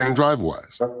and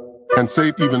drive-wise, and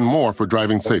save even more for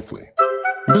driving safely.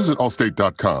 Visit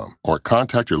Allstate.com or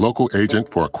contact your local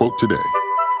agent for a quote today.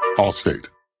 Allstate.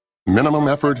 Minimum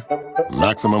effort,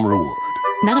 maximum reward.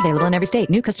 Not available in every state.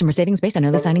 New customer savings based on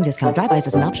early signing discount. Drive-bys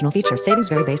is an optional feature. Savings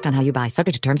vary based on how you buy.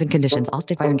 Subject to terms and conditions.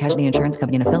 Allstate Fire and Casualty Insurance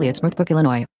Company and Affiliates, Northbrook,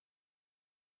 Illinois.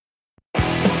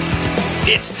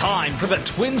 It's time for the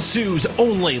Twin Sault's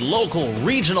only local,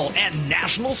 regional, and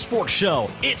national sports show.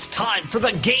 It's time for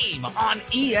The Game on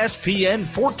ESPN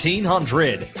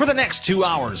 1400. For the next 2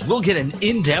 hours, we'll get an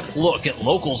in-depth look at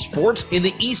local sports in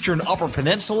the Eastern Upper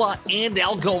Peninsula and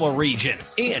Algoma region,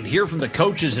 and hear from the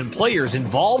coaches and players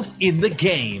involved in the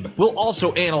game. We'll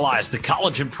also analyze the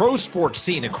college and pro sports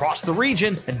scene across the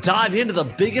region and dive into the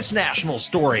biggest national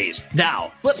stories.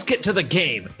 Now, let's get to the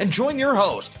game and join your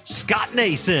host, Scott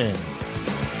Nason.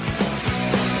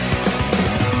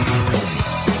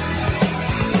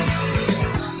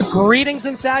 Greetings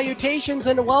and salutations,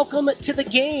 and welcome to The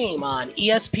Game on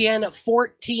ESPN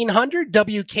 1400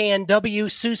 WKNW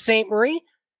Sault Ste. Marie.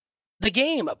 The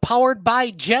Game, powered by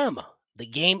GEM, The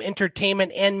Game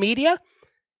Entertainment and Media.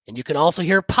 And you can also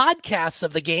hear podcasts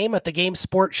of The Game at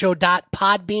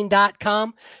thegamesportshow.podbean.com.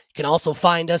 You can also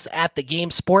find us at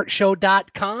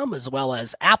thegamesportshow.com, as well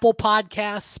as Apple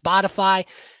Podcasts, Spotify,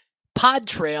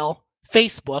 Podtrail,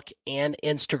 Facebook, and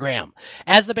Instagram.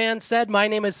 As the band said, my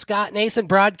name is Scott Nason,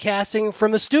 broadcasting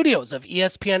from the studios of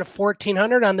ESPN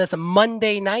 1400 on this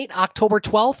Monday night, October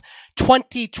 12th,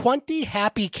 2020.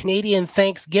 Happy Canadian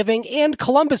Thanksgiving and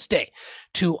Columbus Day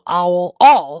to all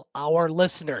our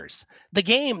listeners. The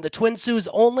Game, the Twin Sault's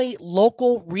only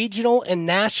local, regional, and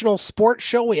national sports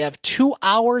show. We have 2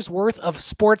 hours worth of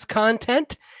sports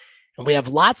content, and we have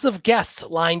lots of guests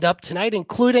lined up tonight,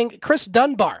 including Chris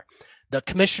Dunbar, the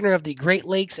commissioner of the Great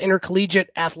Lakes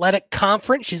Intercollegiate Athletic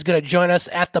Conference. She's going to join us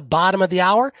at the bottom of the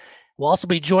hour. We'll also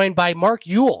be joined by Mark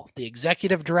Ewell, the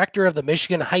executive director of the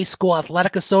Michigan High School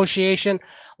Athletic Association.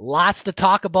 Lots to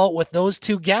talk about with those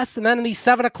two guests. And then in the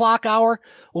 7 o'clock hour,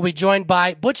 we'll be joined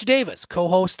by Butch Davis,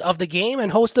 co-host of The Game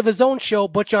and host of his own show,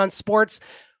 Butch on Sports.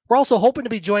 We're also hoping to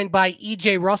be joined by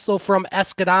EJ Russell from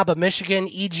Escanaba, Michigan.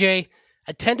 EJ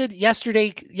attended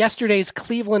yesterday's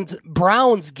Cleveland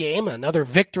Browns game, another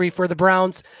victory for the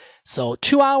Browns. So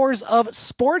 2 hours of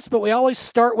sports, but we always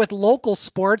start with local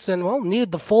sports, and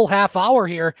needed the full half hour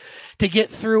here to get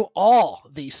through all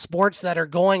the sports that are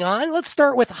going on. Let's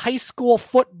start with high school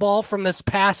football from this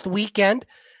past weekend.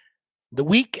 The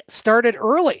week started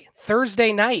early,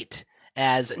 Thursday night,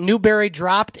 as Newberry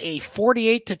dropped a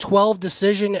 48-12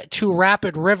 decision to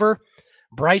Rapid River.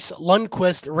 Bryce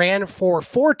Lundquist ran for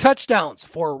 4 touchdowns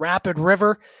for Rapid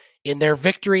River in their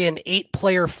victory in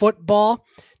 8-player football.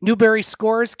 Newberry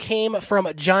scores came from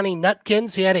Johnny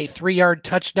Nutkins. He had a 3-yard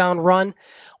touchdown run,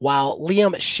 while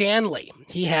Liam Shanley,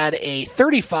 he had a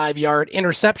 35-yard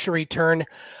interception return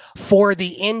for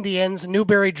the Indians.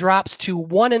 Newberry drops to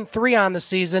 1-3 on the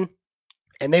season,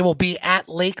 and they will be at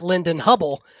Lake Linden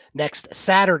Hubble next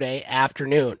Saturday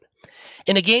afternoon.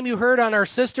 In a game you heard on our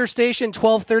sister station,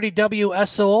 1230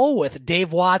 WSOO, with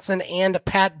Dave Watson and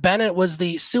Pat Bennett, was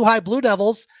the Soo High Blue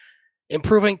Devils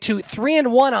improving to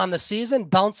 3-1 on the season,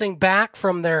 bouncing back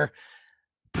from their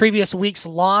previous week's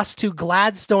loss to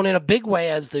Gladstone in a big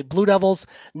way as the Blue Devils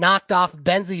knocked off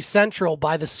Benzie Central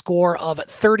by the score of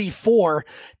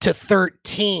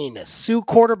 34-13. Sioux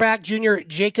quarterback junior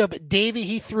Jacob Davey,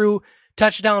 he threw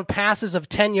touchdown passes of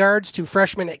 10 yards to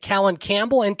freshman Callan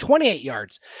Campbell and 28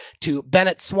 yards to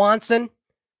Bennett Swanson.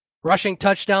 Rushing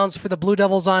touchdowns for the Blue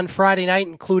Devils on Friday night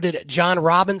included John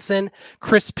Robinson,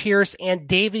 Chris Pierce, and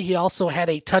Davey. He also had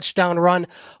a touchdown run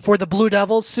for the Blue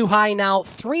Devils. Soo High now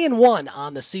 3-1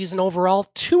 on the season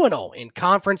overall, 2-0 in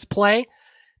conference play.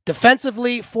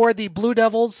 Defensively for the Blue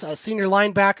Devils, senior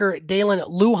linebacker Dalen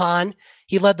Lujan,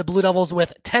 he led the Blue Devils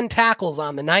with 10 tackles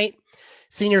on the night.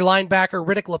 Senior linebacker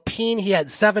Riddick Lapine, he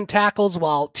had 7 tackles,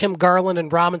 while Tim Garland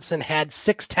and Robinson had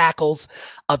 6 tackles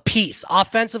apiece.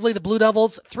 Offensively, the Blue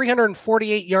Devils,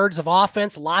 348 yards of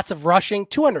offense, lots of rushing,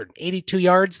 282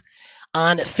 yards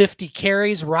on 50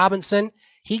 carries. Robinson,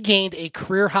 he gained a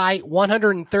career-high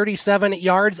 137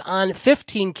 yards on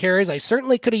 15 carries. I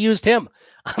certainly could have used him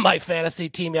on my fantasy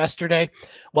team yesterday,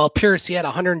 while Pierce, he had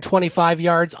 125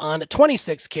 yards on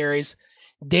 26 carries.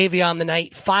 Davey on the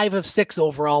night, 5 of 6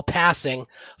 overall passing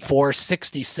for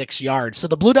 66 yards. So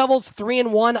the Blue Devils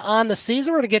 3-1 on the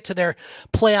season. We're going to get to their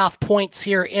playoff points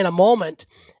here in a moment.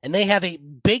 And they have a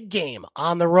big game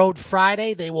on the road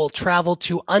Friday. They will travel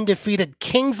to undefeated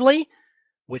Kingsley,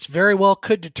 which very well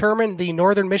could determine the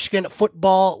Northern Michigan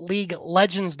Football League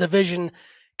Legends Division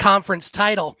Conference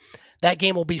title. That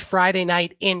game will be Friday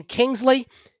night in Kingsley.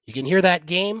 You can hear that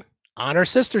game on our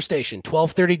sister station,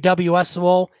 1230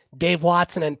 WSO, Dave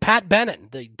Watson and Pat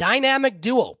Bennett, the dynamic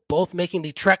duo, both making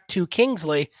the trek to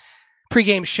Kingsley.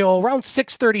 Pregame show around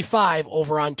 6:35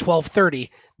 over on 1230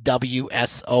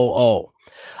 WSOO.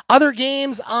 Other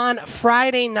games on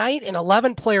Friday night in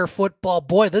 11-player football.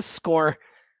 Boy, this score,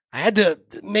 I had to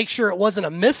make sure it wasn't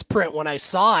a misprint when I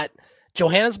saw it.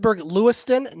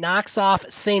 Johannesburg-Lewiston knocks off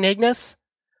St. Ignace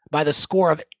by the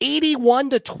score of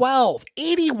 81-12.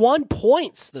 81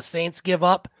 points the Saints give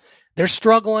up. They're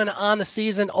struggling on the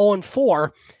season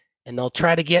 0-4, and they'll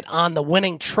try to get on the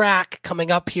winning track coming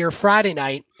up here Friday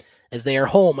night as they are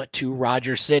home to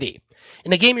Rogers City.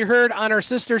 In the game you heard on our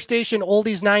sister station,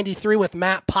 Oldies 93 with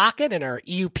Matt Pocket, and our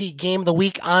EUP Game of the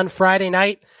Week on Friday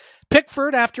night.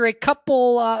 Pickford, after a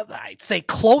couple, I'd say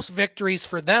close victories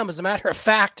for them. As a matter of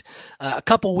fact, a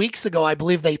couple weeks ago, I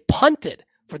believe they punted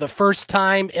for the first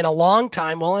time in a long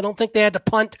time. Well, I don't think they had to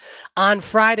punt on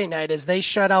Friday night as they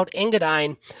shut out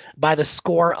Engadine by the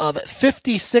score of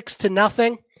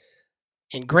 56-0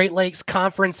 in Great Lakes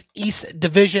Conference East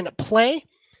Division play.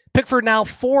 Pickford now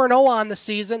 4-0 on the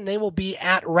season. They will be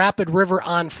at Rapid River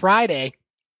on Friday,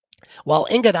 while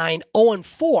Engadine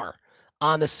 0-4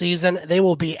 on the season. They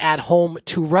will be at home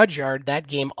to Rudyard. That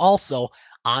game also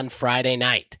on Friday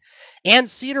night. And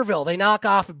Cedarville, they knock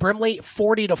off Brimley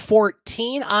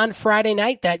 40-14 on Friday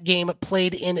night. That game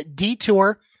played in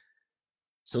Detour.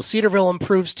 So Cedarville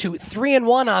improves to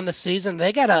 3-1 on the season.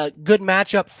 They got a good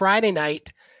matchup Friday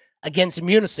night against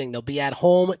Munising. They'll be at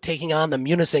home taking on the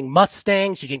Munising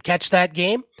Mustangs. You can catch that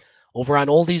game over on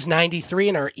Oldies 93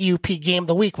 and our EUP Game of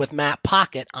the Week with Matt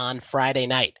Pocket on Friday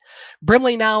night.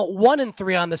 Brimley now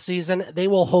 1-3 on the season. They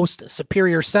will host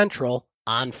Superior Central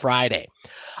on Friday.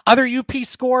 Other UP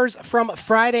scores from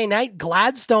Friday night.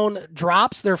 Gladstone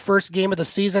drops their first game of the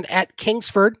season at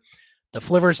Kingsford. The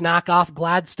Flivers knock off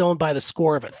Gladstone by the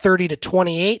score of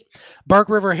 30-28. Bark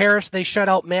River Harris, they shut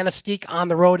out Manistee on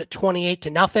the road at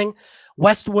 28-0.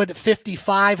 Westwood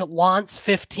 55, Lawrence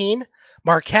 15.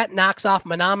 Marquette knocks off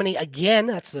Menominee again.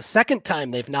 That's the second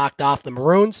time they've knocked off the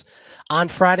Maroons on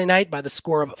Friday night by the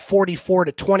score of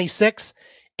 44-26.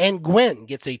 And Gwyn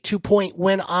gets a 2-point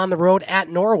win on the road at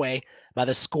Norway by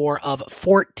the score of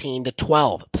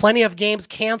 14-12. Plenty of games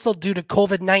canceled due to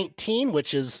COVID-19,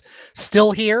 which is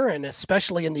still here, and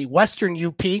especially in the Western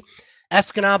UP.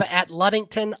 Escanaba at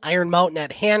Ludington, Iron Mountain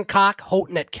at Hancock,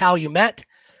 Houghton at Calumet,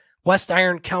 West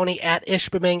Iron County at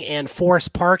Ishpeming, and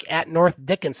Forest Park at North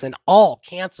Dickinson, all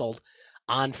canceled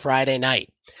on Friday night.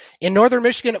 In Northern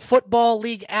Michigan Football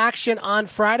League action on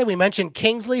Friday, we mentioned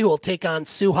Kingsley, who will take on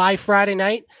Sioux High Friday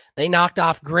night. They knocked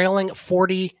off Grayling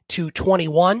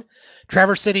 40-21.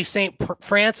 Traverse City St.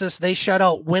 Francis, they shut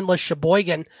out Windlass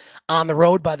Sheboygan on the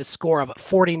road by the score of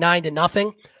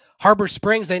 49-0. Harbor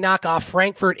Springs, they knock off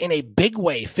Frankfurt in a big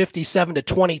way,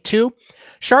 57-22.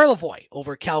 Charlevoix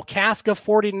over Kalkaska,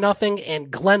 40-0, and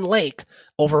Glen Lake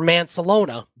over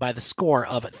Mansalona by the score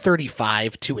of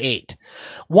 35-8.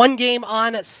 One game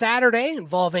on Saturday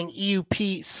involving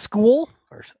EUP school,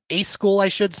 or a school, I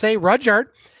should say, Rudyard.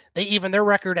 They even their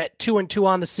record at 2-2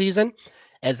 on the season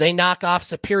as they knock off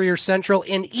Superior Central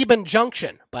in Eben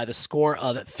Junction by the score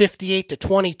of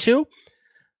 58-22.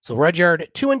 So Rudyard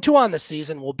 2-2 on the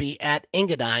season will be at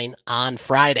Engadine on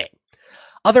Friday.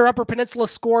 Other Upper Peninsula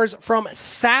scores from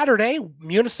Saturday.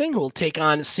 Munising, who will take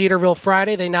on Cedarville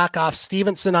Friday. They knock off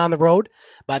Stevenson on the road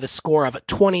by the score of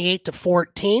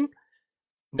 28-14.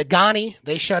 Nagani,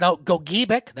 they shut out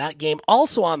Gogebic. That game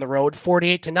also on the road,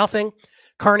 48-0.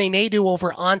 Kearney Nadu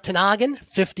over Ontonagon,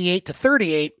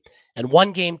 58-38. And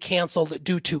one game canceled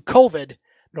due to COVID,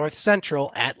 North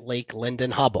Central at Lake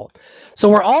Linden Hubble. So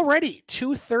we're already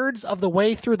 2/3 of the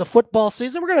way through the football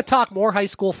season. We're going to talk more high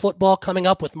school football coming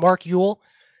up with Mark Ewell,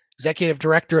 Executive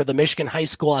Director of the Michigan High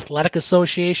School Athletic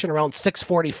Association, around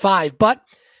 6:45. But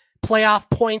playoff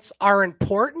points are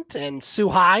important, and Sioux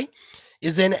High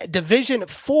is in Division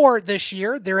 4 this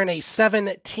year. They're in a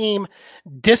 7-team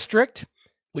district,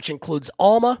 which includes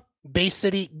Alma, Bay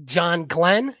City, John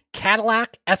Glenn,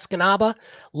 Cadillac, Escanaba,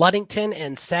 Ludington,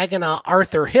 and Saginaw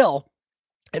Arthur Hill.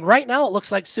 And right now it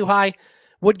looks like Sioux High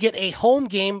would get a home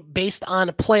game based on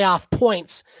playoff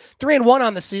points. 3-1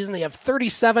 on the season. They have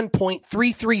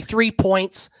 37.333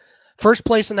 points. First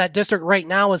place in that district right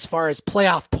now as far as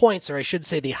playoff points, or I should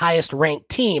say the highest ranked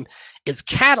team, is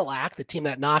Cadillac, the team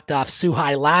that knocked off Sioux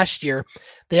High last year.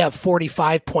 They have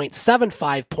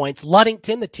 45.75 points.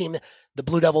 Ludington, the team the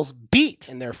Blue Devils beat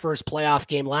in their first playoff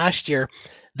game last year,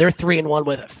 they're 3-1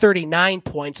 with 39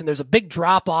 points, and there's a big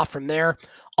drop-off from there.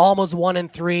 Alma's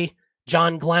 1-3,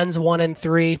 John Glenn's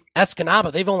 1-3.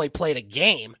 Escanaba, they've only played a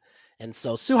game, and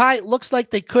so Sioux High looks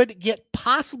like they could get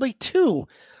possibly 2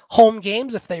 home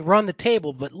games if they run the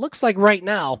table, but looks like right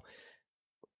now,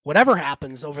 whatever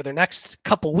happens over the next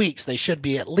couple weeks, they should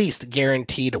be at least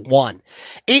guaranteed one.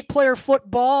 8-player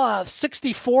football,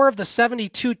 64 of the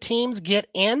 72 teams get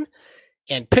in,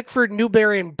 and Pickford,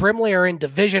 Newberry, and Brimley are in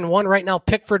Division I. Right now,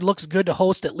 Pickford looks good to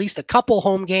host at least a couple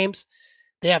home games.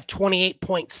 They have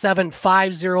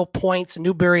 28.750 points.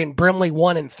 Newberry and Brimley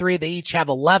 1 and 3. They each have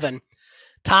 11.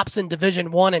 Tops in Division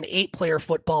I and 8-player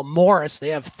football, Morris, they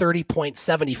have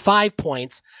 30.75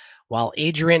 points, while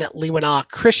Adrian Leewenaw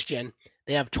Christian,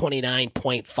 they have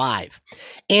 29.5.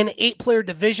 In 8-player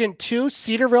Division II,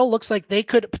 Cedarville looks like they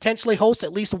could potentially host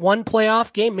at least one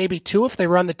playoff game, maybe two if they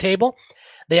run the table.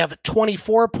 They have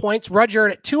 24 points.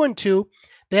 Rudyard at 2-2,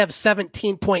 they have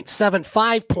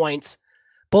 17.75 points.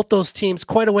 Both those teams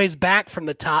quite a ways back from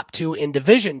the top two in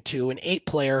Division II. An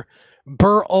 8-player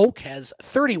Burr Oak has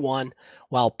 31,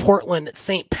 while Portland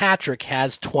St. Patrick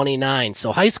has 29.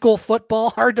 So high school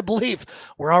football, hard to believe.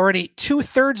 We're already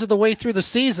 2/3 of the way through the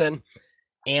season.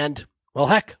 And, well,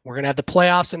 heck, we're going to have the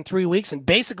playoffs in 3 weeks, and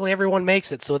basically everyone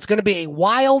makes it. So it's going to be a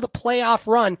wild playoff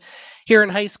run here in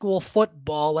high school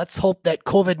football. Let's hope that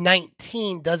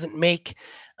COVID-19 doesn't make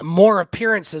more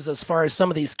appearances as far as some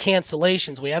of these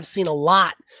cancellations. We have seen a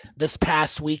lot this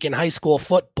past week in high school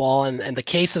football, and the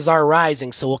cases are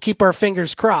rising. So we'll keep our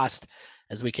fingers crossed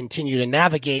as we continue to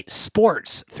navigate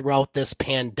sports throughout this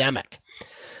pandemic.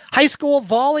 High school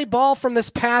volleyball from this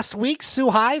past week,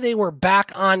 Sioux High, they were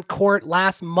back on court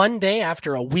last Monday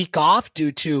after a week off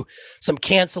due to some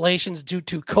cancellations due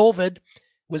to COVID. It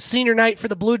was senior night for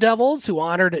the Blue Devils, who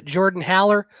honored Jordan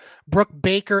Haller, Brooke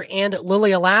Baker, and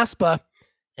Lily Alaspa.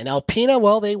 And Alpena,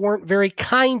 well, they weren't very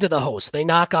kind to the host. They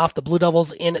knock off the Blue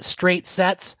Devils in straight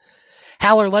sets.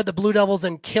 Haller led the Blue Devils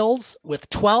in kills with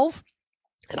 12,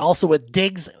 and also with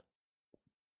digs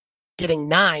getting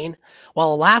 9,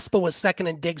 while Alaspa was second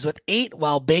in digs with 8,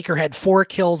 while Baker had 4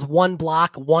 kills, 1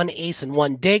 block, 1 ace, and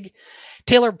 1 dig.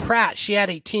 Taylor Pratt, she had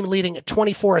a team-leading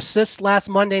 24 assists last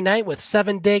Monday night with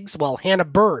 7 digs, while Hannah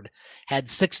Bird had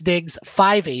 6 digs,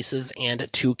 5 aces, and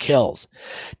 2 kills.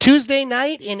 Tuesday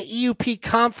night in EUP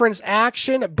conference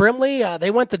action, Brimley,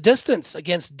 they went the distance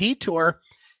against Detour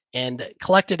and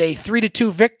collected a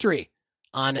 3-2 victory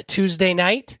on Tuesday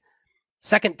night.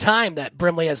 Second time that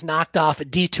Brimley has knocked off a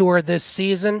Detour this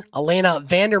season. Elena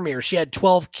Vandermeer, she had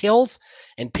 12 kills,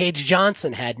 and Paige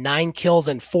Johnson had 9 kills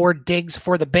and 4 digs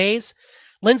for the Bays.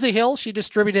 Lindsay Hill, she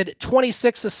distributed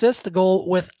 26 assists to go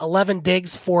with 11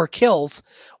 digs, 4 kills,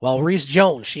 while Reese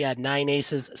Jones, she had 9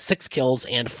 aces, 6 kills,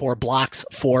 and 4 blocks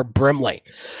for Brimley.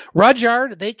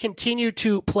 Rudyard, they continue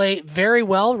to play very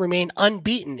well, remain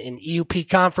unbeaten in EUP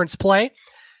conference play,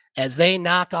 as they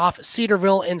knock off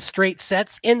Cedarville in straight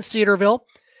sets in Cedarville.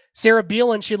 Sarah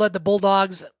Beelan, she led the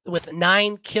Bulldogs with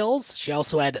 9 kills. She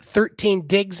also had 13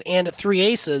 digs and 3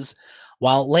 aces,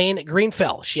 while Lane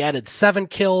Greenfell, she added 7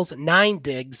 kills, 9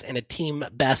 digs, and a team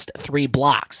best 3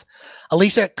 blocks.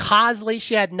 Alicia Cosley,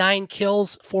 she had 9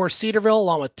 kills for Cedarville,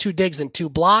 along with 2 digs and 2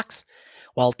 blocks,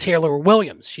 while Taylor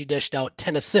Williams, she dished out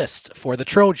 10 assists for the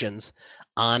Trojans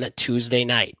on Tuesday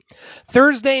night.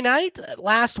 Thursday night,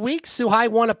 last week, Sioux High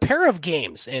won a pair of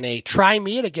games in a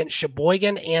tri-meet against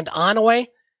Sheboygan and Onaway.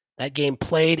 That game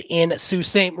played in Sault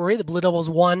Ste. Marie. The Blue Devils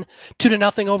won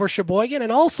 2-0 over Sheboygan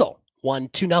and also won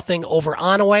 2-0 over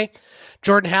Onaway.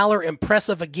 Jordan Haller,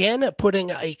 impressive again,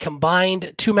 putting a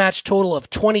combined 2-match total of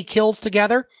 20 kills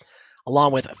together,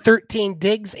 along with 13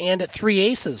 digs and 3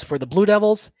 aces for the Blue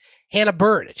Devils. Hannah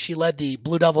Bird, she led the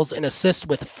Blue Devils in assists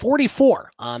with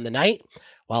 44 on the night,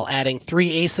 while adding 3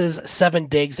 aces, 7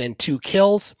 digs, and 2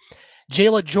 kills.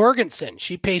 Jayla Jorgensen,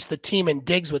 she paced the team in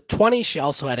digs with 20. She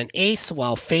also had an ace,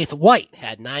 while Faith White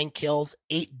had 9 kills,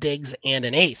 8 digs, and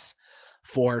an ace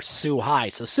for Sioux High.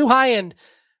 So Sioux High and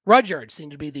Rudyard seem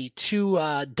to be the two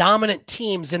dominant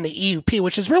teams in the EUP,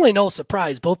 which is really no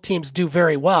surprise. Both teams do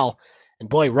very well. And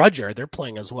boy, Rudyard, they're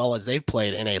playing as well as they've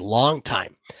played in a long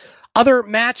time. Other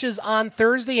matches on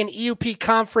Thursday in EUP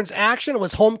conference action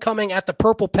was homecoming at the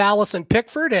Purple Palace in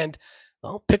Pickford, and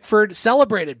well, Pickford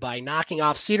celebrated by knocking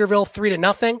off Cedarville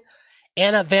 3-0.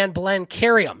 Anna Van Blen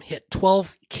Carrium hit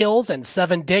 12 kills and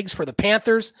 7 digs for the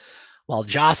Panthers, while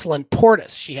Jocelyn Portis,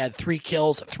 she had 3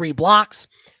 kills, 3 blocks.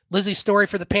 Lizzie Story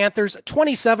for the Panthers,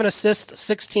 27 assists,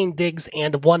 16 digs,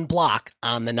 and 1 block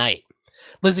on the night.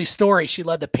 Lizzie Story, she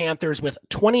led the Panthers with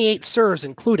 28 serves,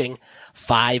 including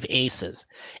 5 aces.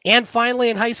 And finally,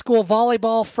 in high school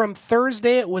volleyball from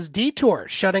Thursday, it was Detour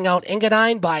shutting out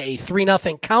Engadine by a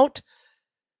 3-0 count.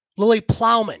 Lily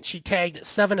Plowman, she tagged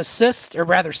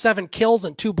 7 kills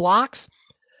and 2 blocks.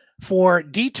 For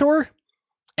Detour,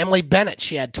 Emily Bennett,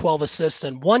 she had 12 assists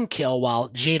and 1 kill, while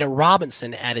Jada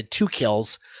Robinson added 2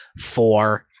 kills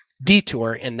for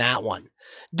Detour in that one.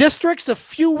 Districts a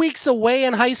few weeks away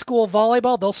in high school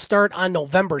volleyball. They'll start on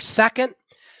November 2nd.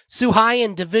 Sioux High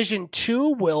in Division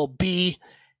II will be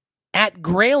at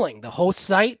Grayling, the host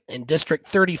site in District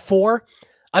 34.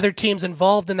 Other teams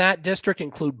involved in that district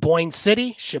include Boyne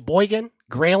City, Sheboygan,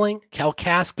 Grayling,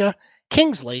 Kalkaska,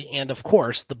 Kingsley, and of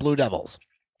course, the Blue Devils.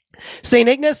 St.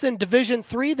 Ignace in Division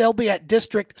III, they'll be at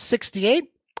District 68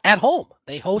 at home.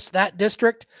 They host that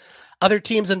district. Other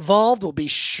teams involved will be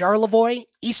Charlevoix,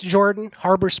 East Jordan,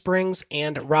 Harbor Springs,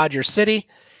 and Rogers City.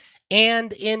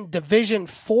 And in Division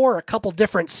 4, a couple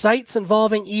different sites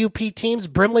involving EUP teams.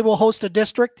 Brimley will host a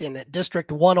district in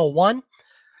District 101.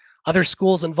 Other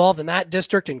schools involved in that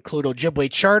district include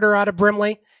Ojibwe Charter out of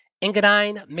Brimley,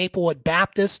 Engadine, Maplewood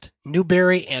Baptist,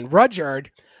 Newberry, and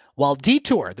Rudyard. While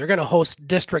Detour, they're going to host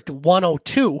District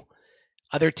 102.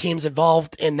 Other teams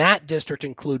involved in that district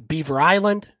include Beaver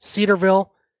Island,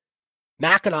 Cedarville,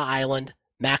 Mackinac Island,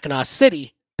 Mackinac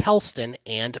City, Pelston,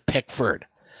 and Pickford.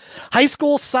 High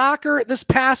school soccer this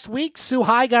past week, Sioux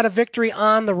High got a victory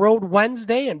on the road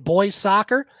Wednesday in boys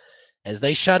soccer as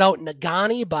they shut out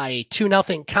Nagani by a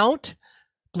 2-0 count.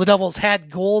 Blue Devils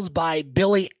had goals by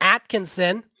Billy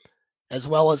Atkinson as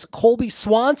well as Colby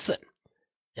Swanson.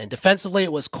 And defensively,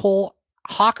 it was Cole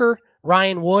Hawker,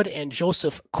 Ryan Wood, and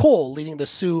Joseph Cole leading the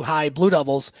Sioux High Blue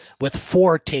Devils with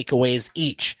 4 takeaways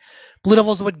each. Blue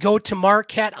Devils would go to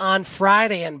Marquette on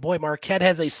Friday, and boy, Marquette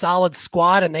has a solid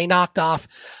squad, and they knocked off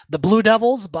the Blue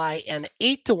Devils by an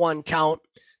 8-1 count.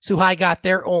 Sioux High got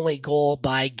their only goal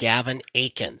by Gavin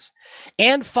Akins.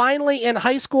 And finally, in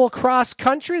high school cross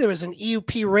country, there was an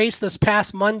EUP race this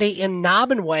past Monday in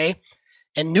Nobbinway,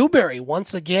 and Newberry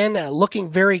once again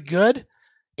looking very good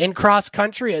in cross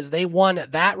country as they won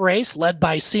that race, led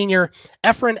by senior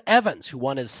Efren Evans, who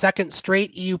won his second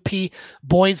straight EUP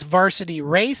boys varsity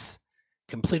race,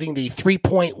 completing the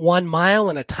 3.1 mile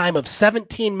in a time of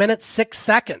 17 minutes, 6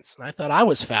 seconds. I thought I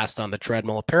was fast on the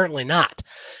treadmill. Apparently not.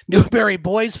 Newberry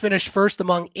boys finished first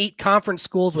among 8 conference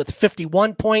schools with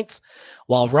 51 points,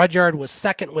 while Rudyard was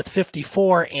second with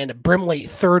 54 and Brimley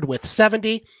third with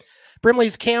 70.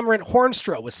 Brimley's Cameron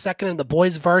Hornstra was second in the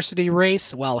boys varsity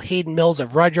race, while Hayden Mills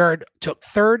of Rudyard took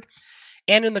third.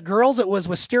 And in the girls, it was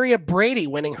Wisteria Brady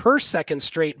winning her second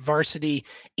straight varsity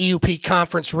EUP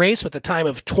conference race with a time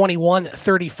of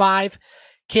 21:35.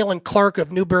 Kaylin Clark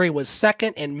of Newberry was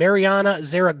second, and Mariana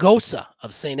Zaragoza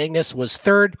of St. Ignace was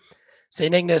third.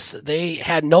 St. Ignace, they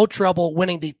had no trouble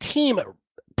winning the team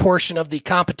portion of the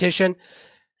competition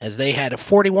as they had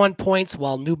 41 points,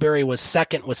 while Newberry was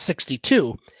second with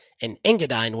 62. And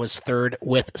Engadine was third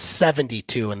with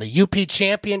 72. And the UP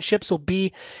championships will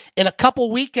be in a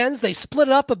couple weekends. They split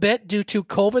it up a bit due to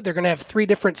COVID. They're going to have 3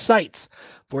 different sites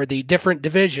for the different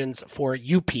divisions for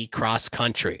UP cross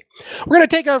country. We're going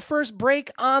to take our first break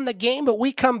on the game, but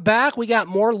we come back. We got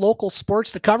more local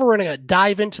sports to cover. We're going to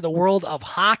dive into the world of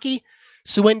hockey.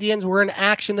 Sioux Indians were in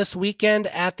action this weekend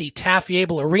at the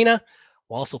Taffy-Able Arena.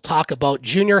 We'll also talk about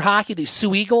junior hockey. The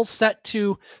Sioux Eagles set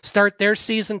to start their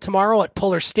season tomorrow at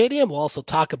Puller Stadium. We'll also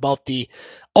talk about the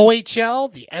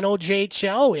OHL, the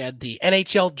NOJHL. We had the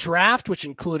NHL draft, which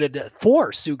included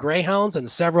 4 Sioux Greyhounds and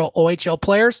several OHL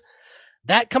players.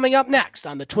 That coming up next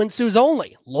on the Twin Sault's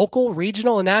only local,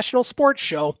 regional, and national sports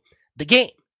show, The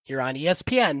Game, here on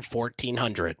ESPN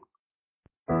 1400.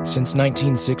 Since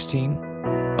 1916,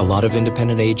 a lot of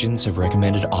independent agents have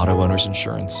recommended auto owner's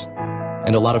insurance.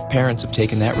 And a lot of parents have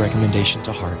taken that recommendation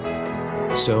to heart.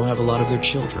 So have a lot of their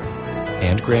children,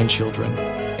 and grandchildren,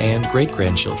 and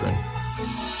great-grandchildren.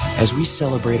 As we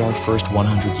celebrate our first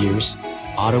 100 years,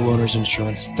 Auto Owners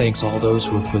Insurance thanks all those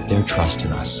who have put their trust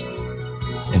in us,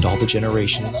 and all the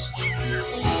generations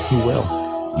who will.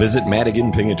 Visit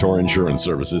Madigan Pingator Insurance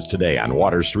Services today on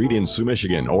Water Street in Sioux,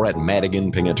 Michigan, or at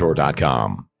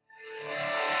madiganpingator.com.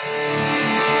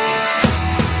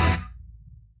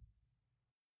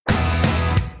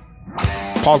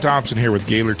 Paul Thompson here with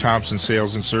Gaylor Thompson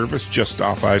Sales and Service just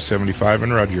off I-75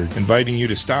 in Rudyard, inviting you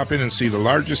to stop in and see the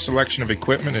largest selection of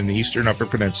equipment in the eastern Upper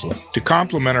Peninsula. To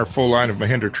complement our full line of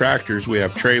Mahindra tractors, we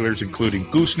have trailers including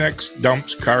goosenecks,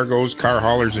 dumps, cargoes, car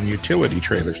haulers, and utility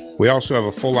trailers. We also have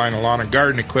a full line of lawn and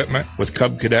garden equipment with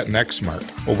Cub Cadet and Exmark.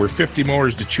 Over 50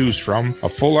 mowers to choose from, a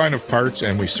full line of parts,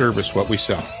 and we service what we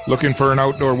sell. Looking for an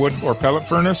outdoor wood or pellet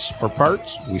furnace or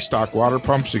parts? We stock water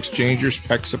pumps, exchangers,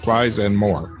 PEX supplies, and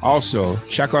more. Also,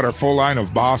 check out our full line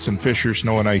of Boss and Fisher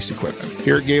snow and ice equipment.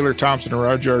 Here at Gaylor Thompson and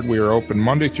Rudyard, we are open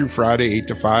Monday through Friday, 8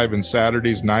 to 5, and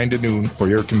Saturdays, 9 to noon for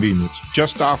your convenience.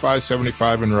 Just off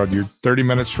I-75 in Rudyard, 30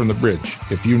 minutes from the bridge.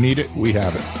 If you need it, we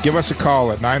have it. Give us a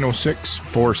call at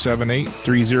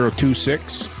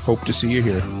 906-478-3026. Hope to see you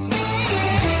here.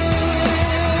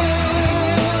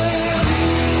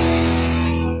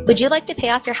 Would you like to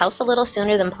pay off your house a little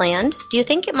sooner than planned? Do you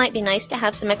think it might be nice to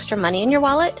have some extra money in your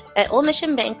wallet? At Old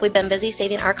Mission Bank, we've been busy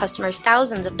saving our customers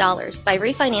thousands of dollars by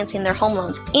refinancing their home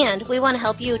loans, and we want to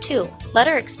help you too. Let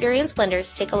our experienced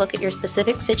lenders take a look at your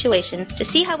specific situation to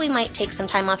see how we might take some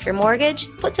time off your mortgage,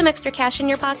 put some extra cash in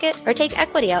your pocket, or take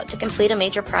equity out to complete a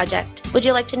major project. Would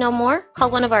you like to know more? Call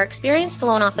one of our experienced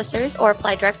loan officers or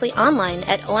apply directly online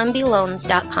at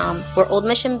ombloans.com. We're Old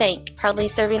Mission Bank, proudly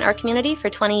serving our community for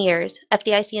 20 years.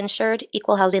 FDIC insured,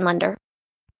 equal housing lender.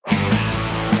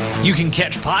 You can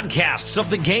catch podcasts of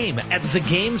the game at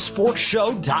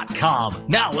thegamesportshow.com.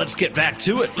 Now let's get back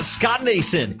to it with Scott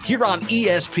Nason here on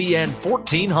ESPN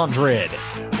 1400.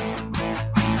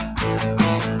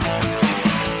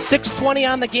 6:20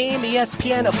 on the game,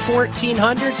 ESPN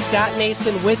 1400. Scott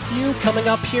Nason with you. Coming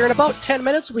up here in about 10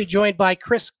 minutes, we'll be joined by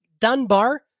Chris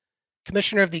Dunbar,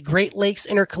 Commissioner of the Great Lakes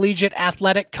Intercollegiate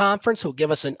Athletic Conference, who will give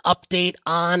us an update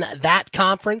on that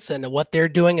conference and what they're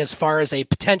doing as far as a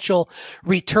potential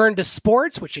return to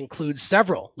sports, which includes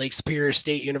several Lake Superior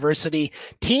State University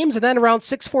teams. And then around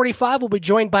 6:45, we'll be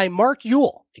joined by Mark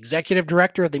Ewell, Executive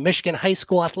Director of the Michigan High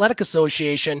School Athletic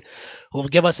Association, who will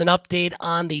give us an update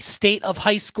on the state of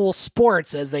high school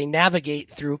sports as they navigate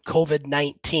through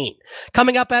COVID-19.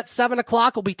 Coming up at 7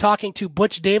 o'clock, we'll be talking to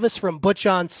Butch Davis from Butch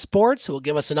on Sports, who will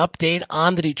give us an update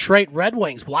on the Detroit Red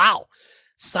Wings. Wow.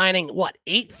 Signing,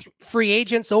 8 free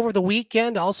agents over the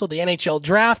weekend, also the NHL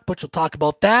draft. Butch will talk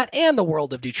about that and the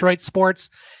world of Detroit sports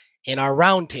in our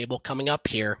roundtable coming up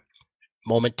here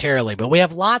momentarily. But we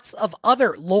have lots of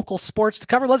other local sports to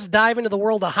cover. Let's dive into the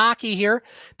world of hockey here.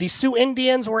 The Sioux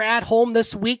Indians were at home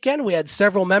this weekend. We had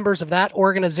several members of that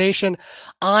organization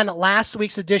on last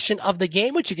week's edition of the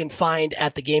game, which you can find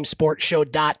at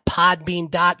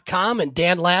thegamesportshow.podbean.com. And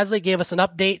Dan Lasley gave us an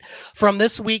update from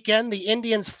this weekend. The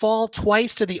Indians fall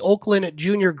twice to the Oakland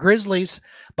Junior Grizzlies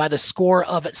by the score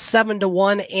of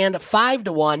 7-1 and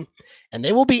 5-1. And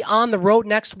they will be on the road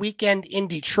next weekend in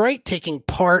Detroit, taking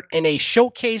part in a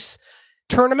showcase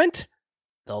tournament.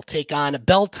 They'll take on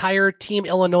Bell Tire, Team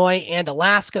Illinois, and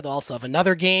Alaska. They'll also have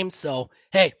another game. So,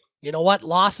 hey, you know what?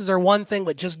 Losses are one thing,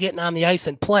 but just getting on the ice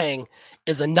and playing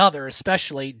is another,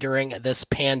 especially during this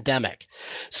pandemic.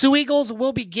 Sioux Eagles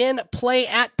will begin play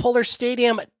at Polar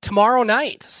Stadium tomorrow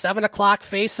night, 7 o'clock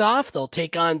face-off. They'll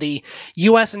take on the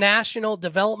U.S. National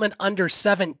Development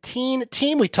Under-17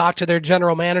 team. We talked to their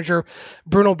general manager,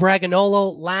 Bruno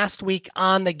Braganolo, last week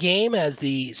on the game as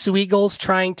the Sioux Eagles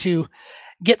trying to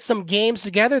get some games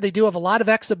together. They do have a lot of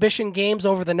exhibition games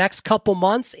over the next couple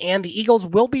months, and the Eagles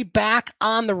will be back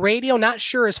on the radio. Not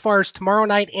sure as far as tomorrow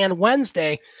night and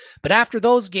Wednesday, but after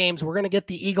those games, we're going to get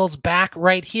the Eagles back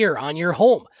right here on your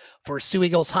home for Sioux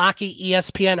Eagles hockey,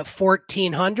 ESPN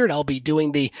 1400. I'll be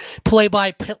doing the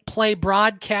play-by-play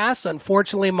broadcast.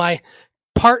 Unfortunately, my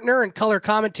partner and color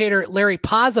commentator Larry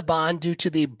Pozzabon, due to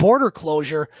the border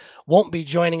closure, won't be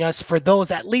joining us for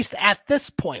those, at least at this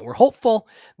point. We're hopeful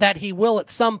that he will at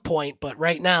some point, but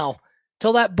right now,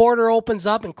 till that border opens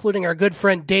up, including our good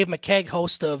friend Dave McKeag,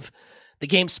 host of the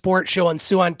Game Sports Show in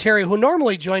Sioux, Ontario, who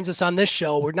normally joins us on this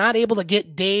show. We're not able to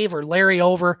get Dave or Larry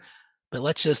over, but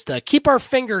let's just keep our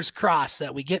fingers crossed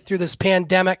that we get through this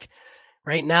pandemic.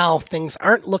 Right now, things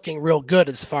aren't looking real good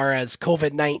as far as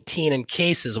COVID-19 and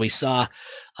cases. We saw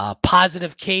a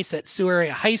positive case at Sioux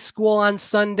Area High School on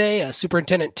Sunday.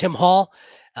 Superintendent Tim Hall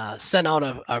sent out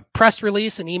a press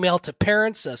release, an email to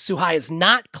parents. Sioux High is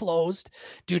not closed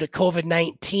due to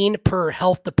COVID-19 per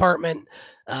health department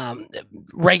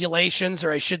regulations,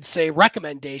 or I should say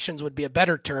recommendations would be a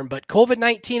better term. But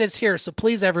COVID-19 is here, so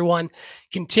please, everyone,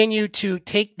 continue to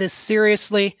take this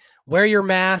seriously. Wear your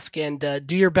mask and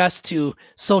do your best to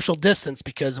social distance,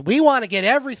 because we want to get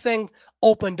everything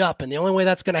opened up. And the only way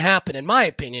that's going to happen, in my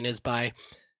opinion, is by,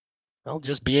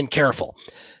 just being careful.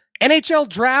 NHL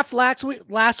draft last week.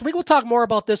 We'll talk more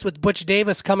about this with Butch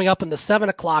Davis coming up in the 7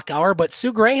 o'clock hour. But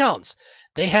Sioux Greyhounds,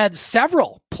 they had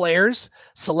several players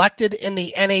selected in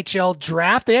the NHL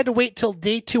draft. They had to wait till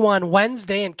day 2 on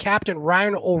Wednesday, and Captain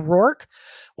Ryan O'Rourke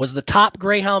was the top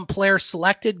Greyhound player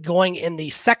selected, going in the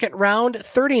second round,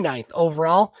 39th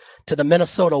overall, to the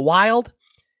Minnesota Wild.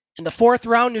 In the 4th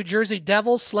round, New Jersey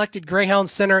Devils selected Greyhound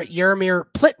center Jaromir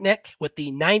Plitnik with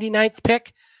the 99th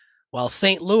pick, while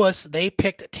St. Louis, they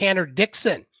picked Tanner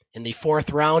Dixon in the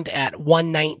 4th round at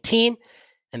 119.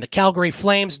 And the Calgary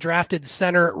Flames drafted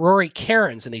center Rory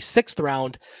Cairns in the 6th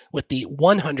round with the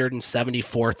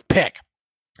 174th pick.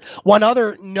 One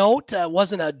other note,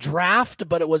 wasn't a draft,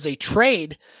 but it was a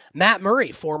trade. Matt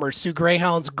Murray, former Sioux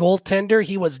Greyhounds goaltender,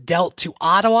 he was dealt to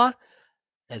Ottawa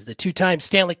as the 2-time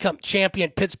Stanley Cup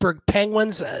champion Pittsburgh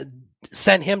Penguins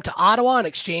sent him to Ottawa in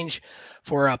exchange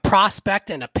for a prospect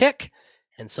and a pick.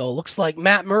 And so it looks like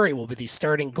Matt Murray will be the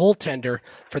starting goaltender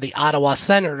for the Ottawa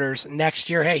Senators next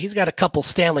year. Hey, he's got a couple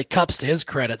Stanley Cups to his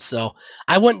credit, so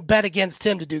I wouldn't bet against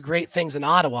him to do great things in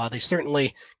Ottawa. They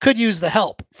certainly could use the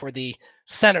help for the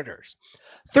Senators.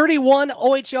 31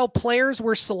 OHL players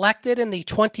were selected in the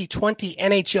 2020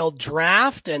 NHL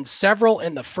draft, and several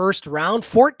in the first round.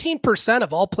 14%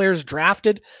 of all players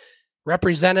drafted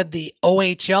represented the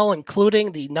OHL,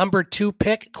 including the number 2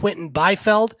 pick, Quentin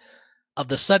Byfield of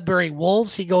the Sudbury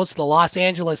Wolves. He goes to the Los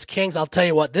Angeles Kings. I'll tell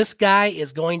you what, this guy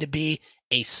is going to be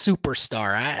a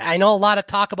superstar. I know a lot of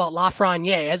talk about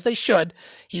Lafreniere, as they should.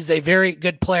 He's a very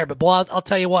good player, but boy, I'll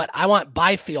tell you what, I want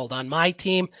Byfield on my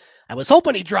team. I was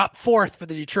hoping he dropped 4th for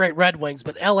the Detroit Red Wings,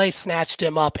 but LA snatched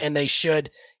him up, and they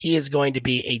should. He is going to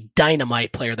be a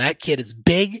dynamite player. That kid is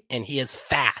big, and he is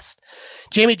fast.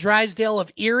 Jamie Drysdale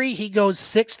of Erie, he goes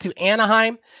 6th to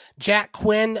Anaheim. Jack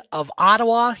Quinn of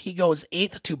Ottawa, he goes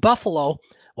 8th to Buffalo,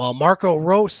 while Marco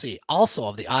Rossi, also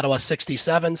of the Ottawa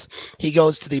 67s, he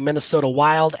goes to the Minnesota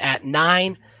Wild at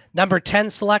 9. Number 10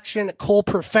 selection, Cole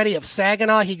Perfetti of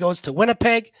Saginaw, he goes to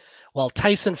Winnipeg, while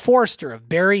Tyson Forrester of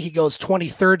Barrie, he goes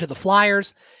 23rd to the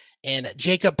Flyers, and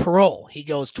Jacob Perreault, he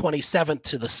goes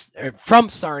 27th from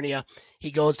Sarnia,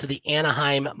 he goes to the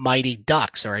Anaheim Mighty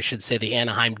Ducks, or I should say the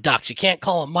Anaheim Ducks. You can't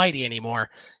call them Mighty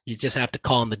anymore. You just have to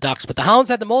call them the Ducks. But the Hounds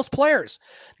had the most players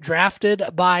drafted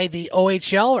by the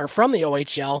OHL or from the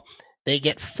OHL. They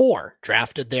get 4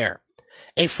 drafted there.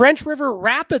 A French River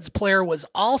Rapids player was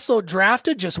also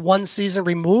drafted, just 1 season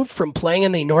removed from playing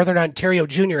in the Northern Ontario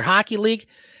Junior Hockey League.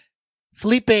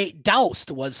 Felipe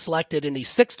Daoust was selected in the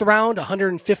 6th round,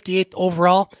 158th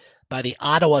overall by the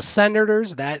Ottawa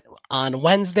Senators, that on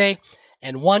Wednesday.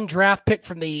 And 1 draft pick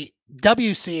from the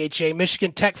WCHA,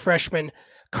 Michigan Tech freshman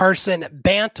Carson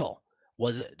Bantle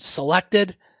was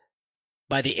selected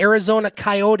by the Arizona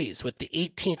Coyotes with the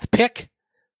 18th pick,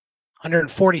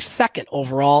 142nd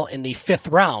overall in the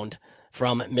 5th round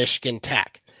from Michigan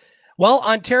Tech. Well,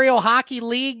 Ontario Hockey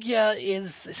League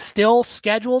is still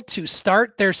scheduled to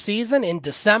start their season in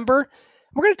December.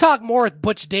 We're going to talk more with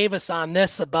Butch Davis on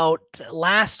this about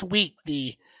last week,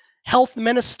 the health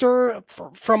minister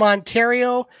from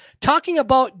Ontario, talking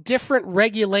about different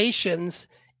regulations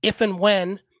if and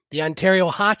when the Ontario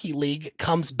Hockey League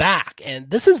comes back.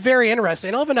 And this is very interesting.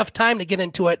 I don't have enough time to get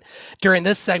into it during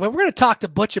this segment. We're going to talk to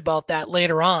Butch about that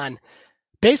later on.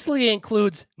 Basically, it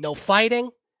includes no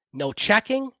fighting, no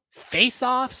checking,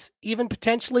 face-offs even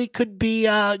potentially could be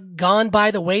gone by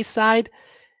the wayside.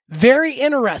 Very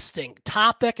interesting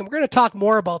topic, and we're going to talk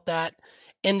more about that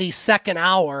in the second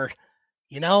hour.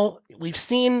 You know, we've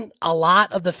seen a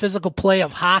lot of the physical play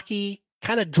of hockey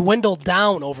kind of dwindle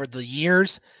down over the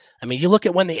years. I mean, you look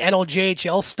at when the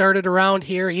NOJHL started around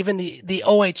here, even the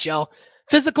OHL,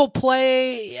 physical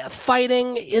play,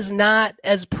 fighting is not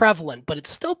as prevalent, but it's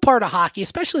still part of hockey,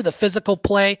 especially the physical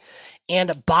play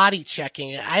and body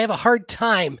checking. I have a hard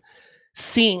time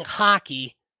seeing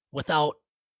hockey without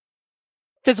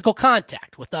physical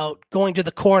contact, without going to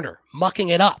the corner, mucking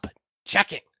it up,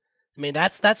 checking. I mean,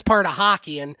 that's part of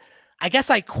hockey, and I guess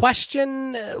I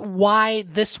question why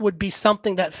this would be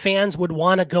something that fans would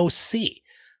want to go see.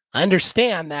 I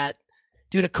understand that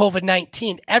due to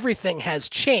COVID-19, everything has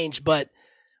changed, but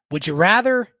would you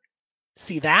rather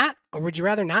see that, or would you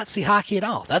rather not see hockey at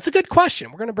all? That's a good question.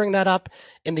 We're going to bring that up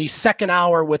in the second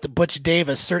hour with Butch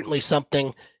Davis, certainly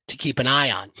something to keep an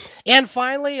eye on. And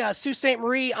finally, Sault Ste.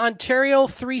 Marie, Ontario,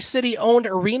 3 city-owned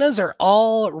arenas are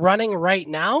all running right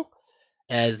now,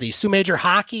 as the Sault Major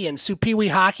Hockey and Sault Pee Wee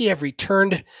Hockey have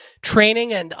returned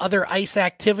training and other ice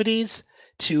activities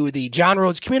to the John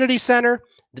Rhodes Community Center,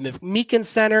 the Meekin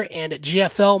Center, and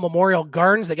GFL Memorial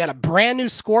Gardens. They got a brand new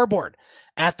scoreboard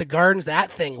at the Gardens.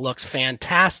 That thing looks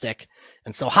fantastic.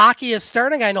 And so hockey is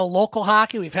starting. I know local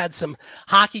hockey, we've had some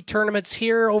hockey tournaments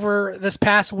here over this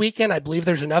past weekend. I believe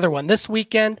there's another one this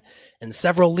weekend, and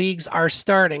several leagues are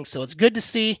starting. So it's good to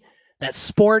see that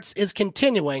sports is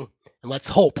continuing, and let's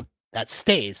hope that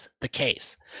stays the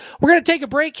case. We're going to take a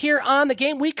break here on the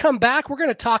game. We come back, we're going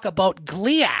to talk about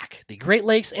GLIAC, the Great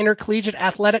Lakes Intercollegiate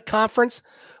Athletic Conference,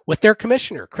 with their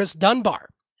commissioner, Chris Dunbar,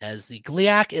 as the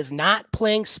GLIAC is not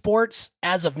playing sports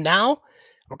as of now.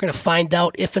 We're going to find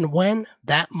out if and when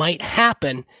that might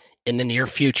happen in the near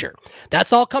future.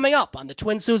 That's all coming up on the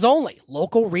Twin Sault's only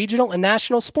local, regional, and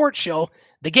national sports show,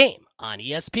 The Game, on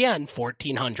ESPN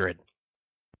 1400.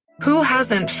 Who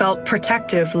hasn't felt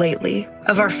protective lately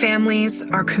of our families,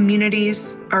 our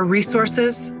communities, our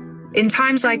resources? In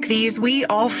times like these, we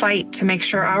all fight to make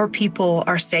sure our people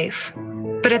are safe.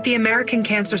 But at the American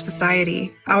Cancer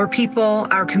Society, our people,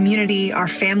 our community, our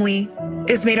family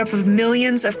is made up of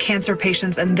millions of cancer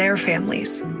patients and their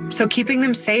families. So keeping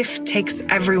them safe takes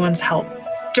everyone's help.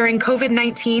 During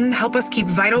COVID-19, help us keep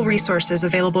vital resources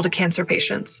available to cancer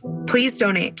patients. Please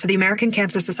donate to the American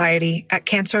Cancer Society at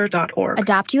cancer.org.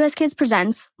 Adopt US Kids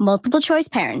presents Multiple Choice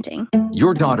Parenting.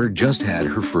 Your daughter just had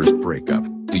her first breakup.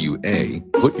 Do you A,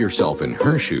 put yourself in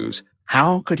her shoes?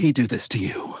 How could he do this to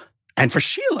you? And for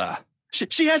Sheila,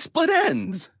 she has split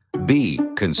ends. B,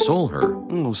 console her?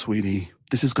 Oh, sweetie,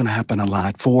 this is going to happen a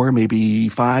lot. 4, maybe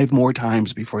 5 more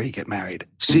times before you get married.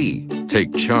 C,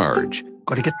 take charge.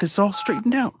 Got to get this all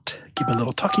straightened out. Give a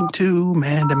little talking to,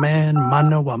 man to man,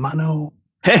 mano a mano.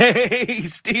 Hey,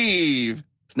 Steve.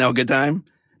 Is now a good time?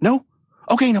 No?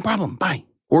 Okay, no problem. Bye.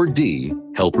 Or D,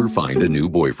 help her find a new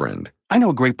boyfriend. I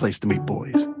know a great place to meet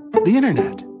boys. The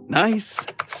internet. Nice,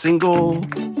 single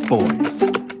boys.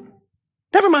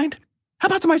 Never mind. How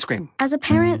about some ice cream? As a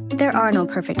parent, there are no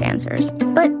perfect answers.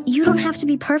 But you don't have to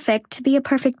be perfect to be a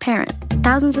perfect parent.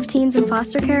 Thousands of teens in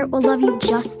foster care will love you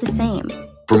just the same.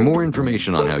 For more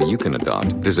information on how you can adopt,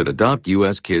 visit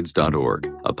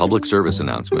adoptuskids.org. A public service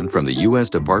announcement from the U.S.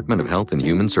 Department of Health and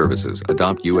Human Services,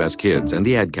 Adopt U.S. Kids, and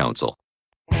the Ad Council.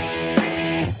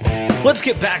 Let's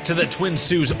get back to the Twin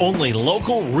Sault's only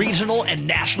local, regional, and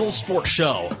national sports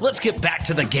show. Let's get back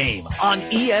to the game on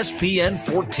ESPN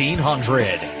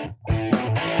 1400.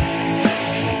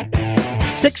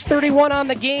 6:31 on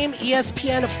the game,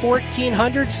 ESPN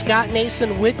 1400. Scott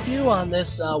Nason with you on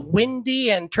this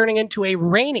windy and turning into a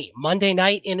rainy Monday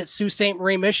night in Sault Ste.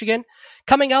 Marie, Michigan.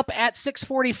 Coming up at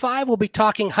 6:45, we'll be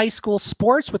talking high school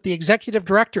sports with the executive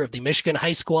director of the Michigan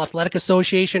High School Athletic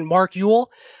Association, Mark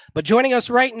Ewell. But joining us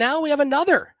right now, we have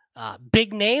another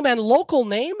big name and local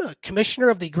name, commissioner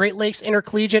of the Great Lakes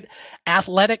Intercollegiate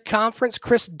Athletic Conference,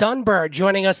 Chris Dunbar,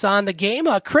 joining us on the game.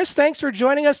 Chris, thanks for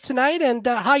joining us tonight, and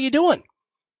how you doing?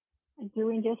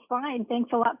 Doing just fine. Thanks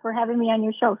a lot for having me on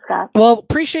your show, Scott. Well,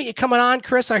 appreciate you coming on,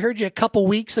 Chris. I heard you a couple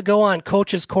weeks ago on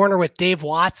Coach's Corner with Dave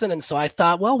Watson, and so I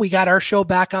thought, well, we got our show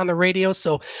back on the radio,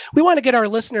 so we want to get our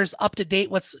listeners up to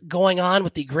date what's going on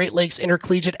with the Great Lakes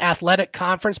Intercollegiate Athletic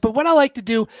Conference. But what I like to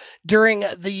do during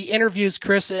the interviews,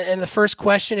 Chris, and the first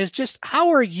question is just how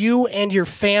are you and your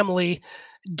family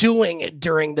doing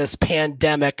during this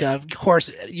pandemic? Of course,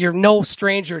 you're no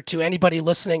stranger to anybody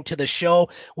listening to the show.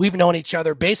 We've known each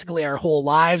other basically our whole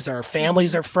lives. Our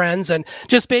families are friends. And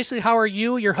just basically, how are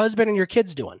you, your husband, and your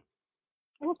kids doing?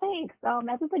 Well, thanks.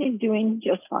 Everybody's doing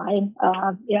just fine.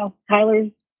 Tyler's,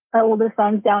 our oldest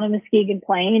son's down in Muskegon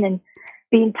playing and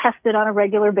being tested on a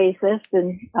regular basis.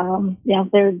 And,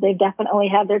 they definitely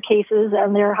have their cases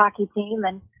on their hockey team.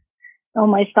 And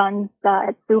my son's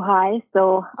at Sioux High,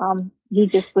 so he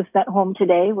just was sent home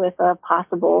today with a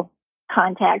possible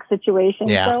contact situation.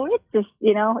 Yeah. So it's just,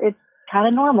 it's kind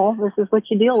of normal. This is what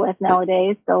you deal with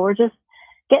nowadays. So we're just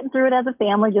getting through it as a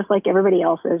family, just like everybody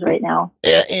else is right now.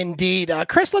 Yeah, indeed.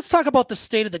 Chris, let's talk about the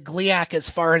state of the GLIAC as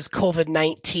far as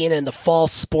COVID-19 and the fall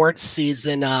sports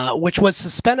season, which was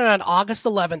suspended on August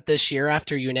 11th this year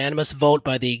after a unanimous vote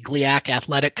by the GLIAC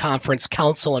Athletic Conference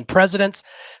Council and Presidents,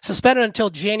 suspended until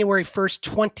January 1st,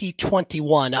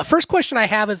 2021. First question I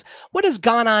have is, what has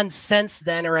gone on since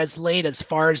then or as late as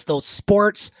far as those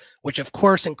sports, which of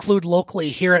course include locally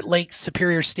here at Lake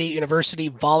Superior State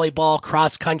University, volleyball,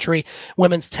 cross country,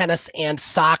 women's tennis, and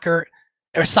soccer,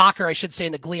 I should say,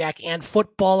 in the GLIAC, and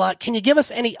football. Can you give us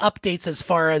any updates as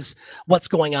far as what's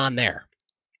going on there?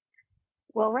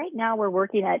 Well, right now we're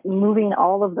working at moving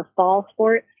all of the fall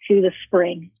sports to the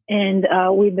spring. And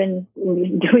we've been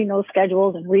doing those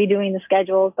schedules and redoing the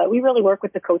schedules, but we really work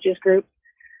with the coaches group.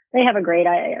 They have a great,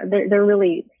 they're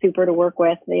really super to work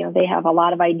with. They have a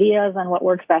lot of ideas on what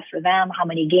works best for them, how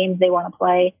many games they want to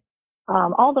play.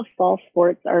 All the fall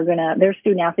sports their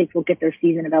student athletes will get their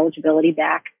season of eligibility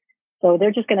back. So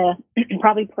they're just going to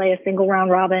probably play a single round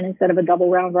robin instead of a double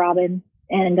round robin.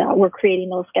 And we're creating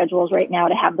those schedules right now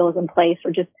to have those in place.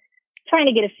 We're just trying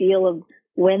to get a feel of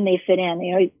when they fit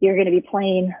in. You're going to be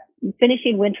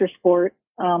finishing winter sports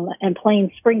and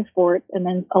playing spring sports. And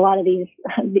then a lot of these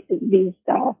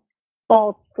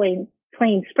fall playing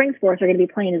spring sports are going to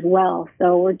be playing as well.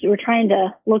 So we're trying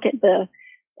to look at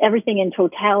everything in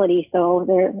totality. So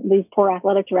these poor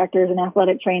athletic directors and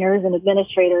athletic trainers and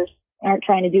administrators aren't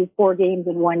trying to do 4 games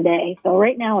in one day. So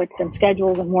right now it's been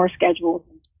schedules and more schedules,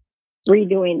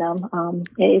 redoing them.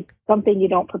 It's something you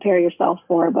don't prepare yourself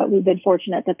for, but we've been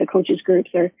fortunate that the coaches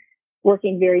groups are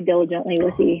working very diligently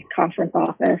with the conference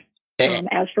office.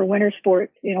 As for winter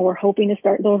sports, we're hoping to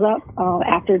start those up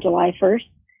after July 1st.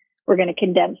 We're going to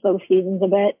condense those seasons a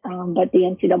bit, but the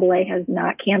NCAA has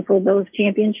not canceled those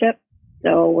championships.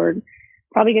 So we're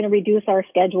probably going to reduce our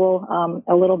schedule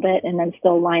a little bit and then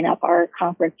still line up our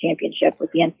conference championship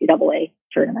with the NCAA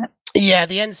tournament. Yeah,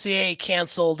 the NCAA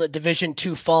canceled Division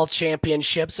II fall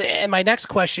championships. And my next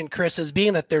question, Chris, is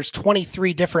being that there's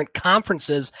 23 different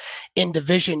conferences in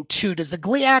Division II, does the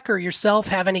GLIAC or yourself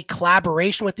have any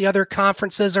collaboration with the other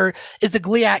conferences, or is the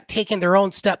GLIAC taking their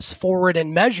own steps forward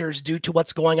and measures due to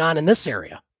what's going on in this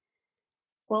area?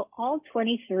 Well, all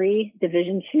 23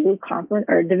 Division II conference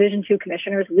or Division II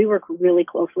commissioners, we work really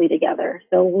closely together.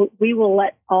 So we will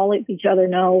let all of each other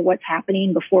know what's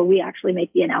happening before we actually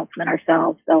make the announcement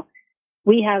ourselves. So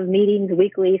we have meetings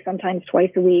weekly, sometimes twice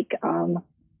a week.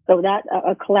 So that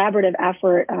a collaborative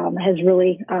effort has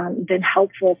really been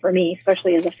helpful for me,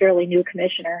 especially as a fairly new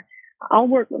commissioner. I'll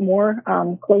work more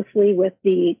closely with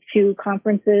the two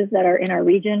conferences that are in our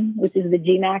region, which is the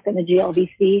GMAC and the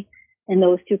GLVC. And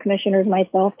those two commissioners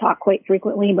myself talk quite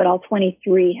frequently, but all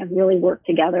 23 have really worked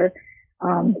together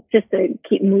just to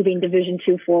keep moving Division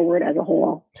II forward as a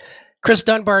whole. Chris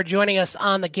Dunbar joining us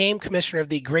on the game, commissioner of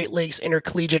the Great Lakes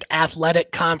Intercollegiate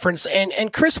Athletic Conference.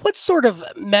 And Chris, what sort of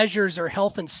measures or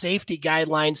health and safety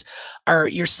guidelines are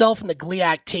yourself and the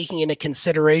GLIAC taking into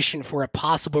consideration for a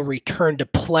possible return to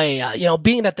play?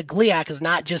 Being that the GLIAC is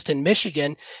not just in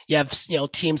Michigan, you have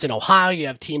teams in Ohio, you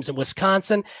have teams in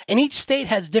Wisconsin, and each state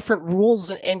has different rules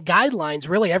and guidelines.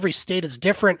 Really, every state is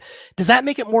different. Does that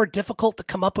make it more difficult to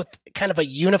come up with kind of a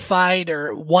unified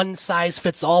or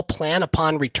one-size-fits-all plan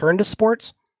upon return to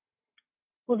sports?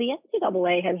 Well, the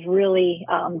NCAA has really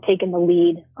taken the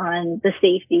lead on the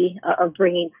safety of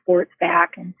bringing sports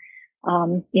back. And,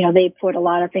 they put a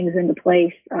lot of things into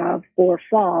place for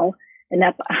fall. And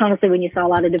that's honestly when you saw a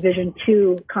lot of Division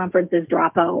II conferences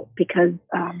drop out because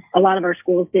a lot of our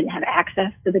schools didn't have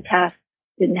access to the test,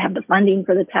 didn't have the funding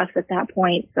for the test at that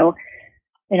point. So,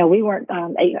 we weren't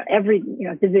every,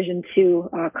 Division II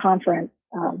conference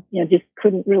just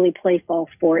couldn't really play fall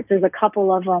sports. There's a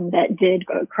couple of them that did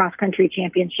go cross-country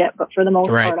championship, but for the most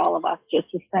part, all of us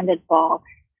just suspended fall.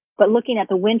 But looking at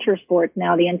the winter sports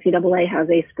now, the NCAA has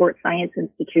a Sports Science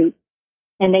Institute,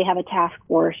 and they have a task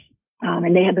force,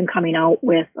 and they have been coming out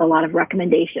with a lot of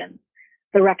recommendations.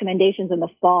 The recommendations in the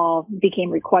fall became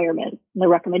requirements. The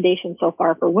recommendations so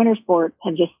far for winter sports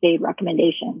have just stayed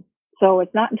recommendations. So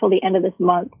it's not until the end of this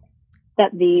month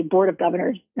that the Board of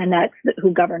Governors, and that's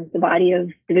who governs the body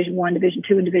of Division I, Division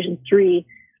II, and Division III,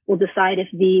 will decide if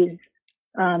these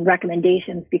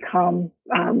recommendations become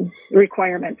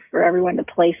requirements for everyone to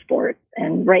play sports.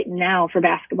 And right now for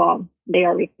basketball,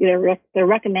 they're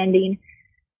recommending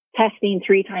testing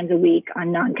 3 times a week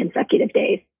on non-consecutive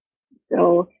days.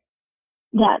 So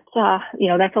that's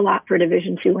a lot for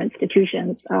Division II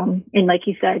institutions. And like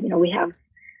you said, we have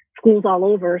schools all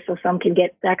over, so some can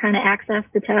get that kind of access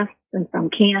to tests and some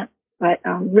can't. But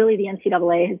really, the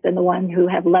NCAA has been the one who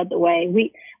have led the way.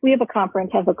 We have a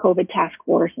conference, have a COVID task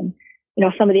force, and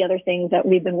some of the other things that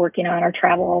we've been working on are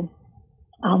travel,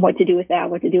 what to do with that,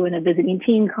 what to do when a visiting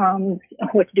team comes,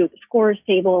 what to do with the scores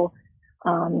table,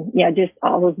 just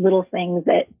all those little things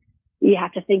that you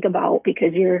have to think about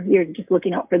because you're just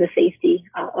looking out for the safety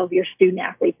of your student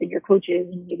athletes and your coaches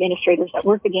and the administrators that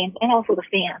work the games and also the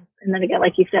fans. And then again,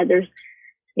 like you said, there's,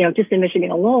 just in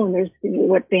Michigan alone, there's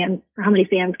how many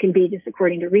fans can be just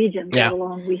according to regions, let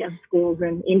alone we have schools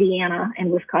in Indiana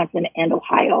and Wisconsin and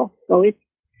Ohio. So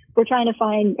we're trying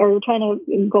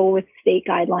to go with state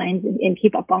guidelines and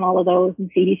keep up on all of those and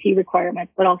CDC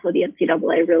requirements, but also the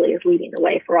NCAA really is leading the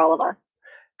way for all of us.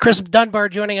 Chris Dunbar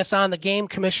joining us on the game,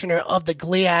 commissioner of the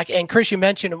GLIAC. And Chris, you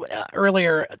mentioned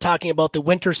earlier talking about the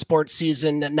winter sports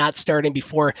season not starting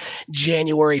before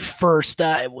January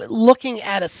 1st. Looking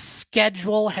at a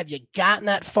schedule, have you gotten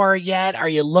that far yet? Are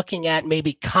you looking at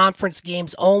maybe conference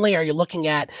games only? Are you looking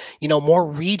at, more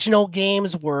regional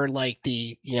games where like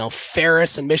the,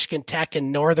 Ferris and Michigan Tech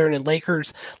and Northern and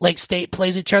Lake State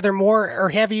plays each other more? Or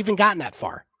have you even gotten that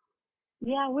far?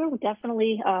 Yeah, we're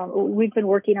definitely, we've been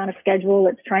working on a schedule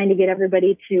that's trying to get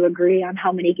everybody to agree on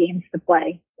how many games to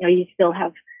play. You still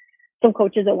have some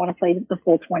coaches that want to play the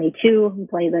full 22 and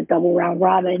play the double round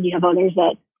robin. You have others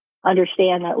that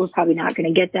understand that we're probably not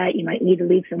going to get that. You might need to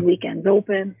leave some weekends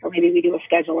open. So maybe we do a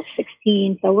schedule of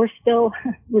 16. So we're still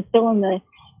in the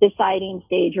deciding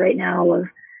stage right now of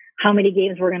how many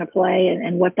games we're going to play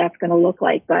and what that's going to look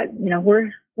like. But,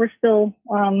 we're still,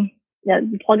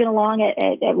 plugging along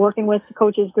at working with the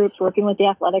coaches groups, working with the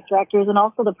athletic directors, and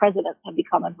also the presidents have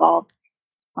become involved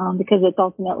because it's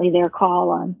ultimately their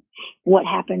call on what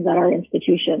happens at our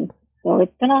institution. So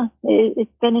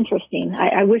it's been interesting.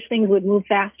 I wish things would move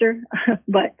faster,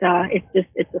 but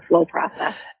it's a slow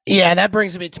process. Yeah, that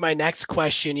brings me to my next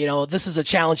question. This is a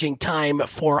challenging time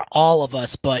for all of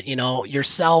us, but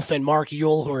yourself and Mark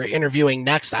Ewell, who are interviewing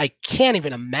next, I can't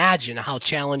even imagine how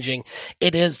challenging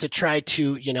it is to try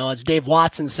to, as Dave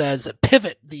Watson says,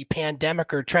 pivot the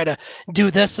pandemic or try to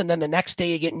do this, and then the next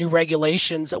day you get new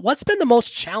regulations. What's been the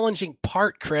most challenging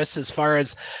part, Chris, as far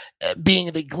as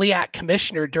being the GLIAC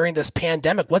commissioner during this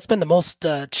pandemic? What's been the most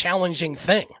challenging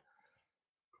thing?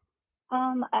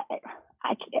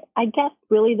 I guess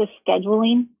really the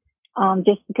scheduling,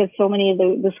 just because so many of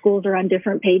the schools are on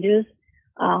different pages.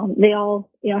 They all,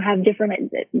 have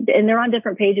different, and they're on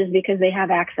different pages because they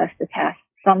have access to tests.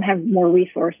 Some have more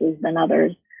resources than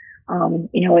others.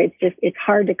 It's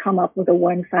hard to come up with a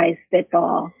one size fits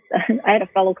all. I had a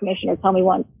fellow commissioner tell me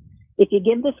once, if you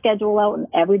give the schedule out and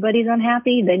everybody's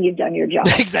unhappy, then you've done your job.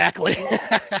 Exactly.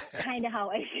 Kind of how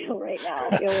I feel right now.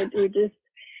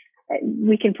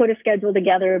 We can put a schedule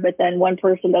together, but then one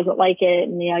person doesn't like it,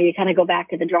 and you kind of go back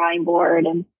to the drawing board,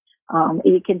 and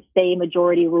you can say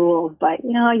majority rules, but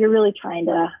you're really trying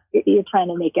to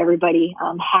make everybody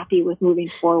happy with moving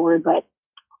forward. But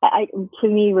to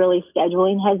me, really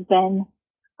scheduling has been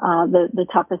the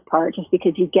toughest part, just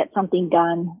because you get something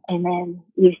done and then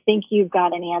you think you've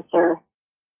got an answer,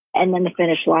 and then the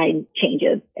finish line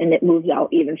changes and it moves out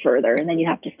even further, and then you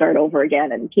have to start over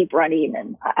again and keep running.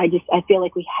 And I feel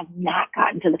like we have not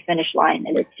gotten to the finish line,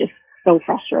 and it's just so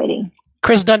frustrating.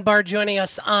 Chris Dunbar joining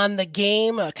us on the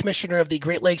game, commissioner of the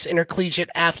Great Lakes Intercollegiate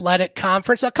Athletic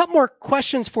Conference. A couple more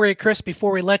questions for you, Chris,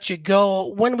 before we let you go.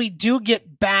 When we do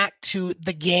get back to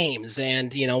the games,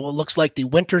 and it looks like the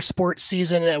winter sports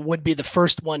season would be the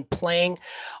first one playing,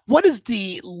 what is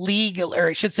the league, or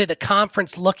I should say the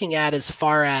conference, looking at as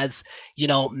far as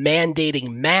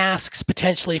mandating masks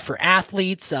potentially for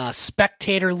athletes,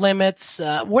 spectator limits?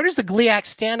 Where does the GLIAC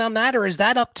stand on that, or is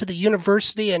that up to the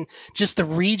university and just the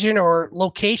region or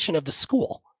location of the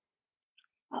school?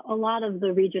 A lot of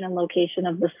the region and location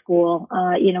of the school.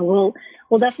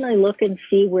 We'll definitely look and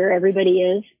see where everybody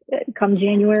is come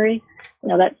January.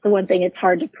 That's the one thing it's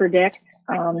hard to predict.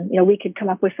 We could come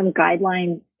up with some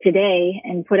guidelines today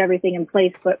and put everything in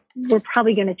place, but we're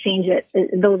probably going to change it.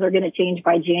 Those are going to change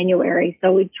by January.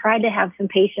 So we tried to have some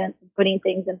patience in putting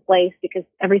things in place, because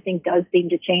everything does seem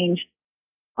to change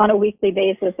on a weekly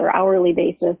basis or hourly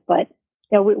basis. But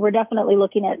we're definitely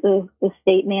looking at the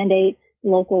state mandates,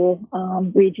 local,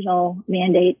 regional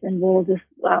mandates, and we'll just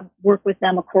work with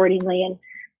them accordingly. And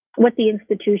what the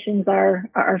institutions are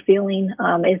feeling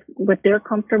is what they're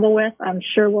comfortable with. I'm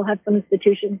sure we'll have some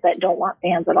institutions that don't want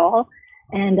fans at all.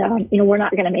 And, we're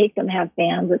not going to make them have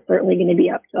fans. It's certainly going to be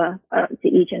up to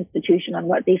each institution on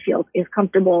what they feel is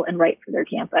comfortable and right for their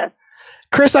campus.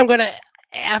 Chris, I'm going to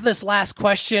have this last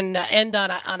question end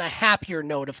on a happier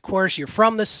note. Of course, you're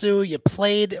from the Sioux. You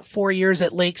played 4 years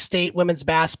at Lake State women's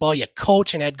basketball. You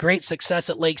coach and had great success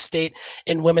at Lake State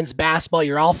in women's basketball.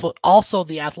 You're also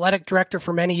the athletic director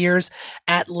for many years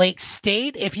at Lake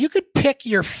State. If you could pick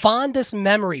your fondest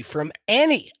memory from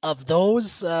any of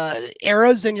those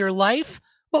eras in your life,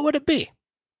 what would it be?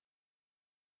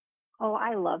 Oh,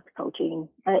 I loved coaching.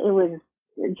 It was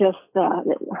just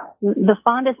the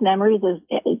fondest memories is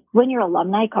when your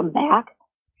alumni come back.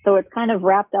 So it's kind of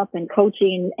wrapped up in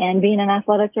coaching and being an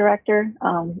athletic director.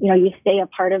 You stay a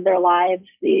part of their lives.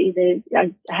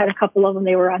 I had a couple of them.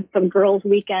 They were on some girls'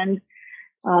 weekend.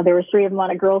 There were 3 of them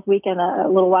on a girls' weekend a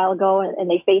little while ago, and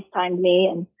they FaceTimed me,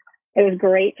 and it was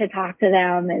great to talk to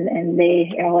them. And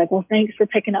they are like, well, thanks for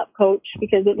picking up, Coach,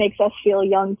 because it makes us feel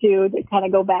young too, to kind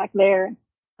of go back there.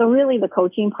 So really the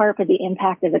coaching part, but the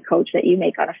impact as a coach that you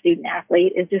make on a student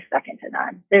athlete is just second to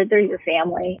none. They're your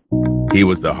family. He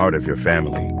was the heart of your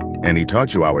family, and he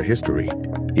taught you our history.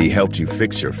 He helped you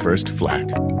fix your first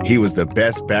flat. He was the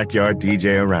best backyard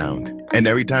DJ around. And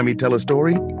every time he'd tell a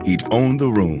story, he'd own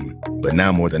the room. But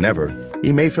now more than ever,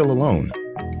 he may feel alone.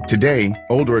 Today,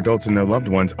 older adults and their loved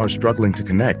ones are struggling to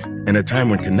connect, in a time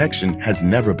when connection has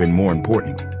never been more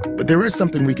important. But there is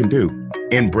something we can do.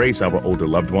 Embrace our older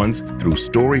loved ones through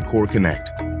StoryCorps Connect.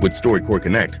 With StoryCorps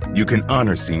Connect, you can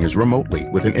honor seniors remotely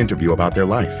with an interview about their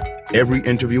life. Every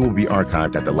interview will be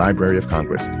archived at the Library of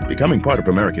Congress, becoming part of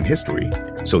American history,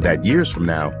 so that years from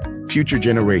now, future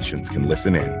generations can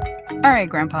listen in. All right,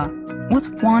 Grandpa, what's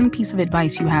one piece of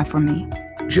advice you have for me?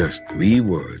 Just 3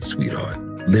 words, sweetheart.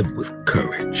 Live with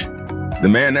courage. The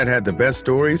man that had the best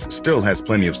stories still has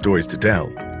plenty of stories to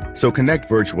tell. So connect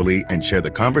virtually and share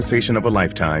the conversation of a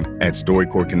lifetime at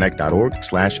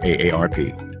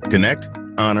StoryCorpsConnect.org/AARP. Connect,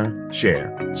 honor,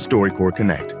 share. StoryCorps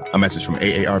Connect. A message from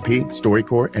AARP,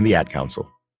 StoryCorps, and the Ad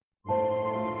Council.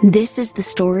 This is the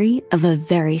story of a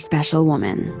very special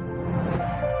woman.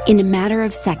 In a matter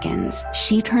of seconds,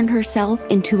 she turned herself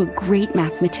into a great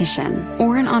mathematician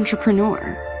or an entrepreneur.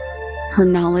 Her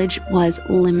knowledge was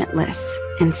limitless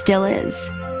and still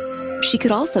is. She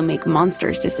could also make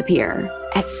monsters disappear,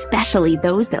 especially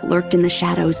those that lurked in the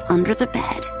shadows under the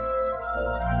bed.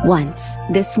 Once,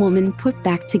 this woman put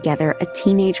back together a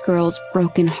teenage girl's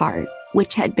broken heart,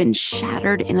 which had been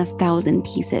shattered in 1,000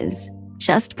 pieces,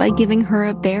 just by giving her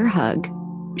a bear hug.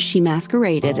 She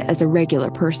masqueraded as a regular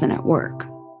person at work,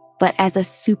 but as a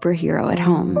superhero at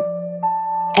home.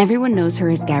 Everyone knows her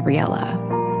as Gabriella.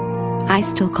 I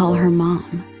still call her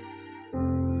Mom.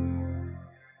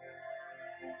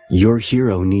 Your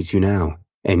hero needs you now,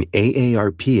 and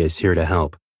AARP is here to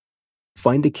help.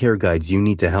 Find the care guides you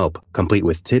need to help, complete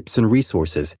with tips and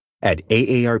resources at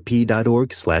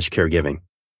aarp.org/caregiving.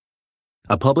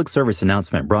 A public service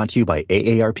announcement brought to you by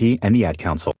AARP and the Ad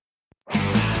Council.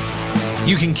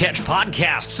 You can catch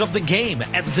podcasts of the game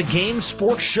at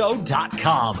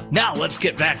thegamesportshow.com. Now let's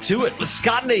get back to it with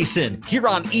Scott Nason here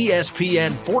on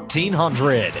ESPN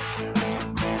 1400.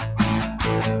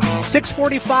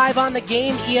 6:45 on the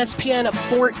game, ESPN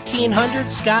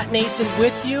 1400. Scott Nason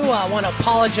with you. I want to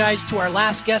apologize to our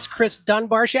last guest, Chris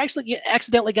Dunbar. She actually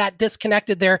accidentally got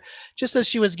disconnected there just as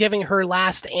she was giving her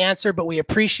last answer, but we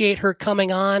appreciate her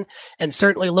coming on and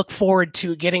certainly look forward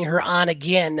to getting her on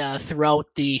again throughout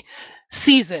the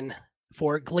season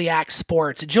for GLIAC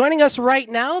Sports. Joining us right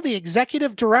now, the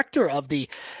executive director of the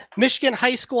Michigan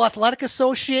High School Athletic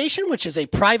Association, which is a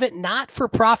private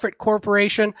not-for-profit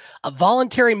corporation of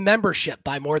voluntary membership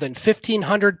by more than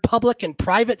 1,500 public and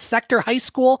private sector high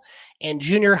school and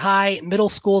junior high middle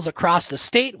schools across the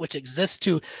state, which exists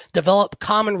to develop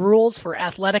common rules for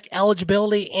athletic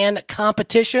eligibility and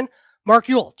competition. Mark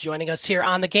Ewell joining us here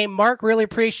on the game. Mark, really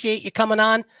appreciate you coming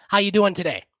on. How you doing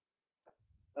today?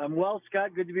 I'm well,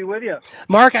 Scott. Good to be with you.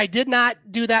 Mark, I did not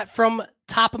do that from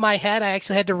top of my head. I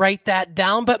actually had to write that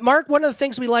down. But Mark, one of the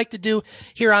things we like to do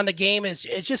here on the game is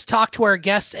just talk to our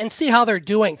guests and see how they're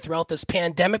doing throughout this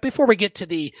pandemic before we get to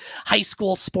the high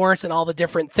school sports and all the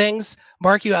different things.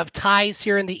 Mark, you have ties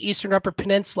here in the Eastern Upper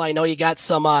Peninsula. I know you got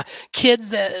some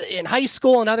kids in high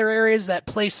school and other areas that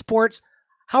play sports.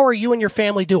 How are you and your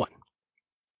family doing?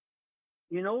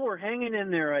 You know, we're hanging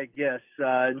in there, I guess.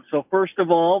 And so first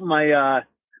of all, my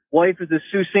wife is a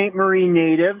Sault Ste. Marie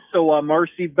native, so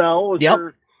Marcy Bell was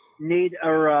her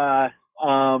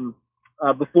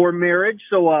before marriage.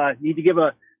 So need to give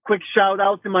a quick shout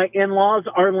out to my in-laws,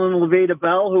 Arlen and Levada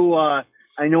Bell, who I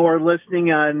know are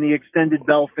listening on the extended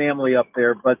Bell family up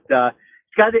there. But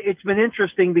Scott, it's been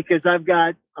interesting because I've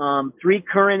got 3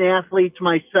 current athletes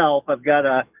myself. I've got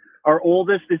our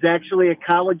oldest is actually a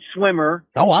college swimmer.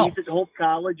 Oh, wow. He's at Hope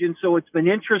College, and so it's been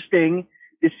interesting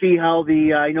to see how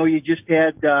I know you just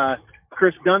had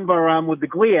Chris Dunbar on with the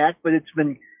GLIAC, but it's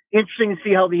been interesting to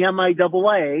see how the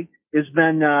MIAA has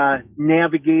been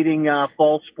navigating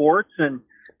fall sports. And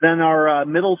then our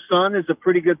middle son is a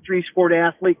pretty good 3-sport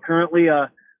athlete, currently a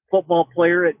football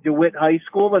player at DeWitt High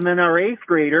School. And then our 8th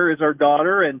grader is our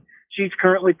daughter, and she's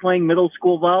currently playing middle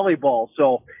school volleyball.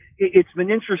 So it's been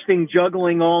interesting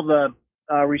juggling all the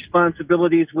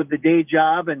responsibilities with the day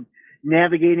job and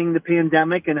navigating the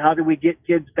pandemic and how do we get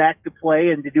kids back to play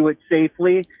and to do it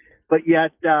safely. But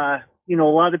yet, you know,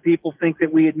 a lot of people think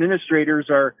that we administrators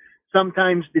are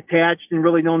sometimes detached and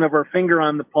really don't have our finger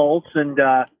on the pulse. And,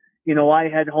 you know, I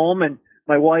head home and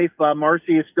my wife,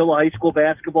 Marcy, is still a high school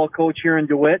basketball coach here in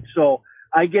DeWitt. So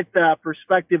I get the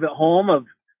perspective at home of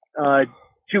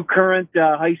 2 current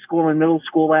high school and middle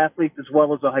school athletes as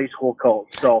well as a high school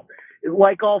coach. So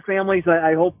like all families,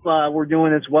 I hope we're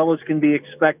doing as well as can be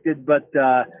expected, but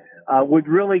would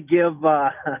really give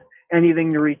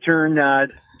anything to return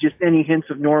just any hints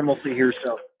of normalcy here.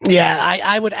 So yeah,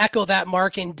 I would echo that,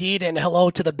 Mark, indeed, and hello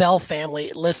to the Bell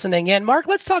family listening in. Mark,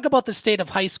 let's talk about the state of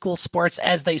high school sports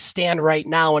as they stand right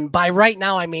now, and by right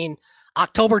now I mean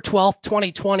October 12th,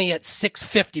 2020 at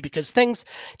 6:50, because things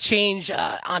change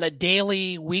on a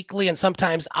daily, weekly, and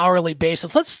sometimes hourly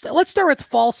basis. Let's start with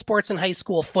fall sports and high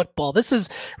school football. This has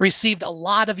received a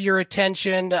lot of your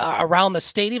attention around the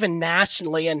state, even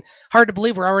nationally, and hard to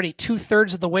believe we're already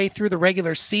 2/3 of the way through the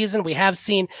regular season. We have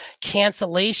seen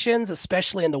cancellations,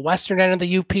 especially in the western end of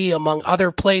the UP, among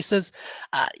other places.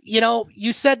 You know,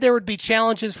 you said there would be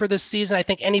challenges for this season. I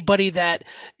think anybody that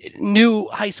knew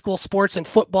high school sports and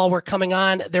football were coming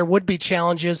on, there would be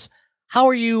challenges. How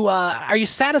are you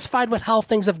satisfied with how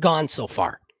things have gone so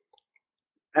far?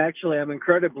 Actually, I'm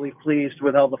incredibly pleased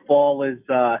with how the fall has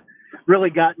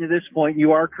really gotten to this point.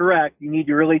 You are correct. You need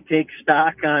to really take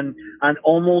stock on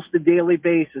almost a daily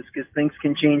basis because things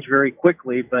can change very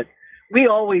quickly. But we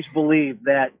always believed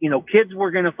that, kids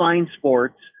were going to find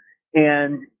sports,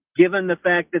 and given the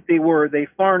fact that they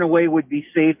far and away would be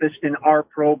safest in our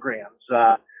programs,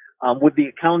 with the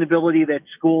accountability that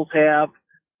schools have,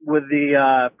 with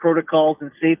the protocols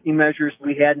and safety measures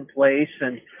we had in place.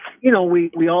 And,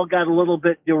 we all got a little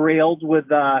bit derailed with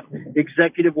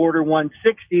Executive Order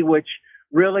 160, which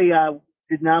really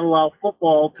did not allow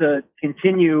football to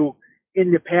continue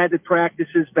in the padded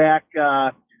practices back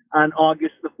on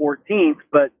August the 14th.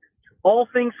 But all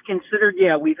things considered,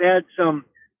 yeah, we've had some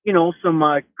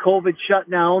COVID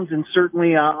shutdowns, and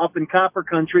certainly up in Copper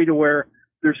Country to where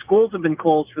their schools have been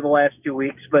closed for the last 2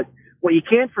 weeks. But what you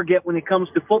can't forget when it comes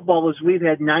to football is we've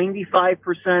had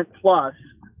 95% plus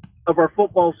of our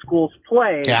football schools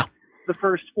play the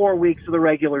first 4 weeks of the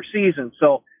regular season.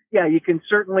 So, yeah, you can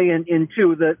certainly,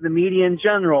 the media in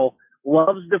general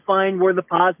loves to find where the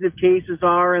positive cases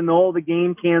are and the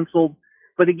game canceled.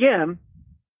 But again,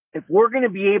 if we're going to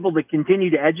be able to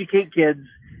continue to educate kids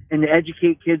and to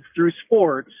educate kids through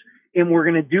sports, and we're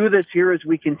going to do this here as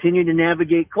we continue to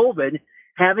navigate COVID,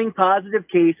 having positive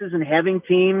cases and having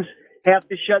teams have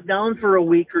to shut down for a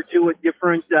week or two at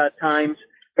different times,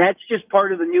 that's just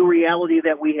part of the new reality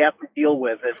that we have to deal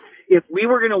with. If we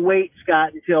were going to wait,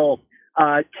 Scott, until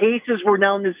cases were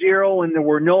down to zero and there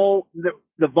were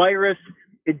the virus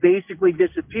had basically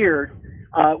disappeared,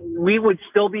 we would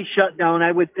still be shut down,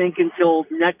 I would think, until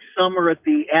next summer at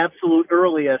the absolute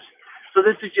earliest. So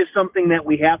this is just something that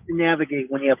we have to navigate.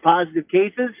 When you have positive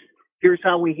cases, here's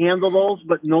how we handle those.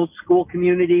 But in those school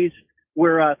communities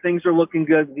where things are looking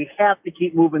good, we have to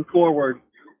keep moving forward.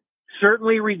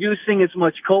 Certainly reducing as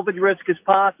much COVID risk as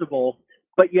possible,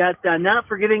 but yet not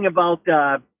forgetting about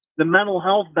the mental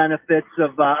health benefits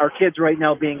of our kids right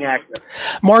now being active.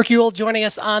 Mark Ewell joining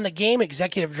us on the game,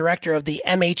 Executive Director of the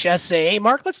MHSAA.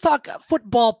 Mark, let's talk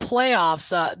football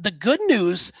playoffs. The good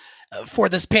news for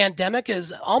this pandemic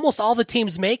is almost all the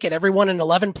teams make it. Everyone in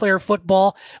 11-player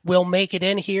football will make it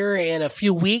in here in a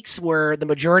few weeks, where the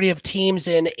majority of teams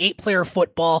in 8-player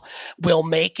football will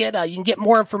make it. You can get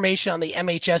more information on the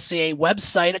MHSAA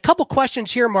website. A couple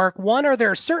questions here, Mark. One, are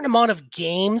there a certain amount of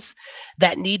games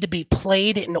that need to be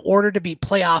played in order to be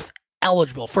playoff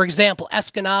eligible? For example,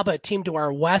 Escanaba, a team to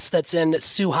our west that's in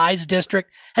Sue High's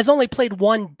district, has only played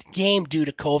one game due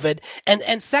to COVID.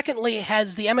 And secondly,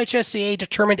 has the MHSAA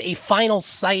determined a final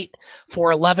site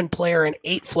for 11-player and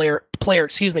 8-player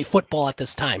football at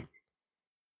this time?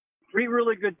 Three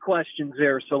really good questions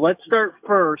there. So let's start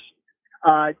first.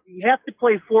 You have to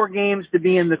play 4 games to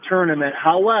be in the tournament.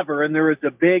 However, and there is a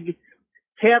big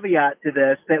caveat to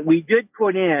this, that we did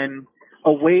put in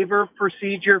a waiver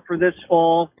procedure for this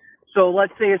fall. So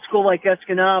let's say a school like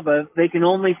Escanaba, they can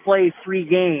only play 3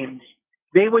 games.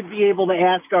 They would be able to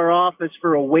ask our office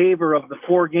for a waiver of the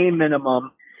 4-game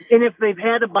minimum. And if they've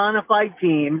had a bona fide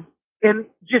team and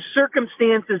just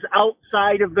circumstances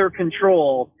outside of their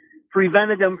control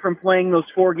prevented them from playing those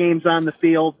 4 games on the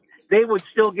field, they would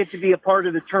still get to be a part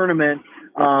of the tournament,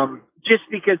 just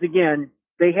because, again,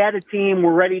 they had a team,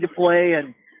 were ready to play,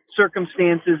 and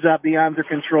circumstances beyond their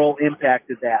control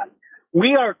impacted that.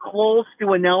 We are close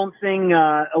to announcing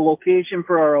a location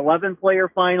for our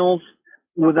 11-player finals.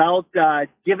 Without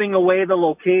giving away the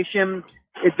location,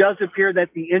 it does appear that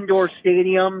the indoor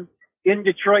stadium in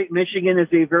Detroit, Michigan is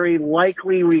a very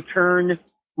likely return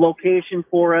location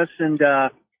for us, and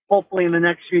hopefully in the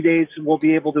next few days we'll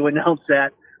be able to announce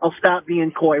that. I'll stop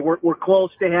being coy. We're close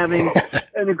to having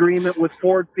an agreement with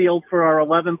Ford Field for our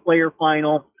 11-player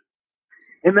final.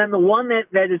 And then the one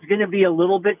that is going to be a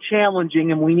little bit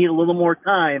challenging, and we need a little more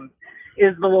time,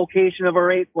 is the location of our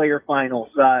 8-player finals.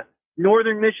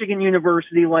 Northern Michigan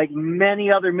University, like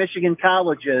many other Michigan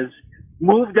colleges,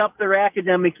 moved up their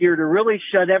academic year to really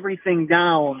shut everything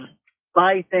down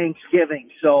by Thanksgiving.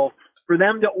 So for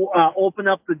them to open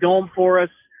up the dome for us,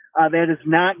 that is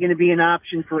not going to be an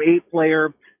option for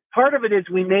 8-player. Part of it is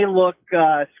we may look,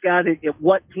 Scott, at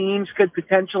what teams could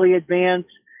potentially advance.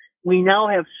 We now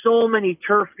have so many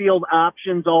turf field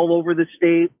options all over the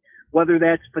state, whether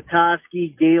that's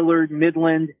Petoskey, Gaylord,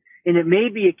 Midland, and it may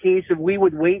be a case of we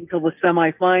would wait until the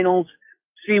semifinals,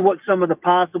 see what some of the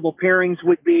possible pairings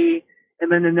would be,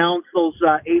 and then announce those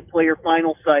 8-player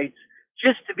final sites,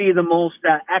 just to be the most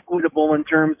equitable in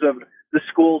terms of the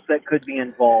schools that could be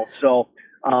involved. So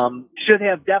should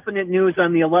have definite news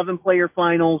on the 11-player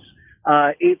finals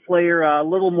 8-player, a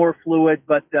little more fluid,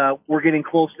 but we're getting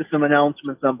close to some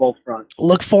announcements on both fronts.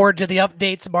 Look forward to the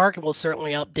updates, Mark, and we'll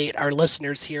certainly update our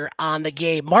listeners here on the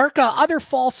game. Mark, other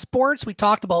fall sports, we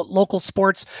talked about local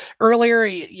sports earlier.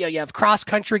 You have cross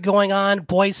country going on,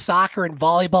 boys soccer and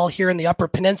volleyball here in the Upper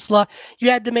Peninsula.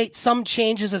 You had to make some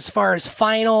changes as far as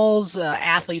finals,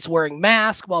 athletes wearing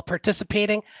masks while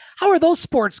participating. How are those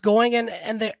sports going,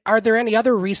 and are there any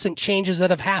other recent changes that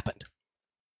have happened?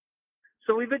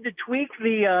 So we've had to tweak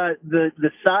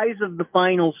the size of the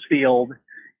finals field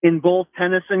in both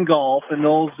tennis and golf, and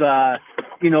those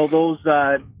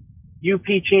UP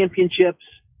championships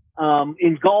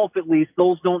in golf, at least,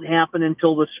 those don't happen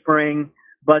until the spring.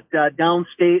 But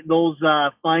downstate, those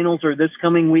finals are this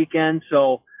coming weekend.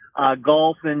 So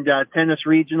golf and tennis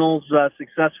regionals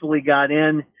successfully got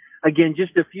in. Again,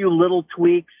 just a few little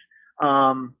tweaks.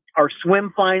 Our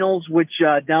swim finals, which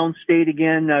downstate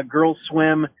again, girls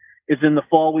swim is in the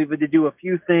fall. We've had to do a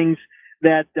few things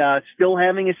that still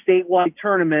having a statewide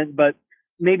tournament, but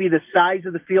maybe the size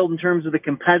of the field in terms of the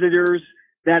competitors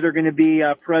that are going to be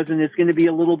present is going to be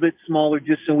a little bit smaller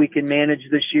just so we can manage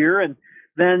this year. And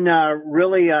then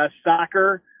really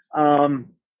soccer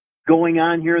going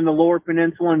on here in the Lower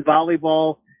Peninsula, and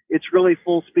volleyball, it's really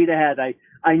full speed ahead.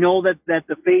 I know that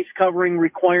the face covering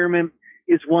requirement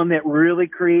is one that really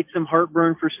creates some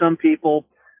heartburn for some people.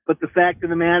 But the fact of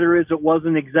the matter is it was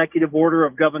an executive order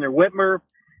of Governor Whitmer.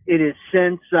 It has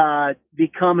since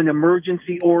become an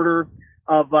emergency order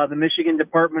of the Michigan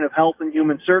Department of Health and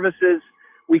Human Services.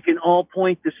 We can all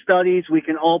point to studies. We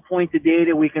can all point to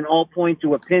data. We can all point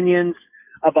to opinions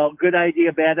about good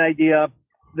idea, bad idea.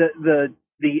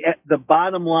 The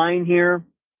bottom line here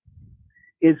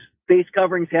is face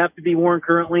coverings have to be worn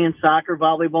currently in soccer,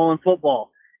 volleyball, and football.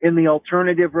 And the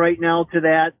alternative right now to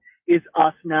that is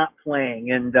us not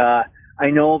playing. And I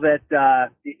know that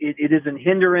it is a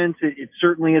hindrance. It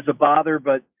certainly is a bother,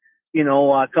 but,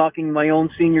 talking to my own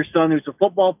senior son who's a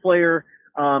football player,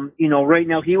 right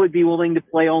now he would be willing to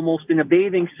play almost in a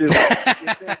bathing suit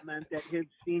if that meant that his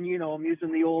senior, I'm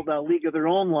using the old League of Their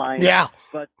Own line. Yeah.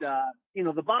 But,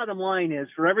 the bottom line is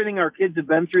for everything our kids have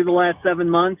been through the last 7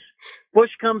 months, push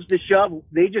comes to shove,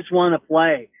 they just want to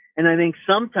play. And I think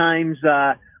sometimes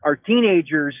our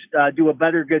teenagers do a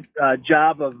better good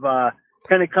job of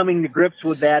kind of coming to grips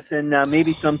with that than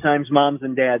maybe sometimes moms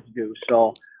and dads do.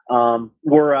 So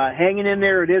we're hanging in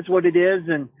there. It is what it is.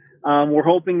 And we're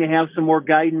hoping to have some more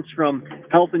guidance from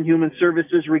Health and Human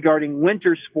Services regarding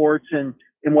winter sports and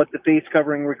what the face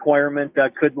covering requirement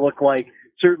could look like.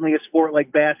 Certainly a sport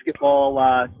like basketball,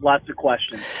 lots of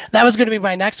questions. That was going to be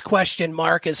my next question,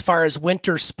 Mark, as far as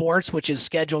winter sports, which is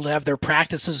scheduled to have their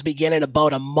practices begin in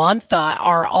about a month.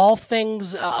 Are all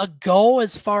things a go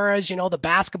as far as, the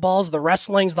basketballs, the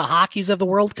wrestlings, the hockeys of the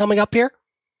world coming up here?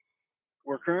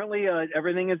 We're currently,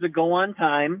 everything is a go on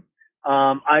time.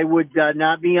 I would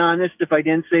not be honest if I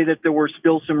didn't say that there were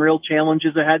still some real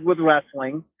challenges ahead with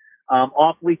wrestling.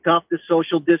 Awfully tough to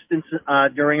social distance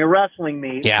during a wrestling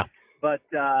meet. Yeah. But,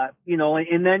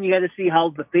 and then you got to see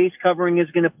how the face covering is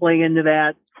going to play into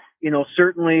that.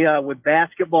 Certainly with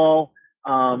basketball,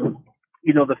 the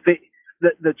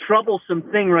troublesome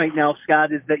thing right now,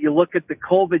 Scott, is that you look at the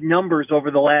COVID numbers over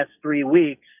the last 3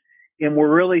 weeks, and we're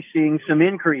really seeing some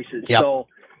increases. Yep. So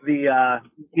the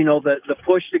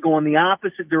push to go in the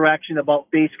opposite direction about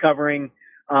face covering,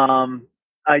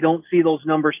 I don't see those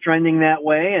numbers trending that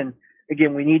way. And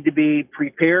again, we need to be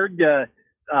prepared to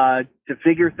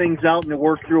figure things out and to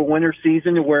work through a winter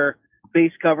season where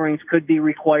face coverings could be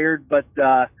required. But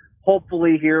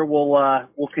hopefully here we'll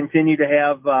continue to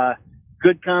have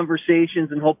good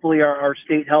conversations, and hopefully our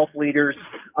state health leaders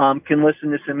can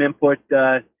listen to some input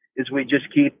as we just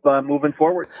keep moving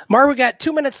forward. Mark, we got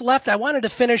 2 minutes left. I wanted to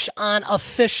finish on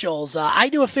officials. I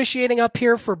do officiating up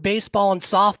here for baseball and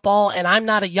softball, and I'm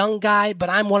not a young guy, but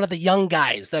I'm one of the young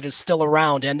guys that is still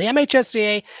around. And the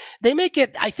MHSAA, they make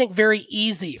it, I think, very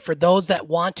easy for those that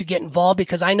want to get involved,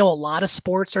 because I know a lot of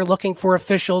sports are looking for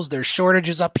officials. There's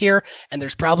shortages up here, and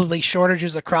there's probably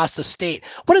shortages across the state.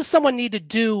 What does someone need to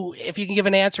do, if you can give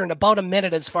an answer in about a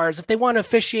minute, as far as if they want to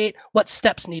officiate, what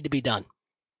steps need to be done?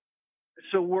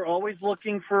 So we're always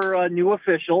looking for new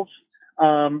officials.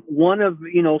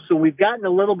 So we've gotten a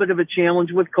little bit of a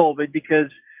challenge with COVID because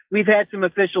we've had some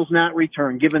officials not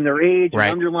return given their age, right,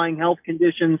 and underlying health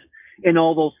conditions and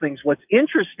all those things. What's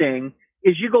interesting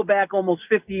is you go back almost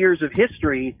 50 years of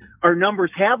history, our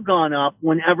numbers have gone up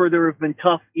whenever there have been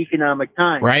tough economic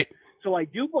times. Right. So I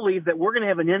do believe that we're going to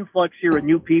have an influx here of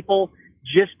new people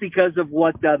just because of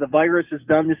what the virus has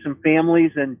done to some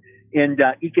families and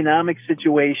economic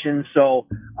situations. So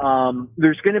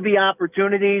there's going to be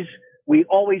opportunities. We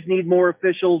always need more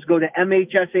officials. Go to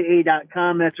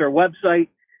MHSAA.com. That's our website.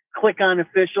 Click on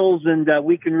officials, and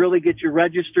we can really get you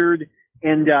registered,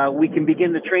 and we can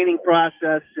begin the training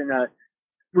process in a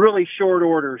really short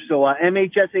order. So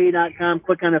MHSAA.com,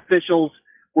 click on officials.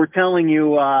 We're telling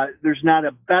you there's not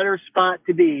a better spot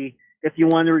to be if you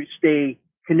want to stay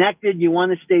connected, you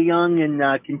want to stay young, and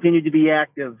continue to be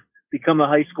active. Become a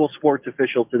high school sports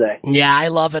official today. Yeah, I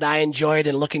love it. I enjoyed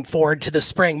and looking forward to the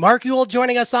spring. Mark Ewell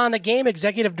joining us on the game,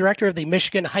 Executive Director of the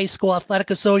Michigan High School Athletic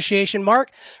Association.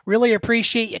 Mark, really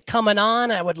appreciate you coming on.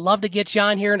 I would love to get you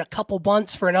on here in a couple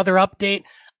months for another update.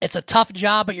 It's a tough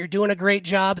job, but you're doing a great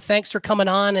job. Thanks for coming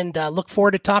on, and look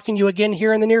forward to talking to you again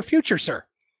here in the near future, sir.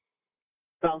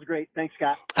 Sounds great. Thanks,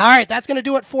 Scott. All right, that's going to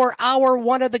do it for hour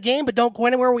one of the game, but don't go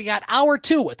anywhere. We got hour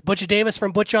two with Butch Davis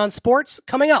from Butch on Sports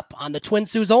coming up on the Twin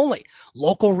Sault's only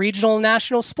local, regional, and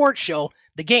national sports show,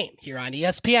 The Game, here on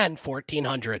ESPN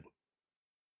 1400.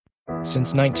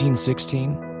 Since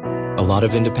 1916, a lot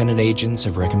of independent agents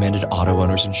have recommended auto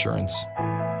owners insurance,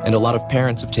 and a lot of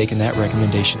parents have taken that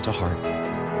recommendation to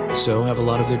heart. So have a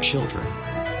lot of their children,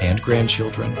 and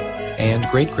grandchildren, and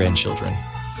great-grandchildren.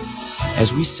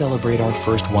 As we celebrate our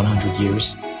first 100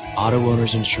 years, Auto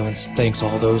Owners Insurance thanks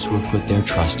all those who have put their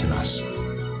trust in us,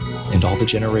 and all the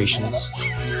generations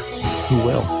who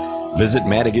will. Visit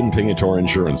Madigan Pingator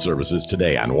Insurance Services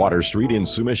today on Water Street in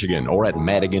Sioux, Michigan, or at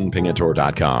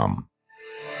madiganpingator.com.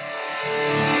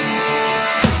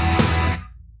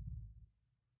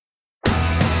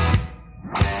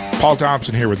 Paul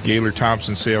Thompson here with Gaylor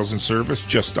Thompson Sales and Service,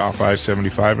 just off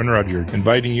I-75 in Rudyard,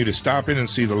 inviting you to stop in and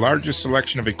see the largest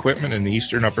selection of equipment in the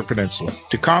eastern Upper Peninsula.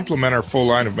 To complement our full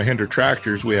line of Mahindra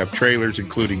tractors, we have trailers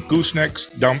including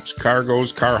goosenecks, dumps,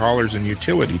 cargoes, car haulers, and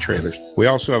utility trailers. We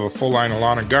also have a full line of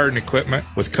lawn and garden equipment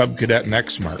with Cub Cadet and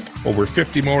Exmark. Over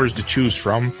 50 mowers to choose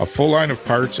from, a full line of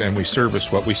parts, and we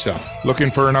service what we sell.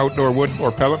 Looking for an outdoor wood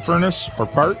or pellet furnace or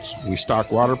parts? We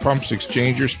stock water pumps,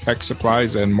 exchangers, PEX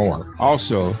supplies, and more.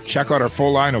 Also, check out our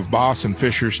full line of Boss and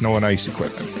Fisher snow and ice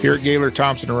equipment. Here at Gaylor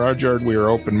Thompson and Rudyard, we are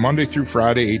open Monday through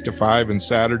Friday, 8 to 5, and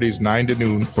Saturdays, 9 to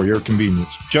noon for your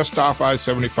convenience. Just off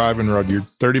I-75 in Rudyard,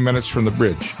 30 minutes from the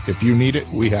bridge. If you need it,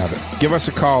 we have it. Give us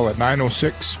a call at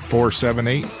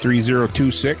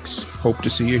 906-478-3026. Hope to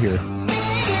see you here.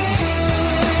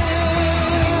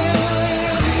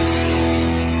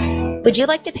 Would you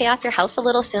like to pay off your house a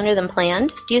little sooner than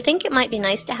planned? Do you think it might be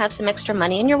nice to have some extra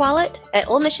money in your wallet? At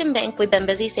Old Mission Bank, we've been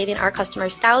busy saving our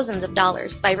customers thousands of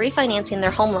dollars by refinancing their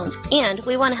home loans, and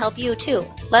we want to help you too.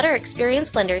 Let our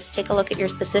experienced lenders take a look at your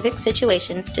specific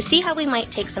situation to see how we might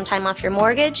take some time off your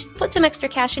mortgage, put some extra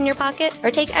cash in your pocket,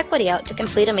 or take equity out to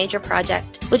complete a major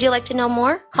project. Would you like to know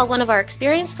more? Call one of our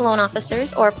experienced loan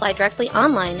officers or apply directly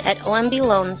online at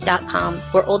ombloans.com.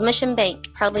 We're Old Mission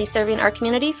Bank, proudly serving our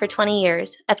community for 20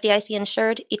 years. FDIC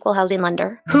insured, equal housing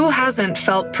lender. Who hasn't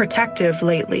felt protective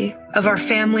lately of our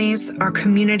families, our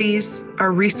communities,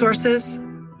 our resources?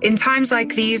 In times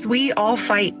like these, we all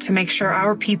fight to make sure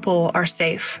our people are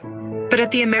safe. But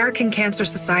at the American Cancer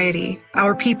Society,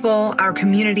 our people, our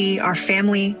community, our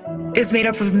family is made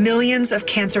up of millions of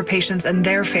cancer patients and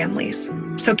their families.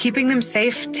 So keeping them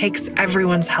safe takes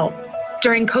everyone's help.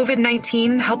 During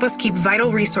COVID-19, help us keep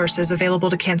vital resources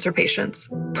available to cancer patients.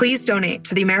 Please donate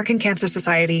to the American Cancer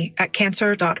Society at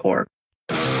cancer.org.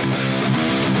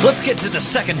 Let's get to the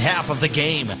second half of the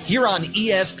game here on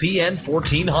ESPN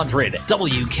 1400,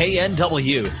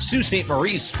 WKNW, Sault Ste.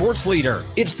 Marie's sports leader.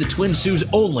 It's the Twin Sault's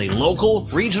only local,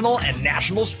 regional, and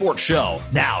national sports show.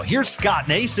 Now, here's Scott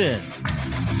Nason.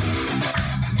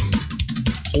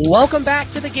 Welcome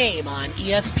back to the game on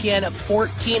ESPN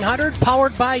 1400,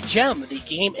 powered by GEM, the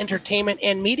Game Entertainment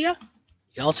and Media.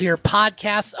 You can also hear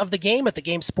podcasts of the game at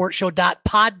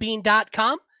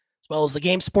thegamesportshow.podbean.com, as well as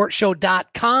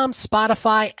thegamesportshow.com,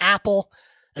 Spotify, Apple,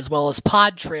 as well as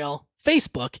Podtrail,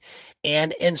 Facebook,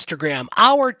 and Instagram.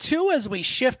 Hour two, as we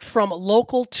shift from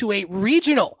local to a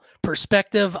regional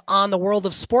perspective on the world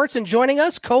of sports. And joining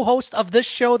us, co-host of this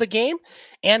show, The Game,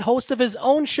 and host of his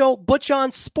own show, Butch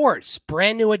on Sports.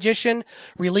 Brand new edition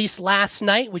released last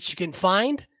night, which you can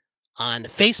find on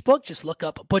Facebook. Just look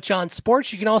up Butch on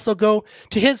Sports. You can also go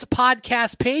to his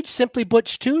podcast page, Simply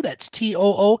Butch2. That's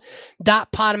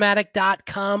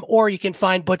TOO.podomatic.com. Or you can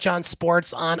find Butch on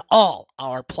Sports on all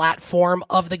our platform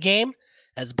of The Game.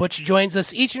 As Butch joins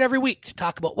us each and every week to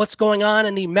talk about what's going on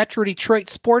in the Metro Detroit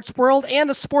sports world and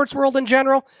the sports world in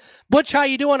general. Butch, how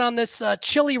you doing on this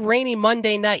chilly, rainy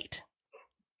Monday night?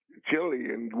 Chilly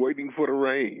and waiting for the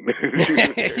rain.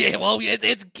 Yeah, well,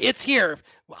 it's here.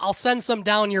 I'll send some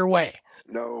down your way.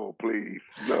 No, please.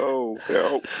 No,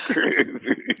 help.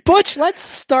 Butch, let's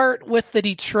start with the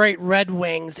Detroit Red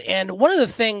Wings. And one of the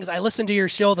things, I listened to your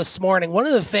show this morning, one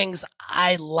of the things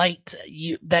I liked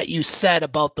that you said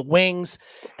about the Wings,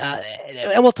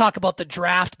 and we'll talk about the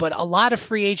draft, but a lot of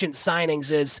free agent signings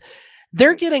is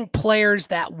they're getting players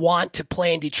that want to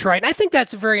play in Detroit. And I think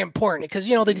that's very important because,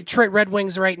 the Detroit Red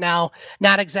Wings right now,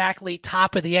 not exactly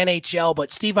top of the NHL,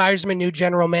 but Steve Yzerman, new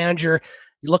general manager.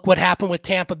 Look what happened with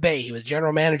Tampa Bay. He was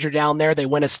general manager down there. They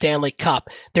win a Stanley Cup.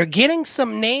 They're getting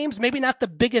some names, maybe not the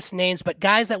biggest names, but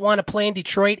guys that want to play in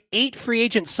Detroit. 8 free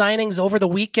agent signings over the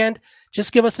weekend.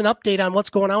 Just give us an update on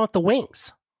what's going on with the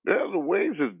Wings. Yeah, the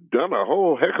Wings has done a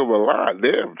whole heck of a lot.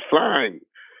 They've signed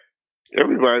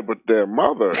everybody but their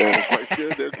mother, and I'm quite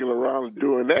sure they'll get around to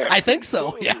doing that. I think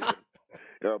so, yeah.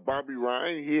 Bobby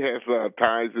Ryan, he has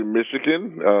ties in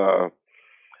Michigan.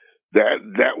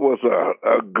 That was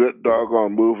a good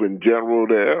doggone move in general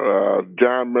there.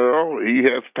 John Merrill, he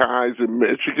has ties in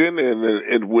Michigan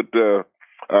and with the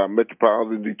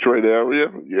metropolitan Detroit area.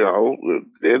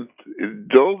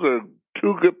 Those are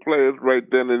 2 good players right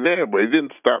then and there, but he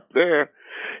didn't stop there.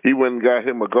 He went and got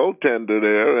him a goaltender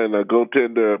there, and a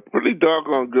goaltender, pretty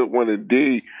doggone good one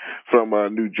indeed, from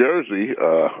New Jersey.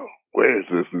 Where's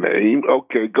his name?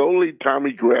 Okay, goalie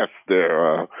Tommy Grass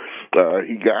there.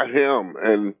 He got him,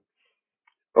 and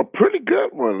a pretty good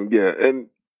one, yeah. And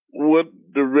what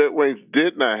the Red Wings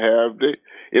did not have,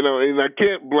 and I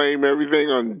can't blame everything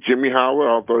on Jimmy Howard,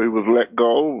 although he was let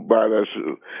go by the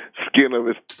skin of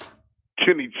his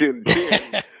chinny chin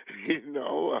chin,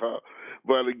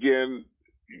 But again,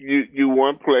 you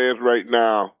want players right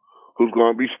now who's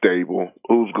going to be stable,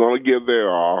 who's going to give their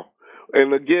all,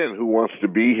 and again, who wants to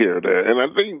be here there. And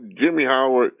I think Jimmy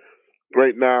Howard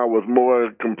right now was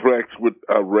more complex with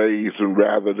a raise and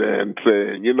rather than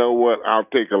saying, you know what, I'll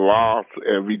take a loss.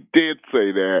 And if he did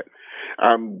say that,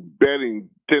 I'm betting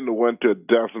 10-1 to a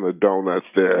dozen of donuts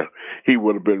there, he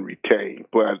would have been retained.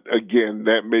 But again,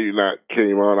 that may not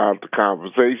came on out of the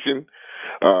conversation.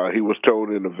 He was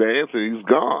told in advance and he's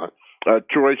gone.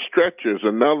 Troy Stretcher's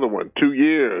another one, 2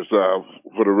 years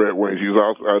for the Red Wings. He's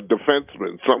also a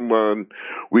defenseman, someone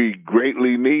we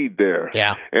greatly need there.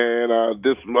 Yeah. And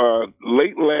this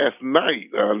late last night,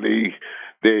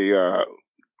 the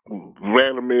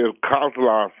Vladimir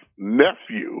Kozlov's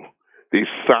nephew, they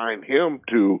signed him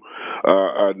to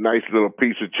a nice little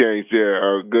piece of change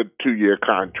there, a good 2-year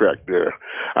contract there.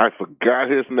 I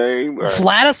forgot his name.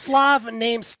 Vladislav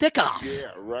named Stikov.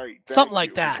 Yeah, right. Something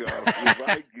like that. If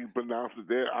I can pronounce it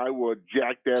there, I will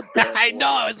jack that back. I know.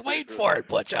 I was waiting for it,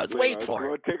 Butch. I was waiting for it. It's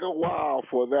going to take a while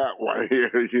for that one here,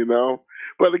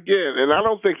 But again, and I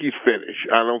don't think he's finished.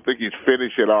 I don't think he's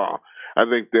finished at all. I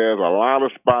think there's a lot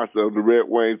of spots of the Red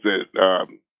Wings that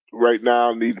right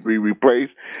now need to be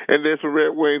replaced, and there's some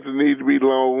Red Wings that need to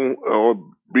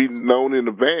be known in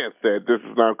advance that this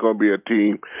is not going to be a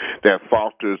team that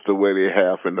falters the way they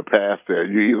have in the past. There,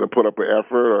 you either put up an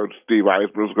effort, or Steve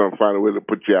Yzerman is going to find a way to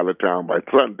put you out of town by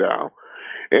sundown.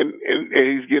 And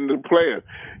he's getting the players.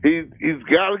 He's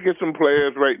got to get some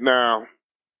players right now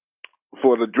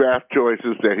for the draft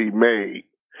choices that he made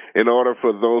in order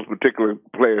for those particular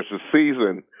players to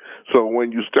season. So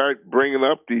when you start bringing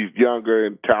up these younger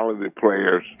and talented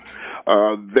players,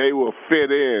 they will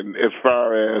fit in as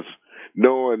far as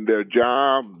knowing their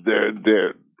job,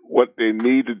 their what they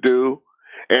need to do,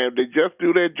 and they just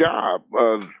do their job.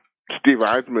 Steve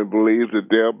Yzerman believes that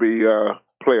they'll be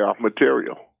playoff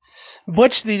material.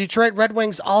 Butch, the Detroit Red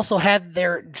Wings also had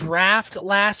their draft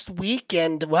last week,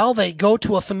 and, well, they go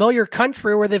to a familiar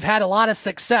country where they've had a lot of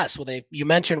success. Well, you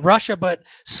mentioned Russia, but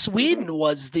Sweden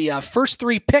was the first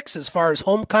 3 picks as far as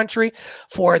home country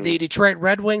for the Detroit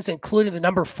Red Wings, including the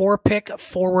number 4 pick,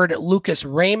 forward Lucas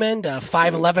Raymond,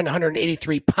 5'11",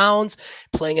 183 pounds,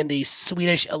 playing in the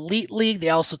Swedish Elite League. They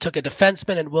also took a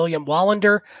defenseman in William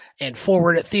Wallander and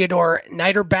forward Theodore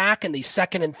Niederbach in the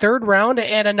 2nd and 3rd round,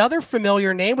 and another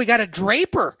familiar name. We got a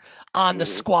Draper on the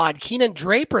squad. Keenan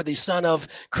Draper, the son of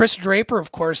Chris Draper,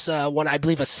 of course, I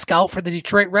believe a scout for the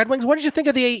Detroit Red Wings. What did you think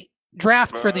of the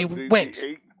draft for the Wings? The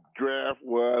 8th draft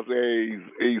was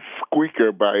a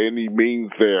squeaker by any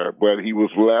means there, but he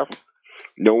was left.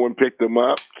 No one picked him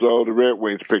up, so the Red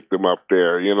Wings picked him up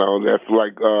there. That's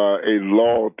like a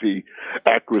loyalty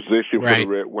acquisition for the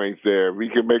Red Wings there. If he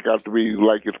can make out to be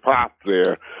like his pop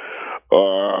there,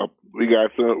 we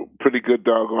got some pretty good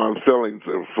doggone feelings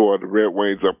for the Red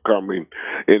Wings upcoming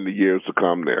in the years to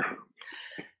come there.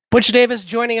 Butch Davis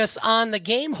joining us on The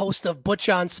Game, host of Butch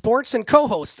on Sports and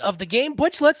co-host of The Game.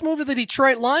 Butch, let's move to the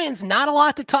Detroit Lions. Not a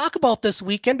lot to talk about this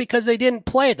weekend because they didn't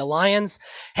play. The Lions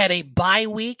had a bye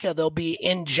week. They'll be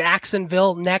in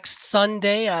Jacksonville next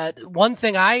Sunday. One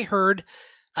thing I heard,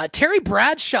 Terry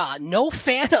Bradshaw, no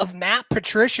fan of Matt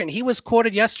Patricia. He was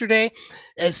quoted yesterday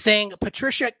as saying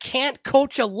Patricia can't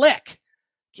coach a lick.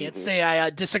 Can't say I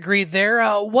disagree there.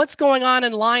 What's going on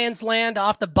in Lions land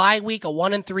off the bye week, a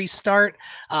 1-3 start,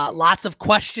 lots of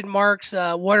question marks.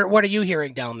 What are you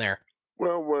hearing down there?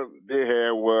 Well, what they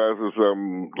had was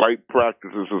some light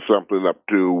practices or something up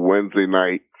to Wednesday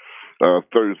night,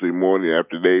 Thursday morning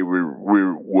after they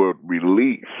were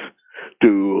released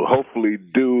to hopefully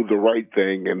do the right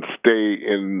thing and stay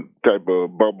in type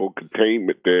of bubble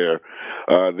containment there.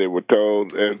 They were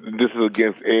told, and this is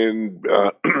against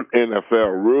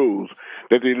NFL rules,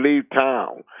 that they leave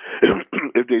town.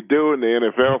 If they do and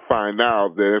the NFL find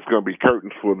out, then it's going to be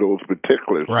curtains for those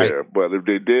particulars there. But if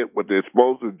they did what they're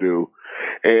supposed to do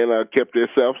and kept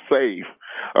themselves safe,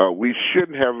 we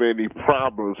shouldn't have any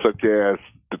problems such as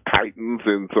the Titans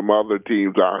and some other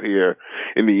teams out here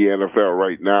in the NFL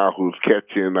right now who's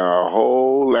catching a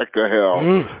whole heck of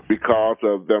hell because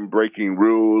of them breaking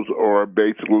rules or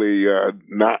basically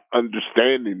not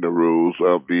understanding the rules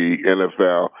of the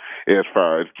NFL as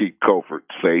far as keep Colford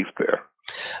safe there.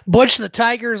 Butch, the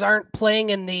Tigers aren't playing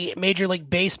in the Major League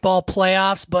Baseball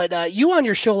playoffs, but you on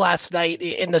your show last night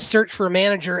in the search for a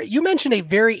manager, you mentioned a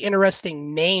very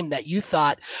interesting name that you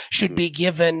thought should be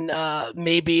given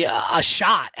maybe a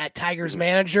shot at Tigers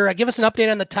manager. Give us an update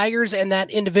on the Tigers and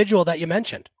that individual that you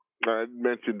mentioned. I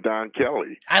mentioned Don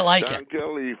Kelly. I like Don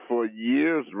Kelly for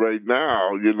years right now,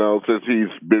 since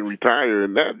he's been retired.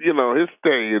 And that, his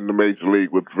stay in the Major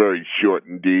League was very short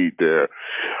indeed there.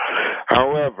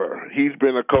 However, he's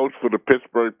been a coach for the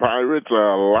Pittsburgh Pirates. A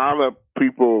lot of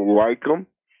people like him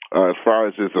as far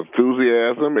as his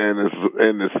enthusiasm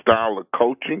and his style of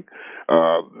coaching.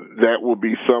 That will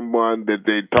be someone that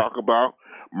they talk about.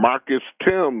 Marcus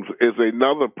Timms is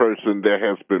another person that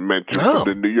has been mentioned from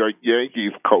the New York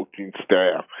Yankees coaching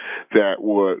staff that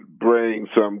would bring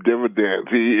some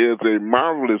dividends. He is a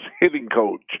marvelous hitting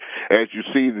coach. As you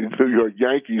see the New York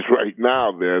Yankees right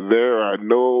now, there are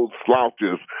no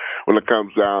slouches when it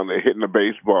comes down to hitting the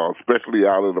baseball, especially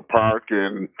out of the park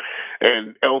and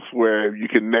elsewhere. You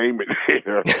can name it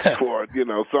here for,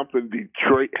 something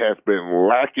Detroit has been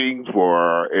lacking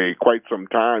for quite some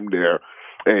time there.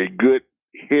 A good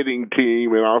hitting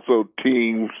team and also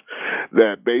teams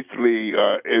that basically,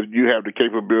 if you have the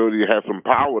capability to have some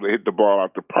power to hit the ball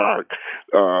out the park,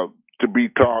 to be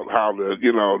taught how to,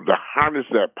 to harness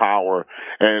that power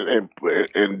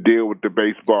and deal with the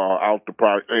baseball out the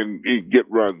park and get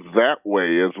runs that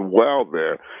way as well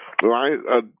there.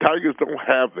 Tigers don't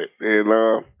have it,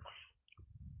 and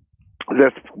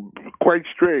that's quite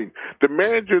strange. The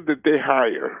manager that they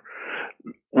hire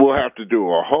will have to do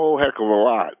a whole heck of a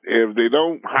lot if they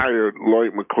don't hire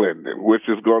Lloyd McClendon, which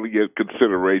is going to get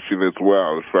consideration as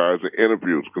well as far as the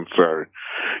interview is concerned.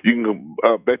 You can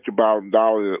bet your bottom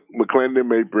dollar that McClendon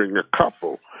may bring a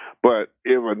couple, but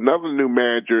if another new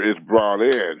manager is brought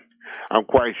in, I'm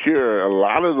quite sure a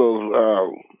lot of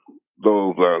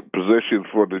those positions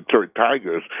for the Detroit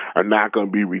Tigers are not going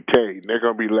to be retained. They're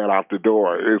going to be let out the door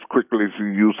as quickly as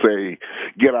you say,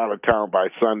 get out of town by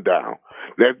sundown.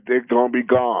 They're going to be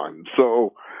gone.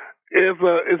 So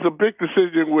it's a big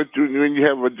decision when you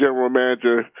have a general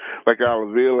manager like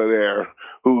Alavila there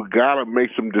who got to make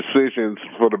some decisions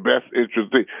for the best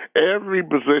interest. Every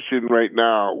position right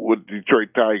now with Detroit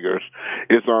Tigers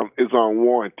is on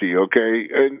warranty, okay,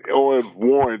 or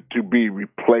warrant to be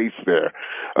replaced there.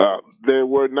 They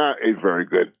were not a very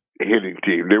good hitting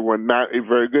team. They were not a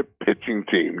very good pitching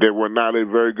team. They were not a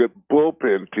very good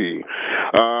bullpen team.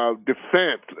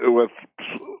 Defense was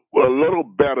a little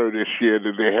better this year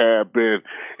than they have been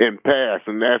in past,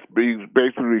 and that's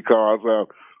basically because of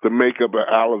the makeup of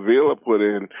Alavila put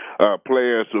in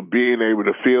players of being able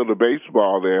to field the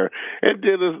baseball there and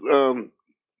did a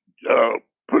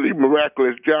pretty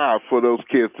miraculous job for those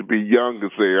kids to be young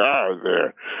as they are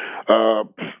there.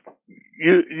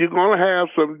 You're going to have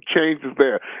some changes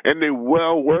there, and they're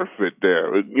well worth it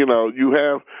there. You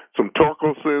have some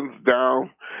Torkelsons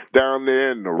down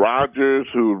there, and the Rogers,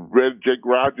 Jake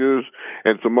Rogers,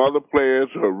 and some other players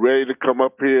who are ready to come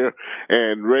up here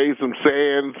and raise some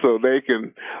sand so they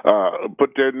can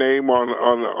put their name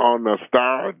on a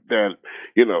star that,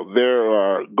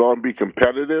 they're going to be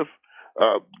competitive.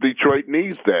 Detroit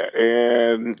needs that,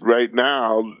 and right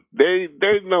now they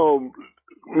know.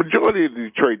 Majority of the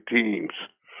Detroit teams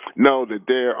know that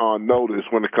they're on notice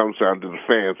when it comes down to the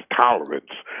fans' tolerance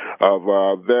of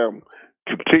them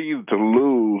continue to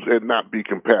lose and not be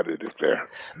competitive there.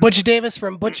 Butch Davis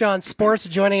from Butch on Sports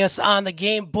joining us on the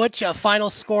game. Butch, a final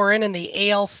score in the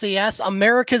ALCS.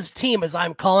 America's team, as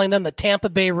I'm calling them, the Tampa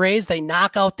Bay Rays. They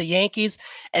knock out the Yankees,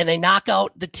 and they knock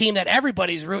out the team that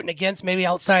everybody's rooting against, maybe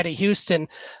outside of Houston,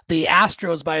 the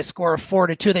Astros, by a score of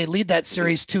 4-2. They lead that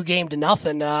series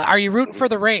 2-0. Are you rooting for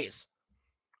the Rays?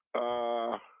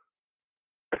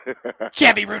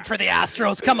 Can't be rooting for the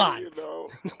Astros. Come on.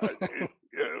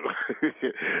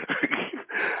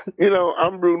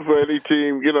 I'm rooting for any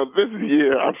team. This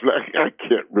year I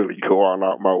can't really go on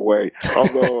out my way.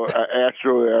 Although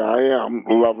actually I am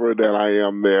lover that I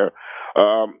am there.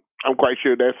 I'm quite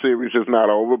sure that series is not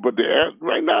over. But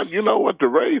right now, you know what? The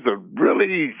Rays are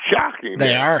really shocking.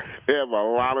 They are. They have a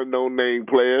lot of no-name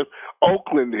players.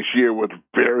 Oakland this year was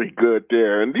very good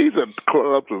there, and these are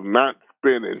clubs of not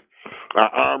spending an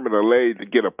arm and a leg to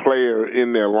get a player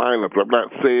in their lineup. I'm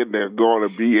not saying they're going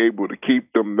to be able to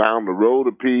keep them down the road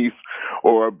a piece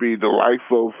or be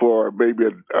delightful for maybe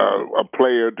a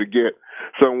player to get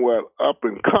somewhat up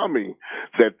and coming,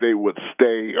 that they would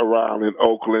stay around in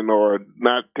Oakland or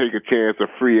not take a chance of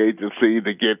free agency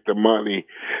to get the money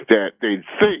that they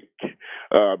think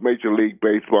Major League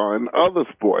Baseball and other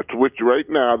sports, which right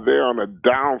now they're on a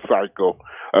down cycle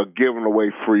of giving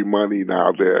away free money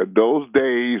now. There, those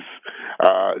days,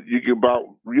 you can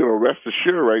rest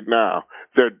assured right now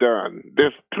they're done.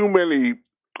 There's too many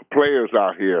players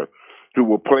out here who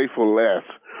will play for less,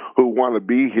 who want to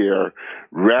be here,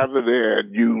 rather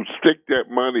than you stick that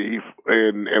money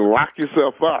and lock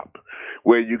yourself up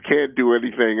where you can't do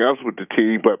anything else with the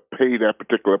team but pay that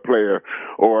particular player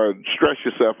or stress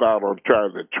yourself out on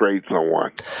trying to trade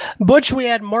someone. Butch, we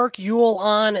had Mark Ewell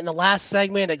on in the last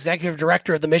segment, Executive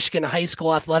Director of the Michigan High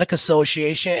School Athletic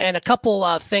Association, and a couple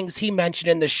things he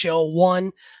mentioned in the show.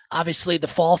 One, obviously, the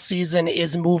fall season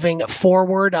is moving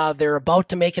forward. They're about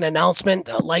to make an announcement,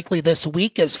 likely this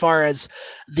week, as far as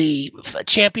the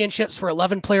championships for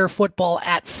 11-player football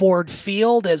at Ford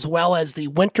Field, as well as the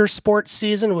winter sports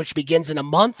season, which begins in a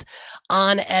month,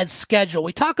 on as scheduled.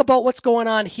 We talk about what's going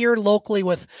on here locally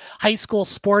with high school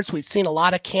sports. We've seen a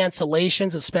lot of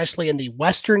cancellations, especially in the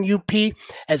Western UP,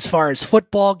 as far as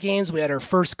football games. We had our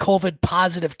first COVID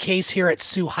positive case here at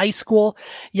Sioux High School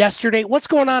yesterday. What's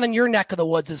going on in your neck of the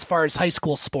woods as far as high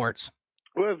school sports?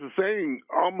 Well, it's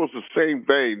almost the same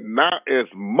thing, not as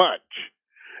much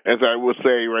as I would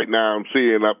say right now I'm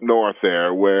seeing up north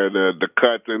there, where the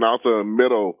cuts and also the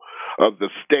middle of the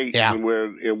state, and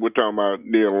we're talking about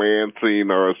near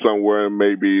Lansing or somewhere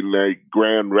maybe like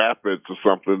Grand Rapids or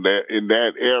something that in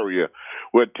that area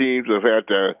where teams have had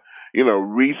to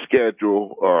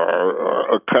reschedule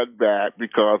or cut back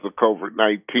because of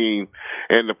COVID-19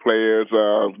 and the players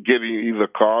getting either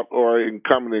caught or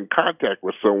coming in contact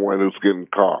with someone who's getting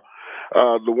caught.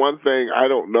 The one thing I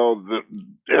don't know,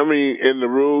 in the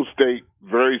rules state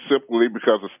very simply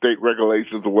because of state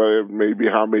regulations or whatever, maybe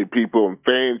how many people and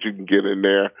fans you can get in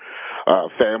there,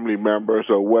 family members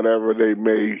or whatever they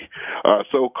may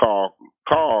so-called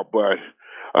call. But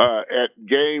at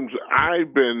games,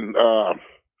 I've been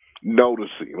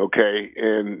noticing, okay,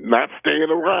 and not staying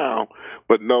around,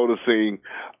 but noticing,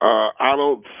 I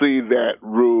don't see that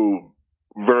rule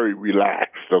very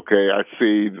relaxed, okay? I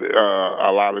see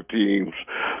a lot of teams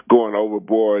going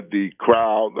overboard, the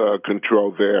crowd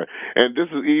control there. And this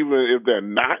is even if they're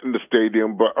not in the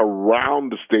stadium, but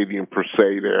around the stadium per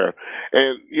se there.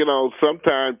 And,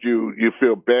 sometimes you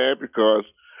feel bad because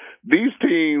these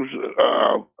teams,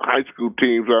 high school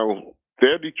teams,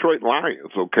 they're Detroit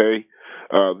Lions, okay?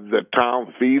 The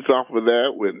town feeds off of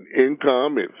that with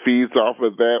income. It feeds off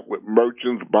of that with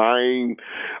merchants buying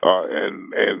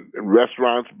and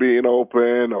restaurants being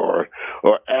open or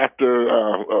after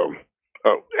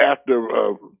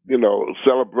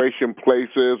celebration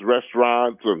places,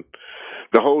 restaurants, and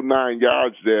the whole 9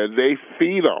 yards there. They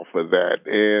feed off of that,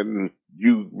 and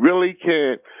you really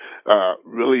can't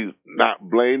really not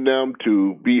blame them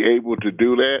to be able to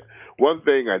do that. One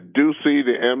thing I do see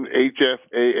the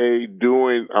MHSAA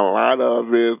doing a lot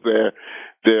of is that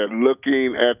they're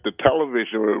looking at the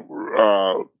television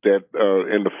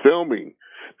and the filming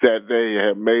that they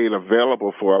have made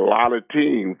available for a lot of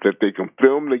teams, that they can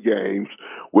film the games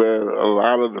where a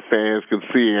lot of the fans can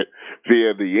see it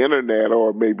via the internet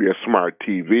or maybe a smart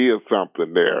TV or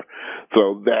something there.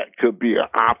 So that could be an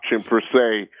option per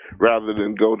se, rather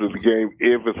than go to the game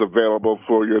if it's available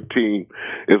for your team.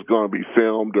 It's going to be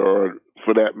filmed, or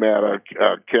for that matter,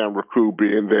 a camera crew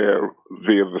being there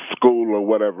via the school or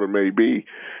whatever it may be.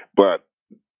 But,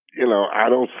 I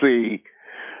don't see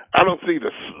I don't see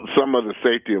some of the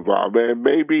safety involved. And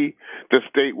maybe the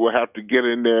state will have to get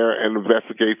in there and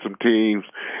investigate some teams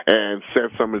and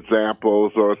set some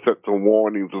examples or set some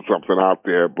warnings or something out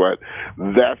there. But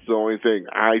that's the only thing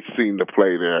I've seen to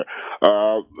play there.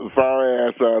 As far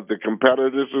as the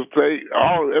competitors to say,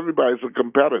 everybody's a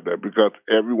competitor because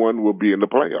everyone will be in the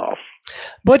playoffs.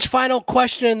 Butch, final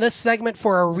question in this segment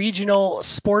for our regional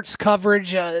sports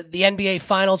coverage. The NBA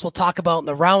Finals we'll talk about in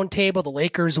the roundtable. The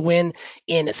Lakers win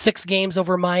in 6 games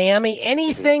over Miami.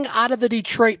 Anything out of the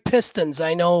Detroit Pistons?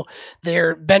 I know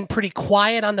they've been pretty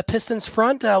quiet on the Pistons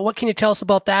front. What can you tell us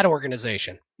about that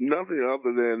organization? Nothing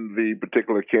other than the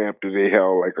particular camp that they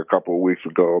held like a couple of weeks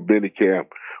ago, a mini camp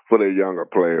for their younger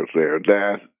players there.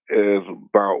 That is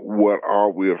about what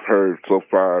all we have heard so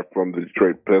far from the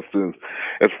Detroit Pistons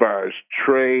as far as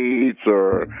trades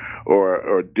or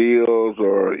deals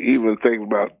or even things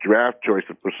about draft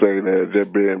choices per se. They're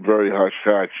being very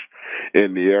hush-hush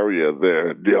in the area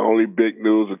there. The only big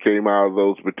news that came out of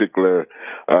those particulars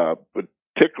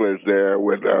there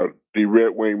with the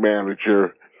Red Wing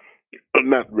manager,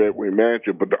 not Red Wing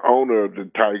manager, but the owner of the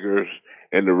Tigers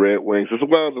and the Red Wings, as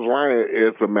well as the Lions,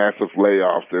 is a massive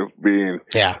layoff that's being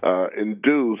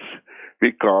induced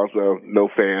because of no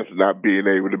fans not being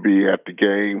able to be at the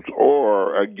games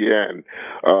or, again,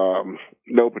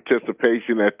 no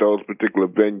participation at those particular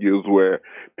venues where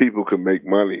people can make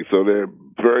money. So they're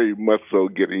very much so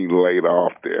getting laid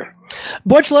off there.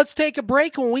 Butch, let's take a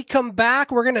break. When we come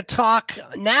back, we're going to talk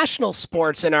national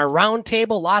sports in our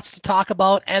roundtable. Lots to talk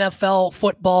about. NFL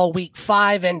football week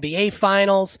 5, NBA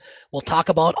finals. We'll talk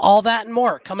about all that and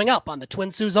more coming up on the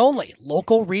Twin Sault's only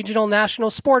local, regional,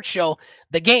 national sports show,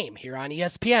 The Game, here on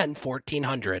ESPN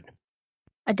 1400.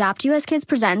 Adopt US Kids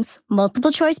presents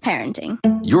Multiple Choice Parenting.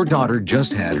 Your daughter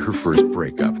just had her first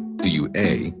breakup. Do you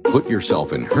A, put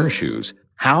yourself in her shoes?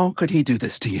 How could he do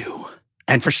this to you?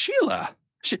 And for Sheila,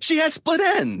 she has split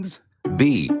ends.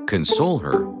 B, console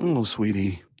her? Oh,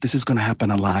 sweetie, this is going to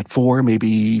happen a lot. 4,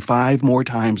 maybe 5 more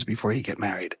times before you get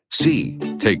married. C,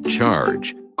 take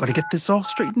charge? Got to get this all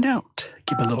straightened out.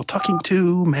 Give a little talking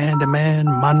to, man to man,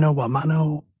 mano a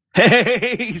mano.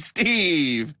 Hey,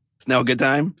 Steve! Is now a good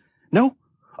time? No?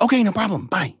 Okay, no problem.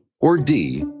 Bye. Or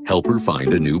D, help her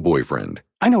find a new boyfriend?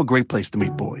 I know a great place to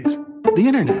meet boys. The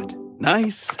internet.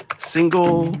 Nice,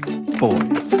 single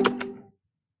boys.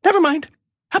 Never mind.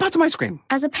 How about some ice cream?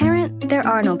 As a parent, there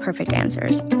are no perfect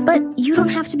answers. But you don't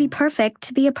have to be perfect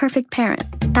to be a perfect parent.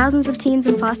 Thousands of teens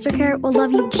in foster care will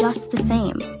love you just the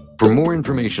same. For more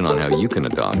information on how you can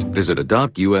adopt, visit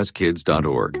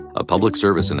adoptuskids.org. A public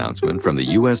service announcement from the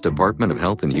U.S. Department of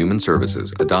Health and Human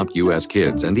Services, Adopt U.S.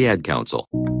 Kids, and the Ad Council.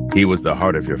 He was the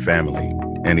heart of your family,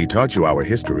 and he taught you our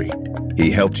history.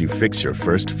 He helped you fix your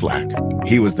first flat.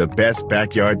 He was the best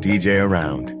backyard DJ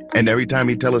around. And every time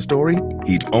he'd tell a story,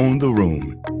 he'd own the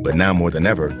room. But now more than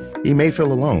ever, he may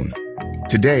feel alone.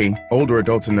 Today, older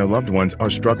adults and their loved ones are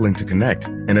struggling to connect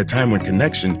in a time when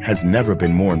connection has never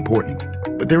been more important.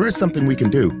 But there is something we can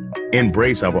do.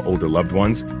 Embrace our older loved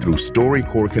ones through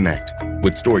StoryCorps Connect.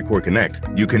 With StoryCorps Connect,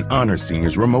 you can honor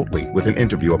seniors remotely with an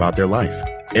interview about their life.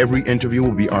 Every interview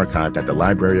will be archived at the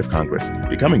Library of Congress,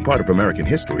 becoming part of American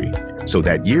history, so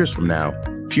that years from now,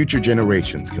 future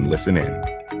generations can listen in.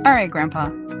 All right, Grandpa,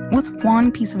 what's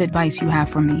one piece of advice you have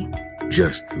for me?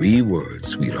 Just 3 words,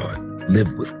 sweetheart.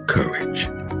 Live with courage.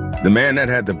 The man that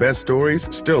had the best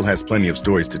stories still has plenty of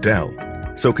stories to tell.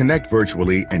 So connect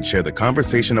virtually and share the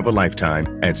conversation of a lifetime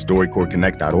at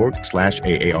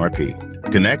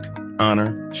StoryCorpsConnect.org/AARP. Connect,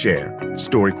 honor, share.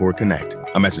 StoryCorps Connect.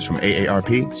 A message from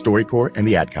AARP, StoryCorps, and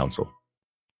the Ad Council.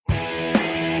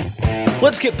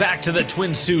 Let's get back to the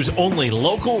Twin Sault's only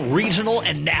local, regional,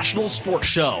 and national sports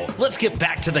show. Let's get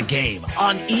back to the game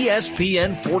on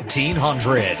ESPN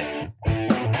 1400.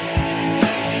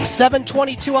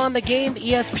 7:22 on the game,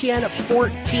 ESPN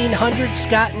 1400.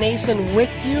 Scott Nason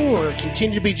with you. We're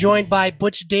continue to be joined by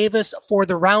Butch Davis for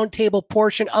the roundtable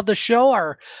portion of the show.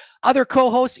 Our other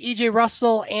co-hosts, EJ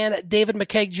Russell and David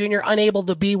McKeag Jr., unable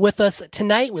to be with us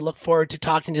tonight. We look forward to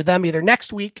talking to them either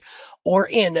next week or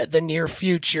in the near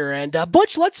future. And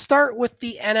Butch, let's start with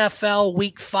the NFL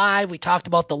Week 5. We talked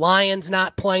about the Lions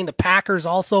not playing, the Packers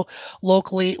also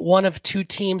locally one of 2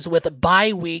 teams with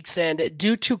bye weeks. And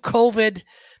due to COVID,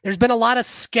 there's been a lot of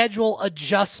schedule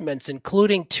adjustments,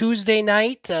 including Tuesday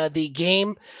night. The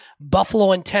game,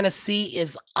 Buffalo and Tennessee,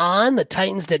 is on. The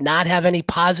Titans did not have any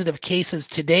positive cases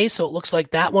today, so it looks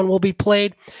like that one will be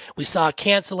played. We saw a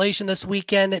cancellation this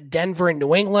weekend, Denver and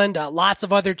New England. Lots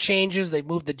of other changes. They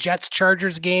moved the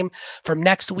Jets-Chargers game from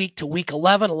next week to Week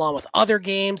 11, along with other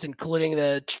games, including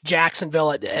the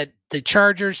Jacksonville at the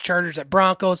Chargers at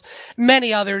Broncos,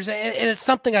 many others. And it's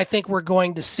something I think we're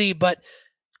going to see. But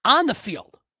on the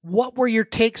field, what were your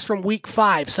takes from week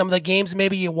 5? Some of the games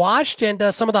maybe you watched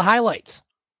and some of the highlights.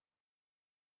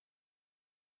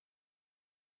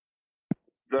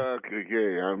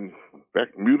 Okay, I'm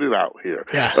back muted out here.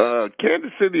 Yeah.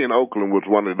 Kansas City and Oakland was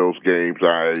one of those games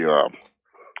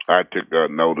I took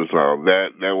notice of. That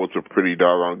was a pretty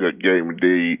doggone good game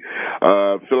indeed.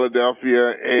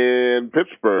 Philadelphia and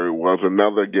Pittsburgh was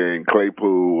another game.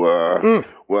 Claypool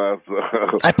was.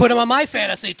 I put him on my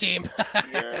fantasy team.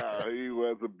 Yeah, he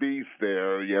was a beast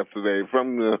there yesterday.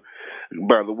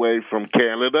 By the way, from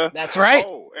Canada. That's right.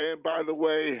 Oh, and by the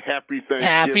way, happy Thanksgiving.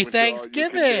 Happy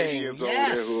Thanksgiving.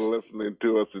 Yes. Who are listening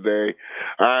to us today.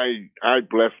 I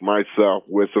blessed myself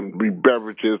with some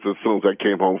beverages as soon as I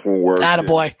came home from work.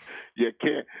 Attaboy. You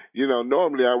can't,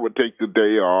 normally I would take the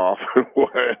day off,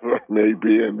 whatever it may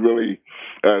be, and really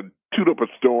toot up a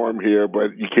storm here,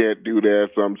 but you can't do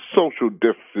that. So I'm social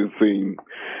distancing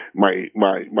my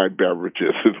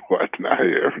beverages and whatnot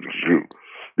here.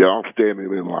 Yeah, I'm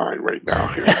standing in line right now.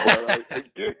 But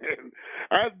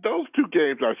those two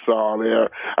games I saw there,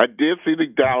 I did see the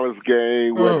Dallas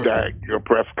game where Dak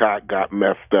Prescott got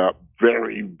messed up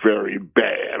very, very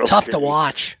bad. Okay? Tough to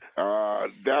watch.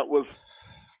 That was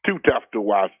too tough to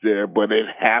watch there, but it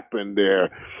happened there.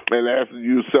 And as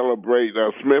you celebrate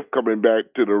Smith coming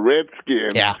back to the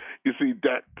Redskins, you see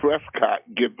Dak Prescott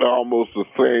get almost the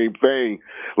same thing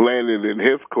landed in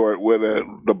his court where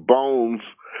the bones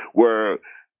were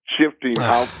shifting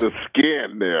out the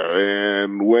skin there.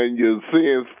 And when you're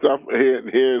seeing stuff,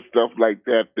 hearing stuff like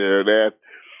that there, that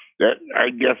I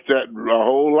guess that a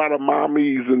whole lot of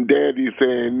mommies and daddies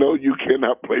saying, no, you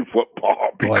cannot play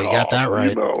football. Because, boy, you got that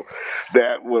right.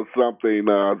 That was something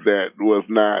that was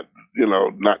not,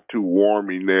 not too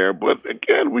warming there. But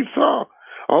again, we saw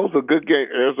it was a good game.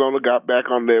 Arizona got back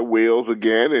on their wheels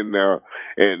again and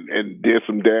did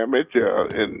some damage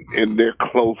in their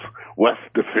close West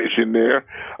division there.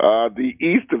 The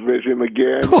East division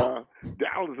again.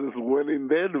 Dallas is winning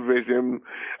their division.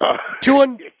 2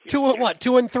 and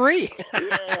 3.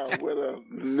 Yeah, with a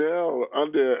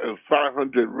under a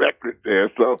 500 record there.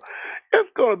 So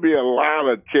it's going to be a lot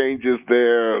of changes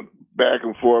there, back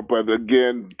and forth. But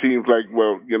again, teams like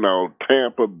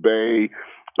Tampa Bay.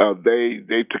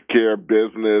 They took care of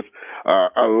business.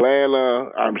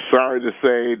 Atlanta, I'm sorry to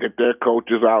say that their coach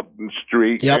is out in the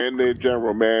street and their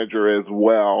general manager as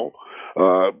well.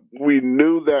 We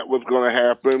knew that was going to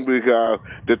happen because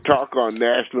the talk on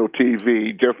national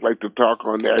TV, just like the talk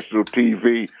on national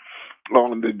TV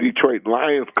on the Detroit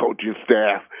Lions coaching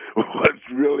staff, was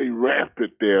really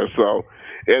rampant there. So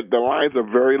the Lions are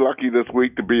very lucky this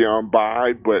week to be on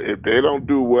bye, but if they don't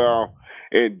do well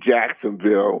in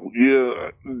Jacksonville,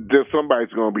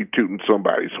 somebody's going to be tooting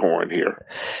somebody's horn here.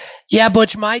 Yeah,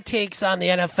 Butch, my takes on the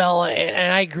NFL,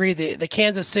 and I agree, the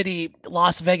Kansas City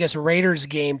Las Vegas Raiders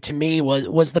game to me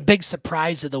was the big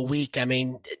surprise of the week. I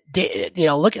mean,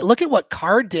 look at what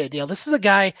Carr did. This is a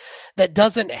guy that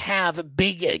doesn't have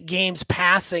big games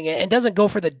passing and doesn't go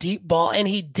for the deep ball, and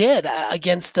he did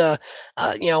against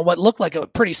what looked like a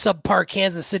pretty subpar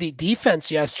Kansas City defense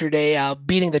yesterday,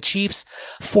 beating the Chiefs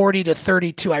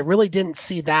 40-32. I really didn't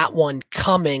see that one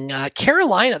coming.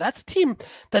 Carolina, that's a team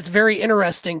that's very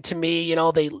interesting to me.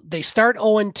 They start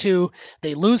 0-2,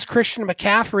 they lose Christian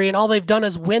McCaffrey, and all they've done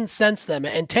is win since then.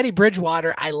 And Teddy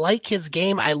Bridgewater, I like his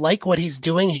game. I like what he's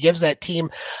doing. He gives that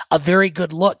team a very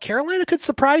good look. Carolina could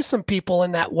surprise some people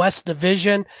in that West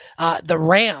Division. The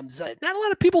Rams, not a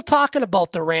lot of people talking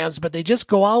about the Rams, but they just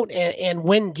go out and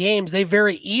win games. They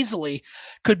very easily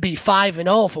could be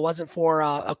 5-0 if it wasn't for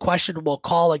a questionable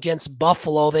call against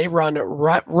Buffalo. They run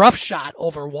roughshod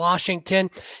over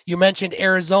Washington. You mentioned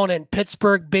Arizona and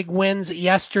Pittsburgh, big wins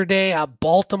yesterday.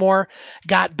 Baltimore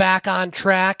got back on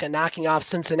track and knocking off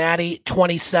Cincinnati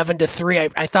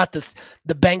 27-3. I thought the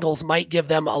Bengals might give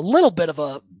them a little bit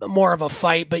of more of a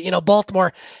fight, but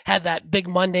Baltimore had that big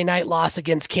Monday night loss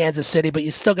against Kansas City, but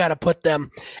you still got to put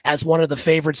them as one of the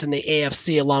favorites in the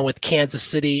AFC along with Kansas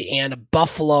City and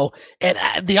Buffalo. And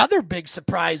the other big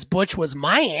surprise, Butch, was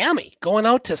Miami going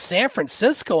out to San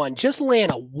Francisco and just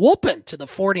laying a whooping to the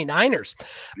 49ers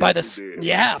by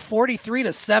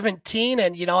 43-17.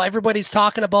 And everybody's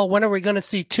talking about when are we going to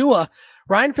see Tua.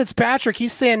 Ryan Fitzpatrick,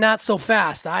 he's saying not so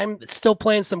fast. I'm still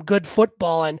playing some good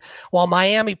football. And while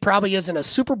Miami probably isn't a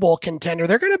Super Bowl contender,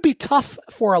 they're going to be tough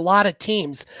for a lot of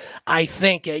teams, I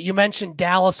think. You mentioned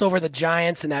Dallas over the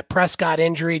Giants and that Prescott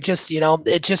injury.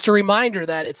 It's just a reminder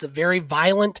that it's a very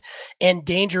violent and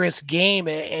dangerous game.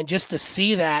 And just to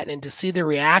see that and to see the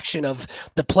reaction of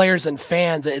the players and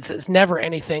fans, it's never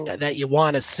anything that you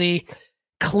want to see.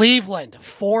 Cleveland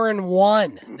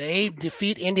 4-1. They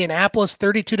defeat Indianapolis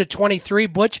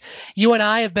 32-23. Butch, you and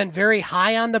I have been very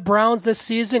high on the Browns this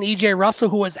season. EJ Russell,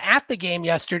 who was at the game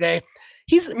yesterday,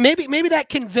 he's maybe that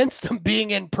convinced him being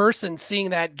in person,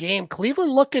 seeing that game.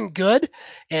 Cleveland looking good,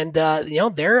 and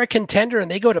they're a contender,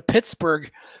 and they go to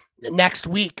Pittsburgh next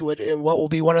week in what will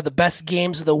be one of the best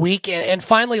games of the week. And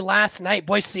finally, last night,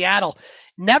 boy, Seattle.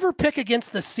 Never pick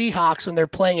against the Seahawks when they're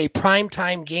playing a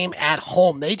primetime game at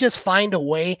home. They just find a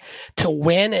way to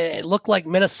win. And it looked like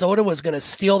Minnesota was going to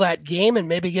steal that game and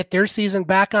maybe get their season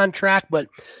back on track. But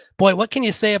boy, what can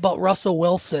you say about Russell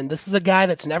Wilson? This is a guy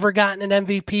that's never gotten an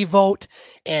MVP vote,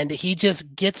 and he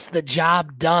just gets the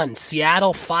job done.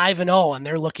 Seattle 5-0, and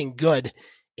they're looking good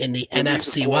in the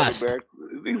NFC West.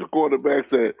 These are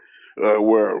quarterbacks that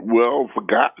were well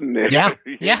forgotten. Yeah,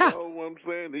 you know what I'm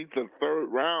saying? He's a third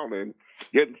round, and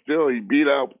yet still he beat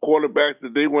out quarterbacks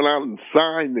that they went out and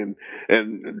signed and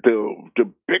to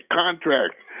big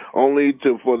contracts, only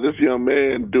for this young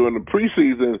man during the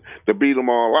preseason to beat them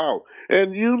all out.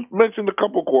 And you mentioned a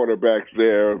couple quarterbacks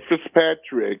there,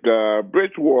 Fitzpatrick,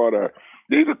 Bridgewater.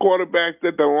 These are quarterbacks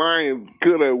that the Lions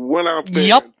could have went out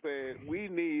there and said, we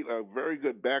need a very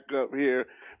good backup here,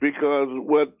 because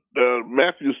what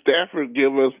Matthew Stafford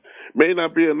give us may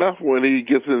not be enough when he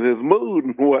gets in his mood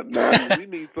and whatnot. We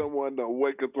need someone to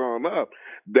wake us on up.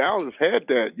 Dallas had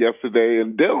that yesterday,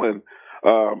 and Dylan,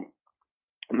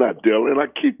 not Dylan, I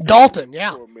keep Dalton,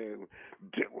 yeah. Poor man,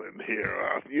 Dylan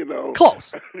here,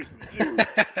 Close.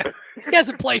 He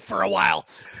hasn't played for a while.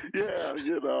 Yeah,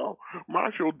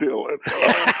 Marshall Dillon.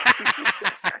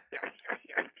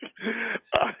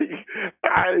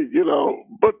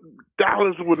 But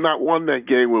Dallas would not won that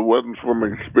game if it wasn't from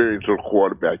an experienced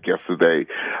quarterback yesterday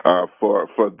for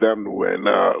them to win.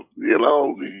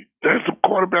 There's some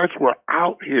quarterbacks who are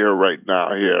out here right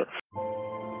now here.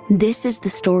 This is the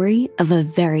story of a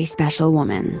very special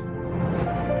woman.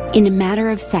 In a matter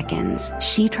of seconds,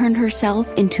 she turned herself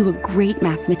into a great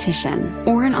mathematician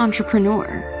or an entrepreneur.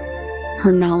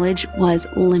 Her knowledge was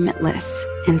limitless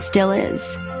and still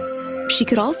is. She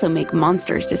could also make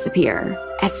monsters disappear,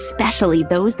 especially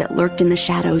those that lurked in the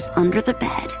shadows under the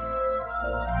bed.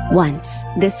 Once,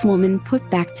 this woman put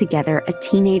back together a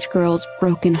teenage girl's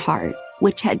broken heart,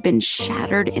 which had been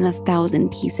shattered in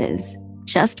 1,000 pieces,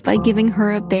 just by giving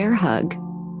her a bear hug.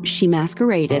 She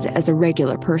masqueraded as a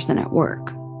regular person at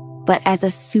work, but as a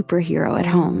superhero at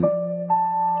home.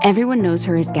 Everyone knows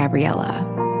her as Gabriella.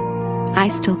 I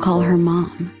still call her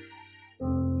Mom.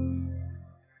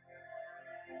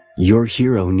 Your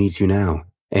hero needs you now,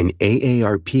 and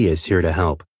AARP is here to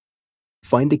help.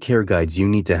 Find the care guides you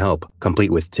need to help,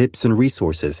 complete with tips and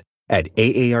resources at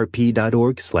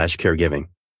aarp.org/caregiving.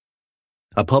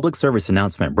 A public service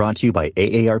announcement brought to you by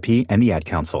AARP and the Ad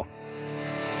Council.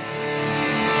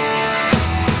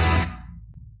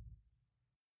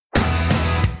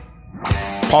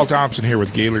 Paul Thompson here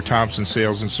with Gaylor Thompson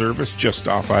Sales and Service, just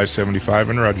off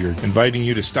I-75 in Rudyard, inviting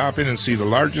you to stop in and see the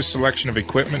largest selection of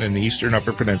equipment in the Eastern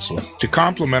Upper Peninsula. To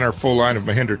complement our full line of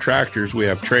Mahindra tractors, we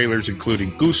have trailers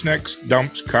including goosenecks,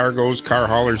 dumps, cargoes, car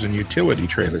haulers, and utility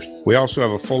trailers. We also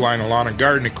have a full line of lawn and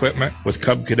garden equipment with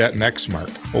Cub Cadet and X-Mark.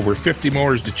 Over 50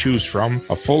 mowers to choose from,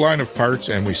 a full line of parts,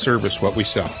 and we service what we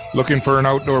sell. Looking for an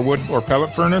outdoor wood or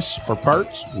pellet furnace or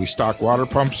parts? We stock water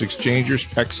pumps, exchangers,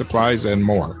 PEX supplies, and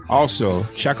more. Also,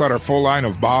 check out our full line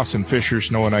of Boss and Fisher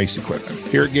snow and ice equipment.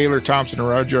 Here at Gaylor Thompson and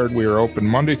Rudyard, we are open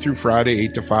Monday through Friday,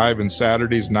 8 to 5, and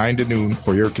Saturdays, 9 to noon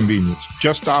for your convenience.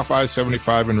 Just off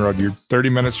I-75 in Rudyard, 30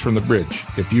 minutes from the bridge.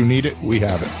 If you need it, we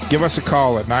have it. Give us a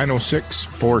call at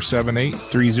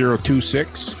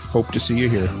 906-478-3026. Hope to see you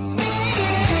here.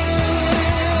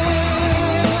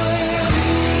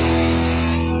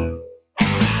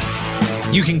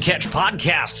 You can catch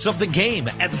podcasts of the game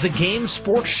at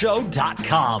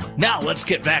thegamesportshow.com. Now let's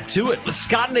get back to it with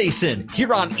Scott Nason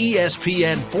here on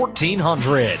ESPN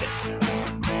 1400.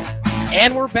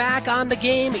 And we're back on the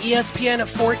game, ESPN at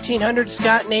 1400.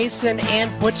 Scott Nason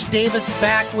and Butch Davis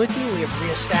back with you. We have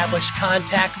reestablished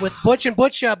contact with Butch. And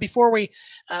Butch, before we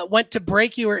went to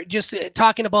break, you were just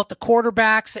talking about the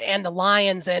quarterbacks and the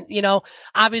Lions. And,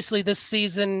 obviously this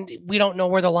season, we don't know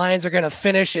where the Lions are going to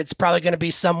finish. It's probably going to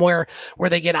be somewhere where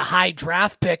they get a high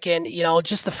draft pick. And,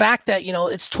 just the fact that,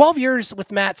 it's 12 years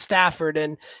with Matt Stafford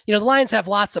and, the Lions have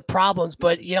lots of problems.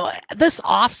 But, this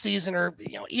offseason or,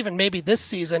 even maybe this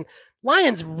season,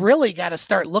 Lions really got to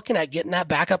start looking at getting that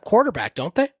backup quarterback,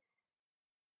 don't they?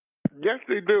 Yes,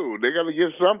 they do. They got to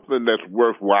get something that's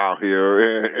worthwhile here,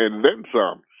 and then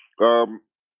some.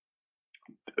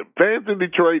 Fans in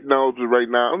Detroit knows it right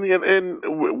now, and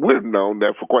we've known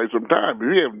that for quite some time.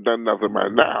 We haven't done nothing by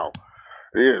now.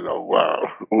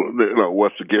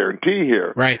 what's the guarantee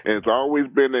here? Right. And it's always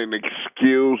been an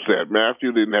excuse that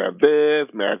Matthew didn't have this,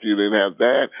 Matthew didn't have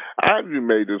that. I've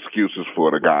made excuses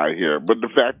for the guy here, but the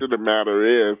fact of the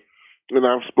matter is, and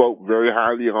I've spoke very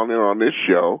highly on it on this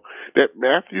show, that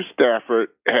Matthew Stafford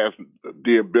has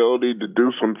the ability to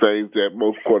do some things that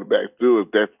most quarterbacks do, is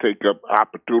that take up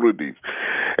opportunities.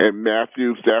 And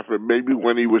Matthew Stafford, maybe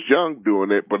when he was young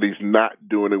doing it, but he's not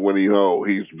doing it when he's old.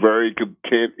 He's very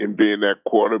content in being that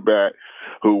quarterback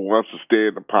who wants to stay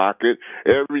in the pocket.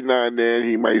 Every now and then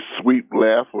he may sweep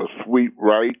left or sweep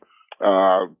right.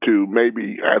 To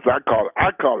maybe, as I call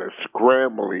it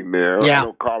scrambling there. Yeah. I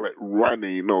don't call it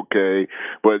running, okay?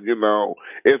 But,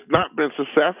 it's not been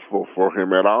successful for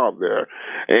him at all there.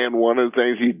 And one of the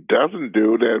things he doesn't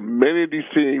do that many of these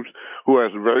teams who are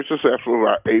very successful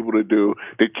are able to do,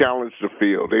 they challenge the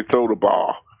field. They throw the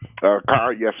ball.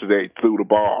 Carr yesterday threw the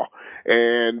ball.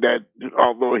 And that,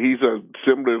 although he's a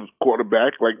similar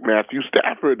quarterback like Matthew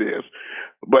Stafford is,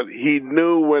 but he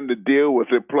knew when to deal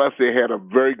with it. Plus, they had a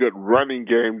very good running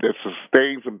game that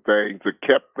sustained some things, that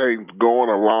kept things going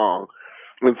along.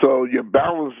 And so your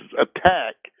balanced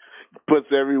attack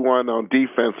puts everyone on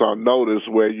defense on notice,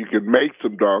 where you can make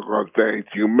some doggone things.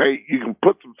 You can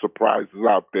put some surprises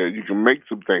out there. You can make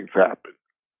some things happen.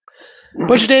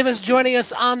 Butch Davis joining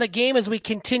us on the game as we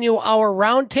continue our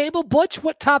roundtable. Butch,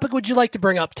 what topic would you like to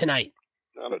bring up tonight?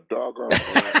 Not a doggone.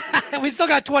 We still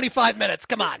got 25 minutes.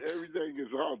 Come on. Everything is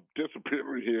all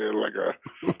disappearing here like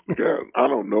I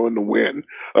don't know, in the wind.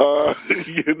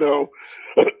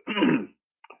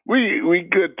 We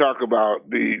could talk about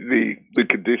the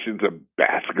conditions of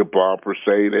basketball per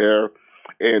se there,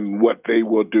 and what they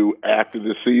will do after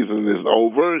the season is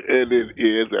over, and it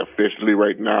is officially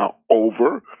right now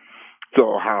over.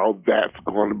 So how that's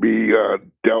going to be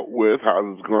dealt with, how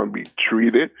it's going to be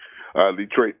treated.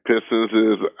 Detroit Pistons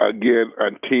is, again,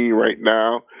 a team right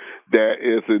now that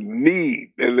is in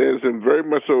need, and there's very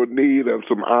much so in need of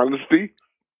some honesty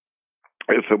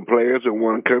and some players that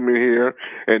want to come in here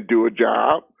and do a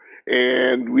job.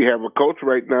 And we have a coach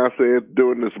right now said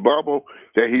during this bubble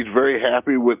that he's very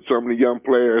happy with some of the young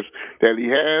players that he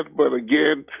has. But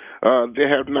again, they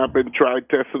have not been tried,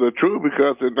 tested, or true,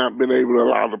 because they've not been able to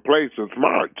allow to play since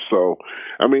March. So,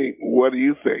 I mean, what do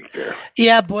you think there?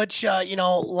 Yeah, Butch,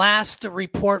 last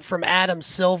report from Adam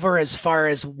Silver as far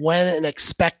as when an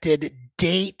expected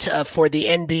date for the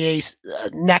NBA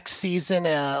next season.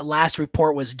 Last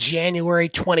report was January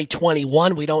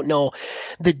 2021. We don't know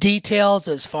the details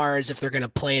as far as if they're going to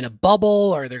play in a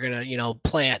bubble or they're going to,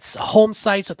 play at home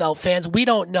sites without fans. We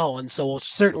don't know. And so we'll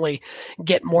certainly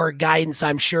get more guidance,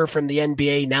 I'm sure, from the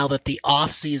NBA now that the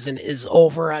offseason is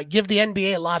over. I give the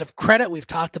NBA a lot of credit. We've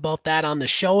talked about that on the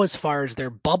show as far as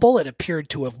their bubble. It appeared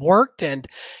to have worked. And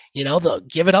they'll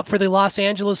give it up for the Los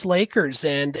Angeles Lakers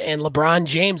and LeBron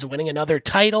James winning another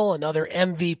title, another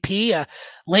MVP,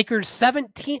 Lakers'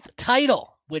 17th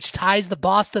title, which ties the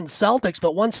Boston Celtics.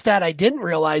 But one stat I didn't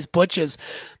realize, Butch, is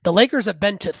the Lakers have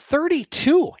been to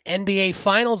 32 NBA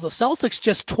finals, the Celtics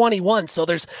just 21. So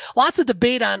there's lots of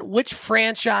debate on which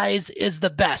franchise is the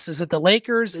best. Is it the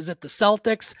Lakers? Is it the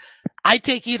Celtics? I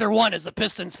take either one as a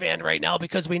Pistons fan right now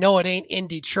because we know it ain't in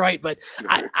Detroit. But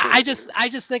I just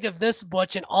think of this,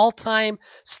 Butch, an all-time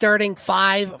starting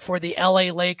five for the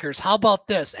LA Lakers. How about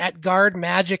this? At guard,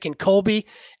 Magic and Kobe,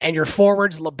 and your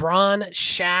forwards, LeBron,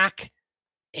 Shaq,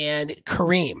 and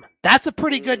Kareem. That's a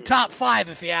pretty good top five,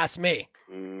 if you ask me.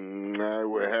 I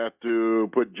would have to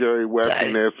put Jerry West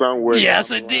in there somewhere. Yes,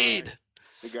 indeed.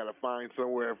 You got to find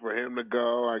somewhere for him to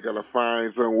go. I got to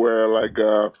find somewhere like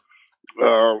a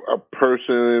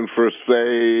person for,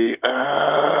 say,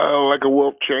 like a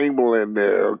Wilt Chamberlain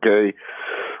there, okay?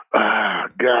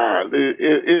 God.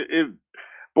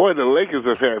 Boy, the Lakers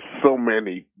have had so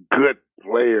many good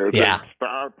players and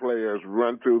star players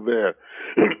run through their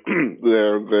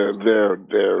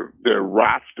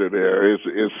roster there.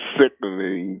 It's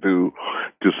sickening to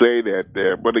say that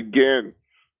there. But again,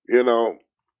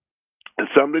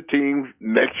 some of the teams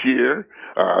next year,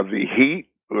 the Heat,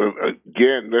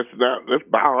 again, let's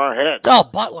bow our heads. Oh,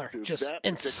 Butler, just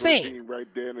insane. Right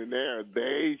then and there.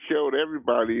 They showed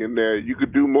everybody in there you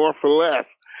could do more for less.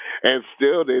 And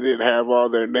still, they didn't have all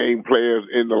their name players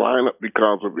in the lineup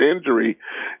because of injury.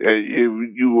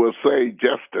 You will say,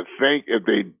 just to think, if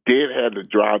they did have the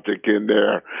Dragic in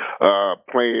there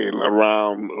playing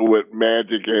around with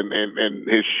Magic and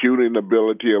his shooting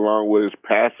ability along with his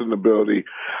passing ability,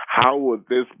 how would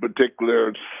this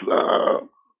particular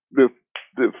this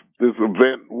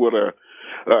event would have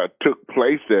took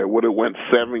place there? Would have went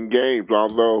 7 games?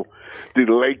 Although the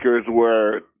Lakers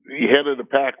were head of the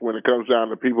pack when it comes down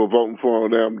to people voting for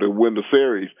them to win the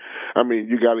series. I mean,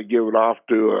 you got to give it off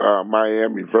to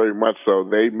Miami very much so.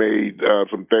 They made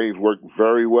some things work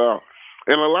very well.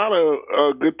 And a lot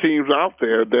of good teams out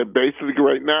there that basically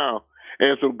right now,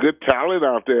 and some good talent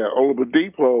out there.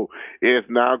 Oladipo is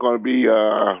now going to be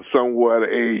somewhat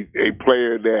a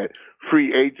player that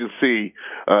free agency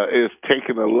is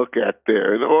taking a look at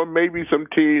there. Or maybe some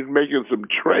teams making some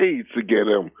trades to get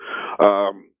him.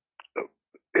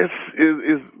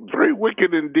 It's very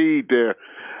wicked indeed there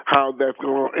how that's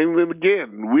going on. And then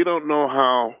again, we don't know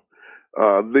how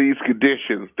these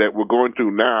conditions that we're going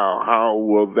through now, how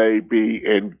will they be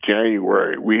in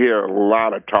January? We hear a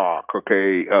lot of talk,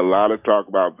 okay? A lot of talk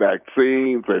about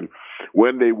vaccines and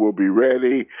when they will be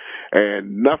ready,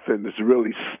 and nothing is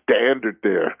really standard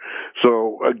there.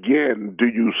 So, again, do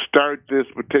you start this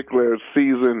particular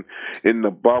season in the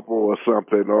bubble or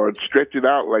something, or stretch it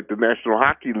out like the National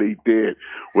Hockey League did,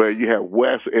 where you have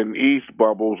West and East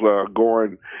bubbles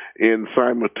going in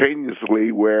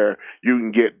simultaneously, where you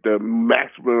can get the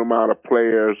maximum amount of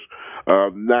players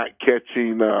not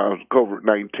catching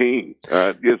COVID-19.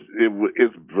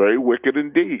 It's very wicked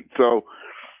indeed. So,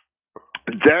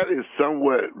 that is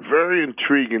somewhat very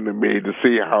intriguing to me to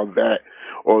see how that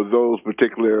or those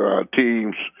particular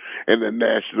teams in the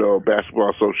National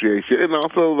Basketball Association and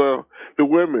also the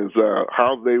women's,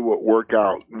 how they would work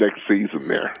out next season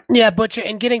there. Yeah, Butch,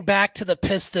 and getting back to the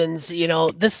Pistons,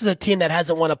 this is a team that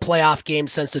hasn't won a playoff game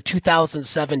since the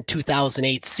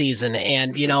 2007-2008 season.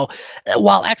 And,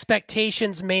 while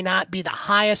expectations may not be the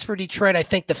highest for Detroit, I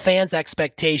think the fans'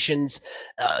 expectations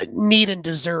need and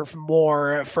deserve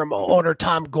more from owner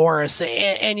Tom Gores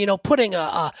and putting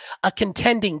a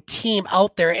contending team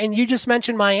out there. And you just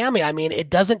mentioned Miami. I mean, it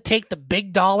doesn't take the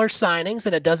big dollar signings,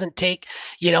 and it doesn't take,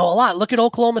 a lot. Look at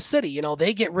Oklahoma City.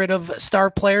 They get rid of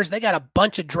star players. They got a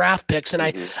bunch of draft picks. And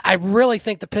I really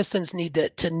think the Pistons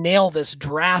need to nail this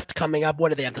draft coming up. What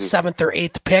do they have? The 7th or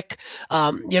 8th pick?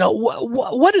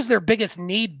 What is their biggest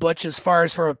need, Butch, as far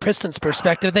as from a Pistons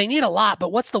perspective? They need a lot,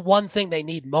 but what's the one thing they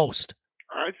need most?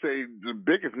 I say the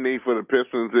biggest need for the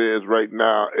Pistons is right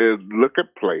now is look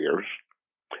at players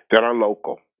that are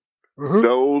local. Mm-hmm.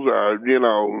 Those are,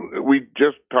 we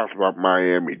just talked about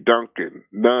Miami, Duncan,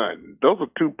 Nunn. Those are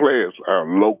two players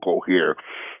local here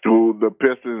who the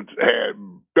Pistons had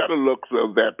better looks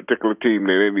of that particular team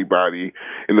than anybody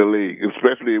in the league,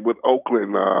 especially with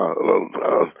Oakland,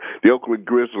 the Oakland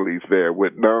Grizzlies there,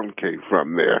 where Nunn came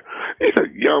from there. These are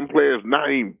young players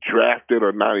not even drafted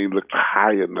or not even looked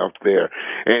high enough there.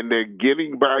 And they're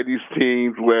getting by these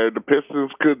teams where the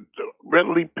Pistons could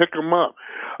readily pick them up.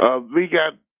 We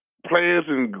got players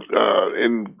in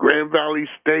Grand Valley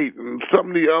State and some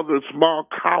of the other small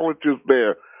colleges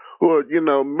there who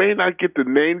are, may not get the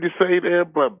name to say there,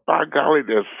 but by golly,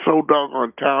 they're so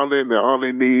doggone talented, and all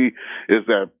they need is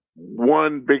that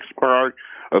one big spark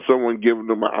of someone giving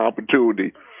them an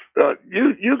opportunity.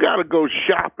 You got to go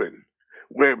shopping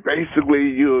where basically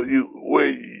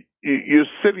you're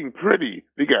sitting pretty.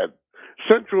 You got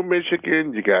Central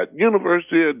Michigan, you got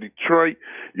University of Detroit,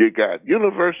 you got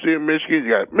University of Michigan,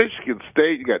 you got Michigan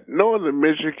State, you got Northern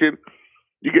Michigan,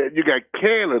 you got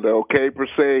Canada, okay, per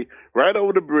se, right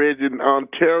over the bridge in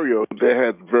Ontario that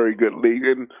has a very good league,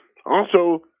 and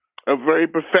also a very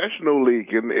professional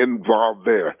league involved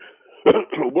there.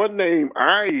 One name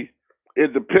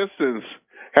in the Pistons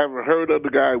haven't heard of, the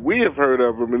guy we have heard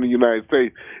of him in the United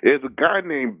States, is a guy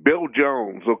named Bill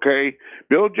Jones, okay?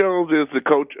 Bill Jones is the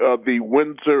coach of the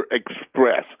Windsor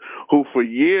Express, who for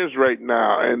years right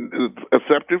now, and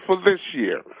excepted for this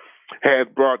year, has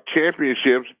brought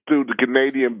championships through the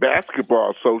Canadian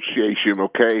Basketball Association,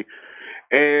 okay?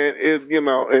 And,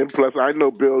 and plus I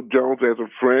know Bill Jones as a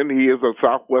friend. He is a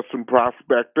Southwestern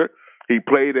prospector. He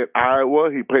played at Iowa.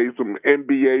 He played some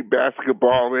NBA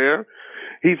basketball there.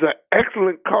 He's an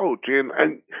excellent coach, and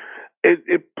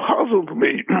it puzzles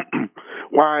me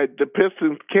why the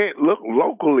Pistons can't look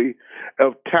locally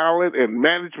of talent and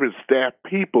management staff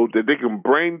people that they can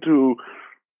bring to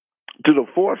the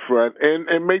forefront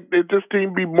and make this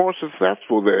team be more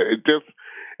successful there.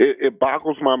 It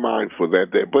boggles my mind for that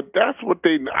there. But that's what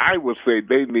I would say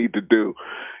they need to do.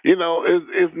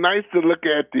 It's nice to look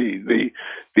at the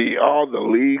all the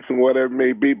leagues and whatever it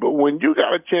may be, but when you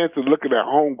got a chance to look at our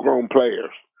homegrown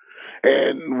players,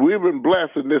 and we've been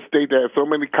blessed in this state to have so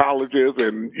many colleges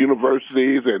and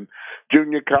universities and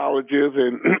junior colleges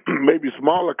and maybe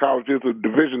smaller colleges or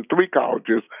Division III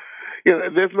colleges.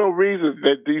 There's no reason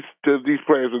that these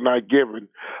players are not given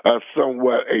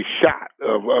somewhat a shot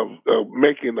of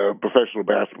making a professional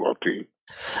basketball team.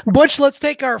 Butch, let's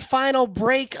take our final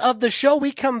break of the show.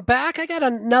 We come back. I got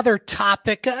another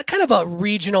topic, kind of a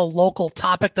regional, local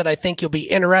topic that I think you'll be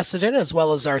interested in, as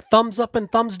well as our thumbs up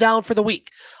and thumbs down for the week.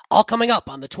 All coming up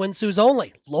on the Twin Sault's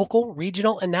only local,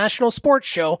 regional, and national sports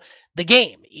show, The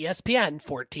Game, ESPN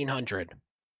 1400.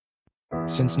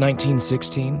 Since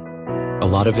 1916, a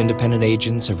lot of independent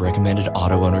agents have recommended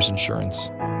auto owners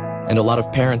insurance, and a lot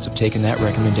of parents have taken that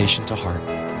recommendation to heart.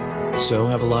 So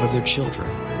have a lot of their children,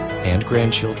 and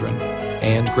grandchildren,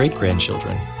 and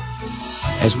great-grandchildren.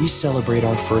 As we celebrate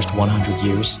our first 100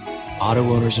 years,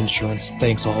 Auto Owners Insurance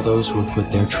thanks all those who have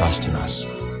put their trust in us,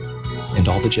 and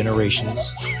all the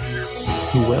generations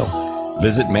who will.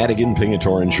 Visit Madigan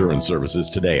Pingator Insurance Services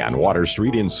today on Water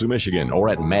Street in Sioux, Michigan, or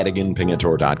at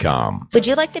madiganpingator.com. Would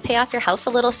you like to pay off your house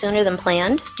a little sooner than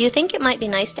planned? Do you think it might be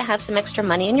nice to have some extra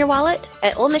money in your wallet?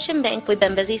 At Old Mission Bank, we've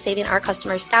been busy saving our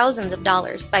customers thousands of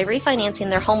dollars by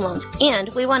refinancing their home loans, and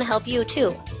we want to help you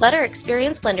too. Let our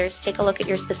experienced lenders take a look at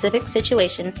your specific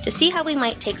situation to see how we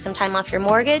might take some time off your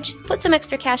mortgage, put some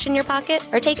extra cash in your pocket,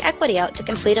 or take equity out to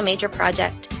complete a major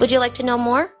project. Would you like to know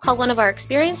more? Call one of our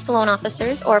experienced loan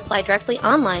officers or apply directly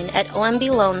online at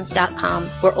ombloans.com.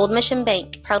 We're Old Mission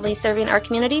Bank, proudly serving our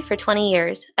community for 20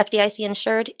 years. FDIC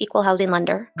insured, equal housing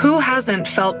lender. Who hasn't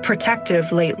felt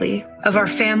protective lately of our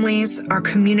families, our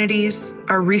communities,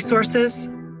 our resources?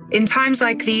 In times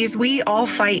like these, we all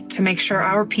fight to make sure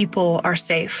our people are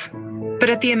safe. But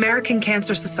at the American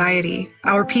Cancer Society,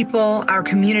 our people, our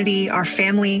community, our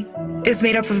family is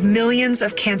made up of millions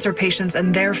of cancer patients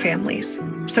and their families.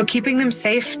 So keeping them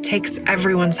safe takes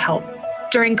everyone's help.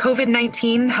 During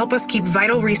COVID-19, help us keep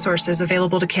vital resources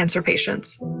available to cancer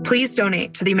patients. Please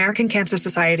donate to the American Cancer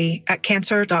Society at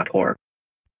cancer.org.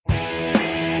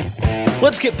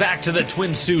 Let's get back to the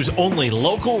Twin Sault's only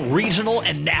local, regional,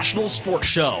 and national sports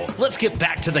show. Let's get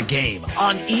back to the game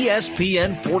on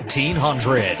ESPN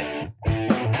 1400.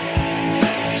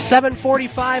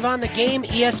 7:45 on the game,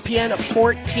 ESPN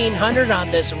 1400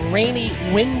 on this rainy,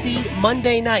 windy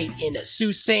Monday night in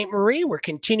Sault Ste. Marie. We're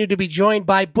continuing to be joined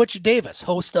by Butch Davis,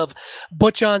 host of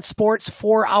Butch on Sports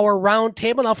 4-Hour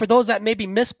Roundtable. Now, for those that maybe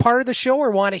missed part of the show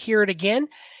or want to hear it again,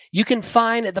 you can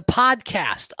find the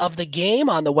podcast of the game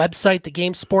on the website,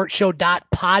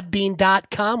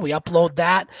 thegamesportshow.podbean.com. We upload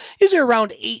that usually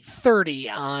around 8:30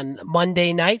 on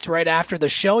Monday nights, right after the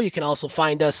show. You can also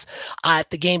find us at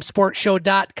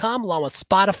thegamesportshow.com, along with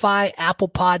Spotify, Apple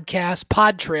Podcasts,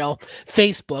 Podtrail,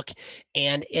 Facebook,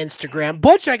 and Instagram.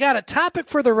 Butch, I got a topic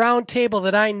for the roundtable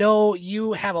that I know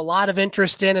you have a lot of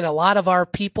interest in, and a lot of our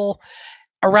people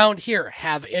around here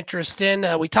have interest in.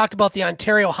 We talked about the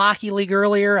Ontario Hockey League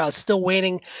earlier, still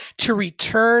waiting to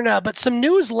return, but some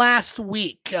news last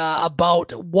week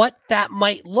about what that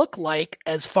might look like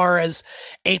as far as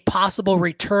a possible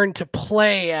return to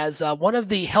play, as one of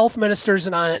the health ministers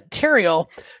in Ontario,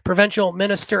 Provincial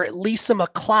Minister Lisa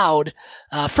MacLeod,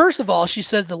 first of all, she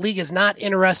says the league is not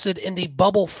interested in the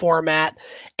bubble format,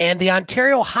 and the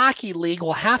Ontario Hockey League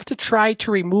will have to try to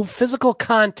remove physical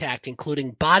contact,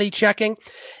 including body checking,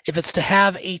 if it's to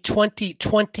have a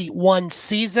 2021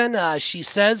 season. She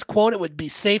says, quote, "It would be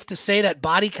safe to say that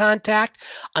body contact,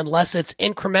 unless it's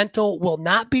incremental, will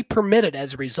not be permitted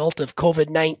as a result of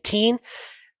COVID-19.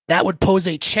 That would pose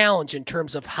a challenge in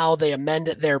terms of how they amend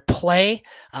their play.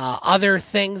 Other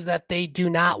things that they do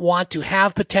not want to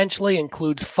have potentially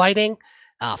includes fighting,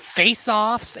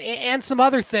 face-offs, and some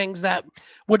other things that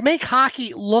would make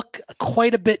hockey look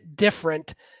quite a bit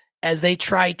different as they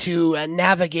try to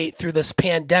navigate through this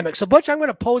pandemic." So, Butch, I'm going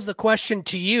to pose the question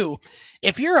to you.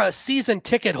 If you're a season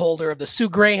ticket holder of the Sioux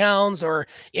Greyhounds, or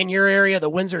in your area, the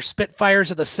Windsor Spitfires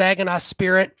or the Saginaw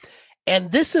Spirit, and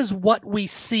this is what we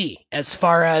see as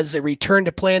far as a return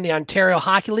to play in the Ontario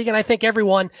Hockey League, and I think every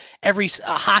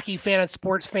hockey fan and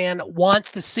sports fan wants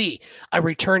to see a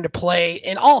return to play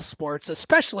in all sports,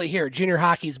 especially here. Junior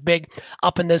hockey's big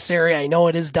up in this area. I know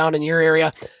it is down in your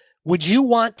area. Would you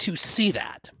want to see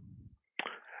that?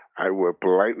 I would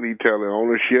politely tell the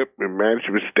ownership and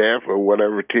management staff of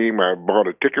whatever team I bought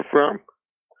a ticket from,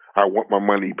 I want my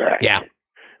money back. Yeah.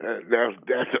 And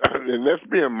that's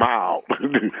being mild.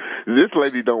 This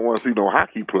lady don't want to see no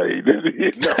hockey played.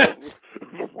 You know?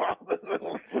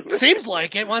 Seems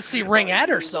like it. Wants to see ringette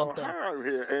or something.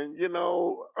 And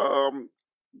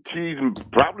she's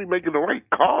probably making the right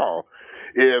call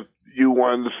if you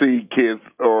want to see kids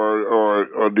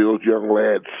or those young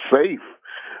lads safe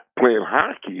playing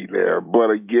hockey there. But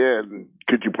again,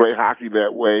 could you play hockey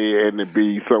that way and it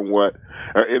be somewhat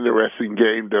an interesting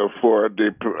game for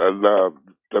the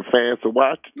fans to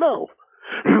watch? No.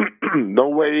 No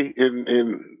way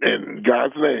in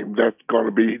God's name that's going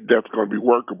to be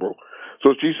workable.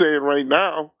 So she's saying right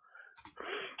now,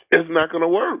 it's not going to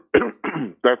work.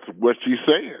 That's what she's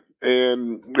saying.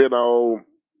 And,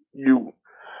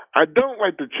 I don't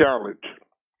like to challenge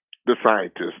the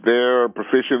scientists. They're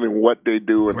proficient in what they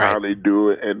do and how they do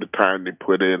it and the time they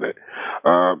put in it.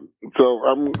 So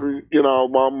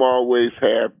I'm always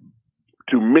have,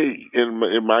 to me,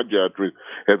 in my judgment,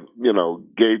 have,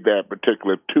 gave that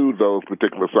to those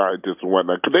particular scientists and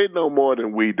whatnot, because they know more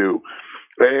than we do.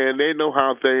 And they know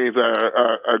how things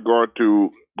are going to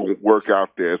work out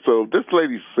there. So this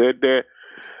lady said that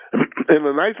in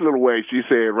a nice little way. She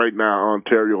said right now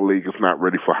Ontario League is not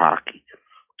ready for hockey,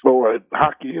 or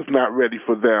hockey is not ready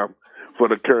for them for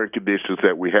the current conditions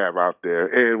that we have out there.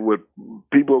 And would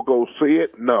people go see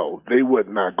it? No, they would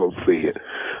not go see it.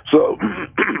 So,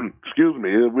 excuse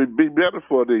me, it would be better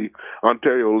for the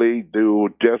Ontario League to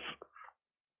just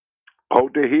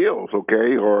hold their heels,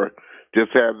 okay, or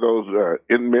just have those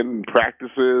intermittent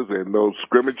practices and those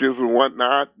scrimmages and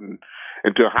whatnot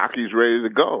until hockey's ready to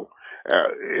go.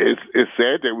 It's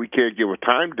sad that we can't give a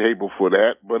timetable for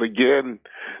that, but again,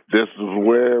 this is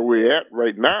where we're at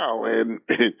right now, and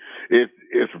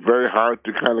it's very hard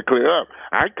to kind of clear up.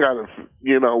 I kind of,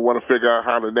 want to figure out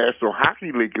how the National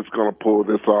Hockey League is going to pull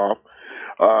this off.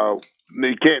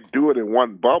 They can't do it in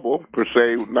one bubble, per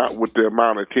se, not with the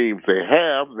amount of teams they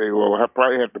have. They will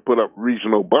probably have to put up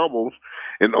regional bubbles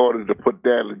in order to put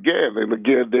that again. And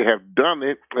again, they have done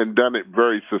it and done it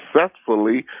very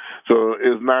successfully. So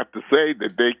it's not to say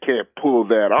that they can't pull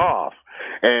that off.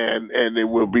 And it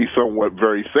will be somewhat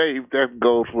very safe. That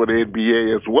goes for the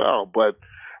NBA as well. But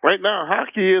right now,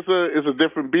 hockey is a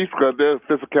different beast because their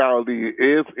physicality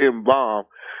is involved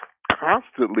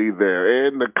constantly there,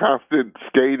 and the constant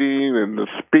skating and the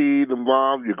speed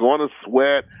involved. You're going to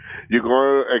sweat. You're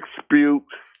going to expute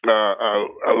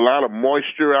a lot of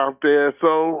moisture out there.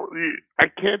 So I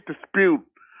can't dispute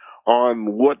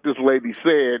on what this lady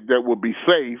said that would be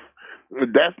safe.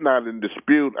 That's not in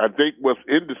dispute. I think what's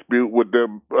in dispute with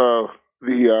them,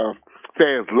 the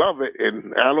fans love it,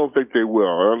 and I don't think they will.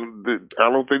 I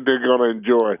don't think they're going to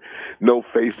enjoy no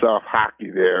face-off hockey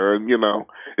there. And,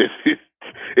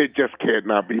 it just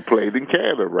cannot be played in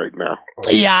Canada right now.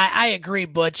 Yeah, I agree,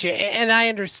 Butch. And I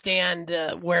understand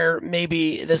where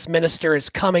maybe this minister is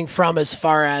coming from as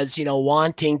far as,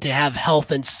 wanting to have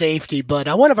health and safety. But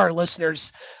one of our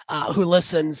listeners who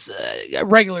listens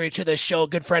regularly to this show, a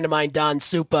good friend of mine, Don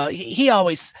Supa, he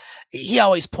always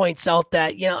points out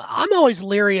that, I'm always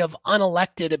leery of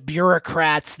unelected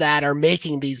bureaucrats that are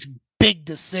making these big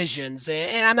decisions,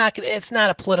 and I'm not gonna, it's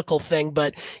not a political thing,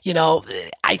 but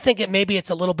I think maybe it's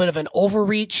a little bit of an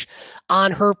overreach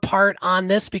on her part on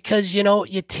this, because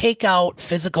you take out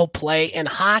physical play in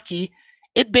hockey,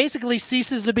 it basically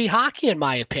ceases to be hockey, in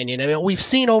my opinion. I mean, we've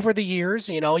seen over the years,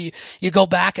 you go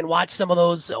back and watch some of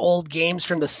those old games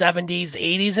from the 70s,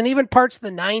 80s, and even parts of the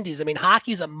 90s. I mean,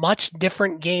 hockey's a much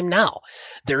different game now.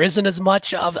 There isn't as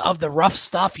much of the rough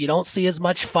stuff. You don't see as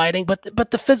much fighting,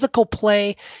 but the physical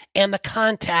play and the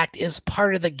contact is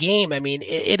part of the game. I mean,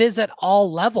 it is at all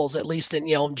levels, at least in,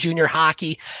 junior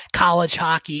hockey, college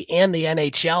hockey, and the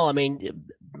NHL. I mean,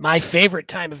 my favorite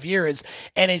time of year is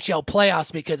NHL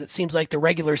playoffs, because it seems like the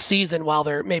regular season, while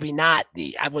they're maybe not,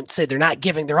 I wouldn't say they're not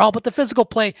giving their all, but the physical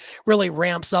play really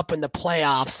ramps up in the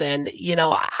playoffs. And,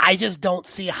 I just don't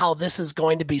see how this is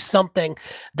going to be something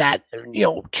that,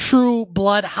 true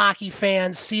blood hockey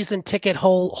fans, season ticket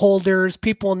holders,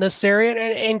 people in this area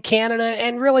and in Canada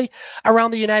and really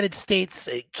around the United States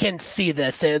can see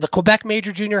this. The Quebec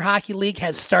Major Junior Hockey League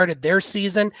has started their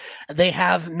season. They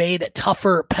have made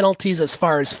tougher penalties as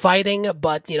far as fighting,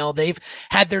 but they've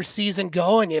had their season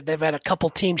go, and they've had a couple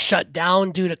teams shut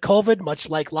down due to COVID, much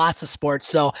like lots of sports.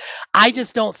 So I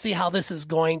just don't see how this is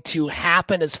going to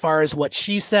happen as far as what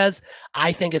she says.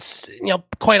 I think it's,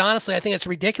 quite honestly, I think it's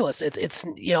ridiculous. It's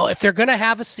if they're going to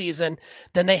have a season,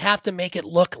 then they have to make it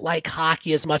look like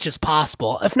hockey as much as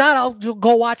possible. If not, I'll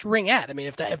go watch Ringette. I mean,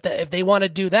 if they want to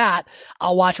do that,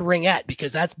 I'll watch Ringette,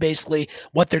 because that's basically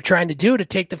what they're trying to do, to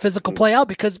take the physical play out.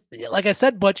 Because like I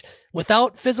said, Butch,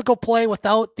 without physical play,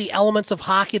 without the elements of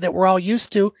hockey that we're all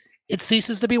used to, it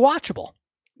ceases to be watchable.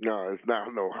 No, it's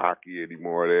not no hockey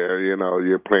anymore there.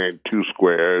 You're playing two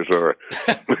squares or,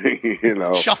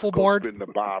 shuffleboard in the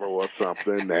bottle or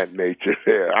something, that nature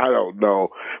there. I don't know,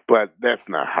 but that's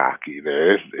not hockey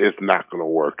there. It's not going to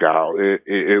work out.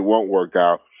 It won't work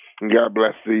out. God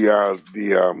bless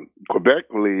the Quebec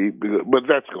League, but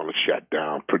that's going to shut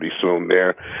down pretty soon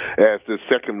there, as the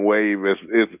second wave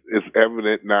is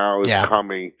evident now, is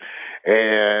coming,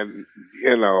 and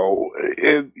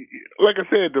like I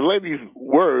said, the lady's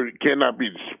word cannot be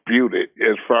disputed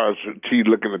as far as she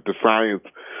looking at the science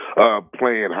of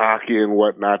playing hockey and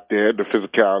whatnot there, the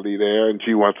physicality there, and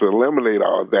she wants to eliminate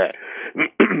all of that.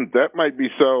 That might be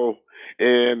so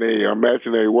in a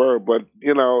imaginary world, but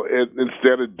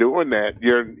instead of doing that,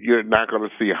 you're not going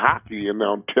to see hockey in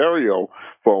Ontario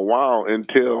for a while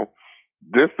until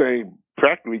this thing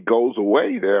practically goes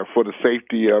away there, for the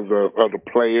safety of the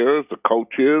players, the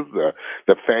coaches,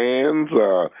 the fans,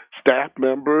 staff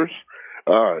members.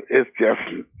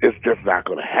 It's just not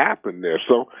going to happen there.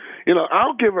 So,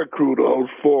 I'll give her kudos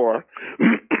for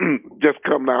just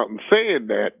coming out and saying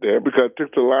that there, because it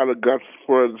took a lot of guts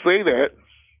for her to say that.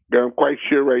 I'm quite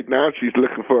sure right now she's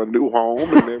looking for a new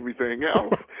home and everything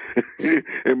else,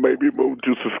 and maybe move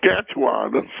to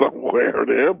Saskatchewan or somewhere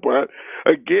there. But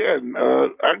again,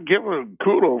 I give her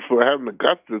kudos for having the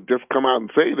guts to just come out and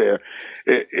say that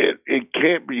it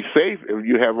can't be safe if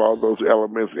you have all those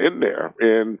elements in there,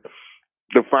 and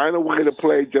to find a way to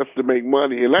play just to make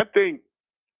money. And I think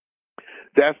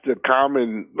that's the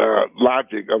common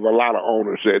logic of a lot of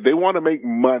owners. They want to make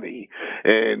money,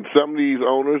 and some of these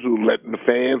owners who letting the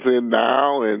fans in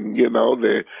now, and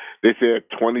they said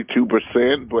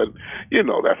 22%, but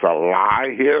that's a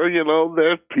lie here.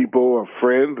 There's people,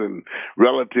 friends and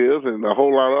relatives, and a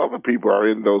whole lot of other people are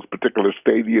in those particular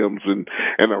stadiums and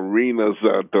arenas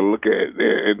to look at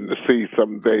and to see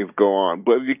some things go on.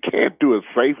 But you can't do it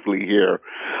safely here,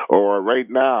 or right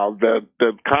now.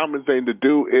 The common thing to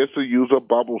do is to use a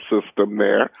bubble system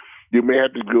there. You may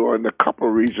have to go in a couple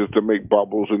of regions to make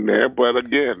bubbles in there, but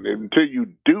again, until you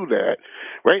do that,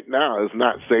 right now it's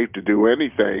not safe to do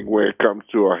anything where it comes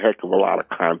to a heck of a lot of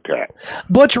contact.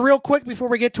 Butch, real quick before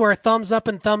we get to our thumbs up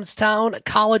and thumbs down,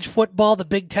 college football, the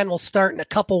Big Ten will start in a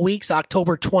couple weeks.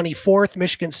 October 24th,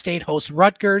 Michigan State hosts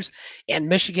Rutgers, and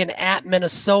Michigan at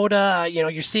Minnesota.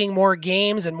 You're seeing more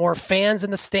games and more fans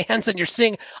in the stands, and you're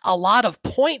seeing a lot of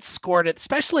points scored,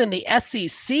 especially in the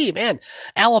SEC. Man,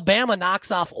 Alabama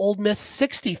knocks off Ole Miss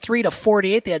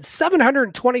 63-48. They had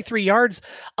 723 yards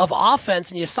of offense,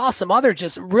 and you saw some other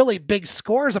just really big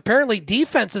scores. Apparently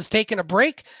defense is taking a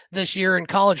break this year in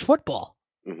college football.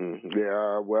 Mm-hmm.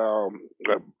 Yeah, well,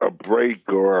 a break,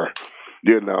 or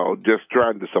just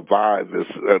trying to survive is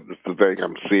the thing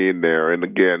I'm seeing there. And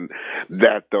again,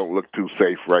 that don't look too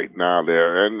safe right now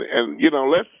there. And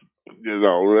let's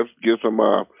give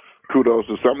some kudos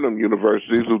to some of them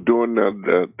universities who doing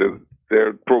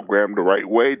their program the right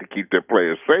way to keep their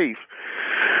players safe.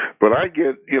 But I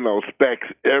get, specs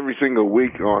every single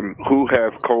week on who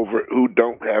has covert, who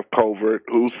don't have covert,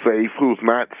 who's safe, who's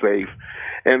not safe.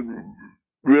 And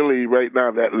really, right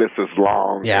now, that list is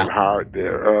long and hard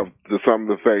there of some of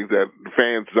the things that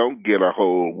fans don't get a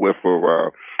whole whiff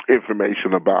of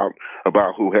information about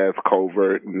who has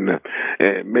covert, and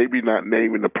maybe not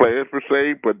naming the players per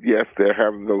se, but yes, they're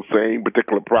having those same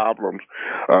particular problems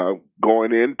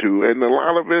going into, and a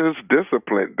lot of it is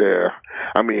discipline there.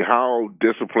 I mean, how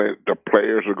disciplined the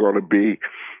players are going to be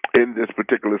in this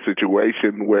particular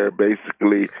situation where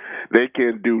basically they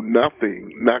can do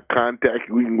nothing, not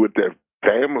contacting with their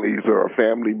families or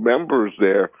family members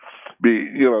there,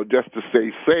 just to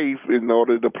stay safe in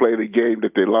order to play the game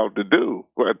that they love to do.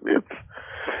 But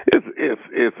it's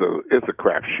a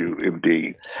crapshoot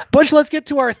indeed. Butch, let's get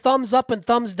to our thumbs up and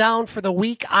thumbs down for the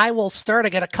week. I will start. I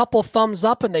got a couple thumbs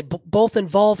up, and they both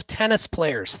involve tennis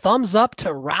players. Thumbs up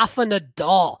to Rafa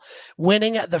Nadal,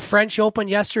 winning the French Open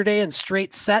yesterday in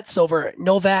straight sets over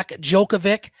Novak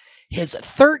Djokovic, his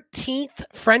 13th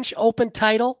French Open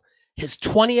title, his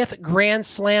 20th Grand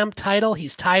Slam title.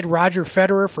 He's tied Roger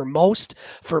Federer for most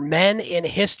for men in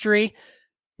history.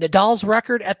 Nadal's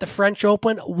record at the French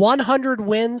Open, 100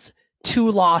 wins,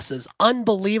 2 losses.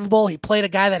 Unbelievable. He played a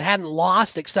guy that hadn't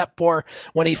lost except for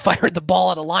when he fired the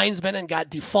ball at a linesman and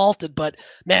got defaulted. But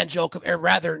man,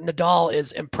 Nadal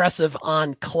is impressive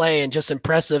on clay, and just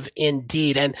impressive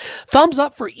indeed. And thumbs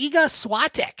up for Iga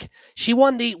Swiatek. She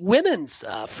won the women's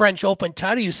French Open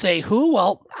title. You say, who?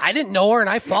 Well, I didn't know her, and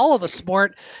I follow the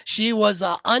sport. She was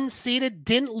unseeded,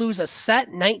 didn't lose a set,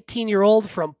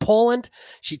 19-year-old from Poland.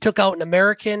 She took out an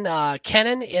American,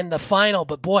 Kenin, in the final.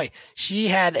 But boy, she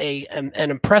had a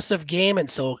an impressive game, and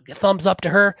so thumbs up to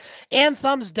her, and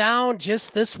thumbs down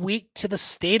just this week to the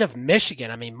state of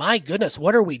Michigan. I mean, my goodness,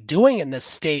 what are we doing in this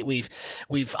state? We've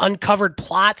uncovered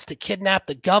plots to kidnap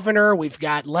the governor. We've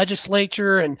got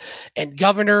legislature and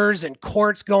governors and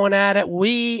courts going at it.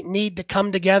 We need to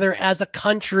come together as a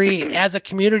country, as a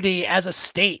community, as a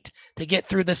state to get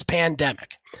through this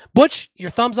pandemic. Butch, your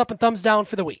thumbs up and thumbs down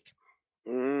for the week.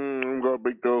 I'm going to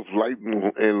make those light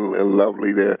and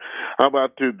lovely there. How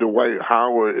about to Dwight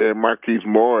Howard and Marquise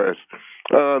Morris?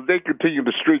 They continue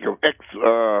the streak of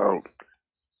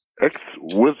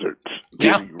ex-wizards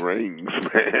getting rings,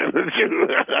 man.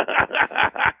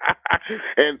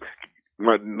 And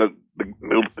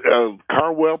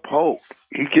Carwell Pope,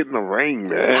 he's getting a ring,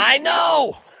 man. I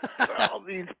know. All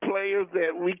these players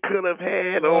that we could have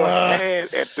had or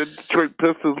had at the Detroit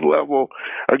Pistons level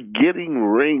are getting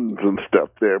rings and stuff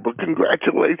there. But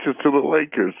congratulations to the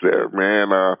Lakers there,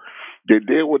 man. They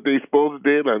did what they supposed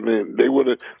to do. I mean,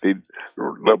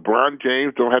 LeBron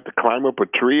James don't have to climb up a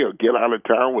tree or get out of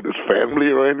town with his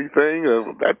family or anything.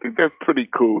 I think that's pretty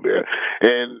cool there.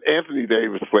 And Anthony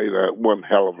Davis played one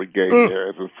hell of a game there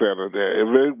as a center there. If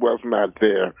it was not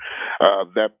there,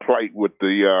 that plight with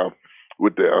the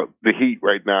Heat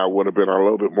right now would have been a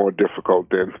little bit more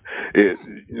difficult than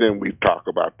we talk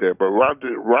about there. But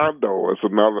Rondo is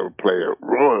another player.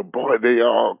 Oh, boy, they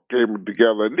all came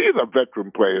together. And these are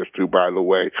veteran players, too, by the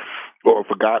way, or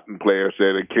forgotten players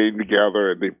there that came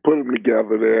together, and they put them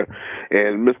together there.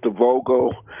 And Mr.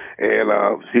 Vogel, and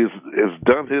has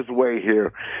done his way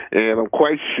here. And I'm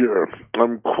quite sure,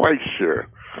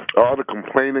 all the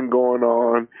complaining going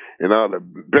on and all the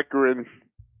bickering,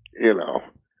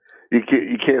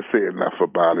 you can't say enough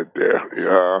about it there.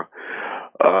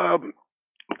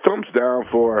 Thumbs down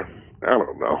for, I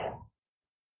don't know.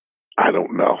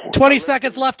 20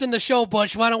 seconds left in the show,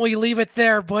 Butch. Why don't we leave it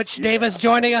there? Butch Davis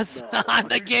joining us on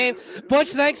the game.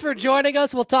 Butch, thanks for joining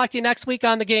us. We'll talk to you next week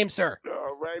on the game, sir.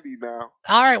 Alrighty now.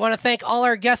 All right. I want to thank all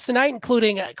our guests tonight,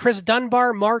 including Chris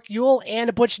Dunbar, Mark Ewell,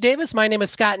 and Butch Davis. My name is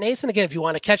Scott Nason. Again, if you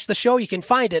want to catch the show, you can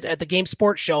find it at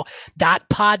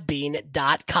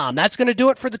thegamesportshow.podbean.com. That's going to do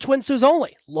it for the Twin Saults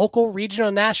only local, regional,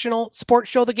 and national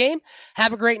sports show, The Game.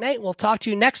 Have a great night. We'll talk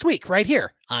to you next week right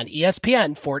here on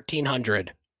ESPN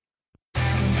 1400.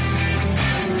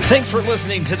 Thanks for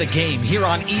listening to The Game here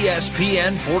on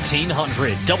ESPN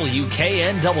 1400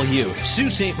 WKNW,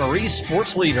 Sault Ste. Marie's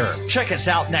sports leader. Check us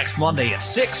out next Monday at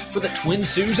 6 for the Twin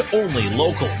Saults only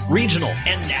local, regional,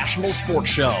 and national sports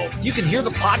show. You can hear the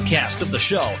podcast of the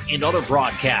show and other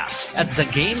broadcasts at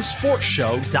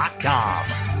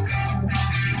thegamesportshow.com.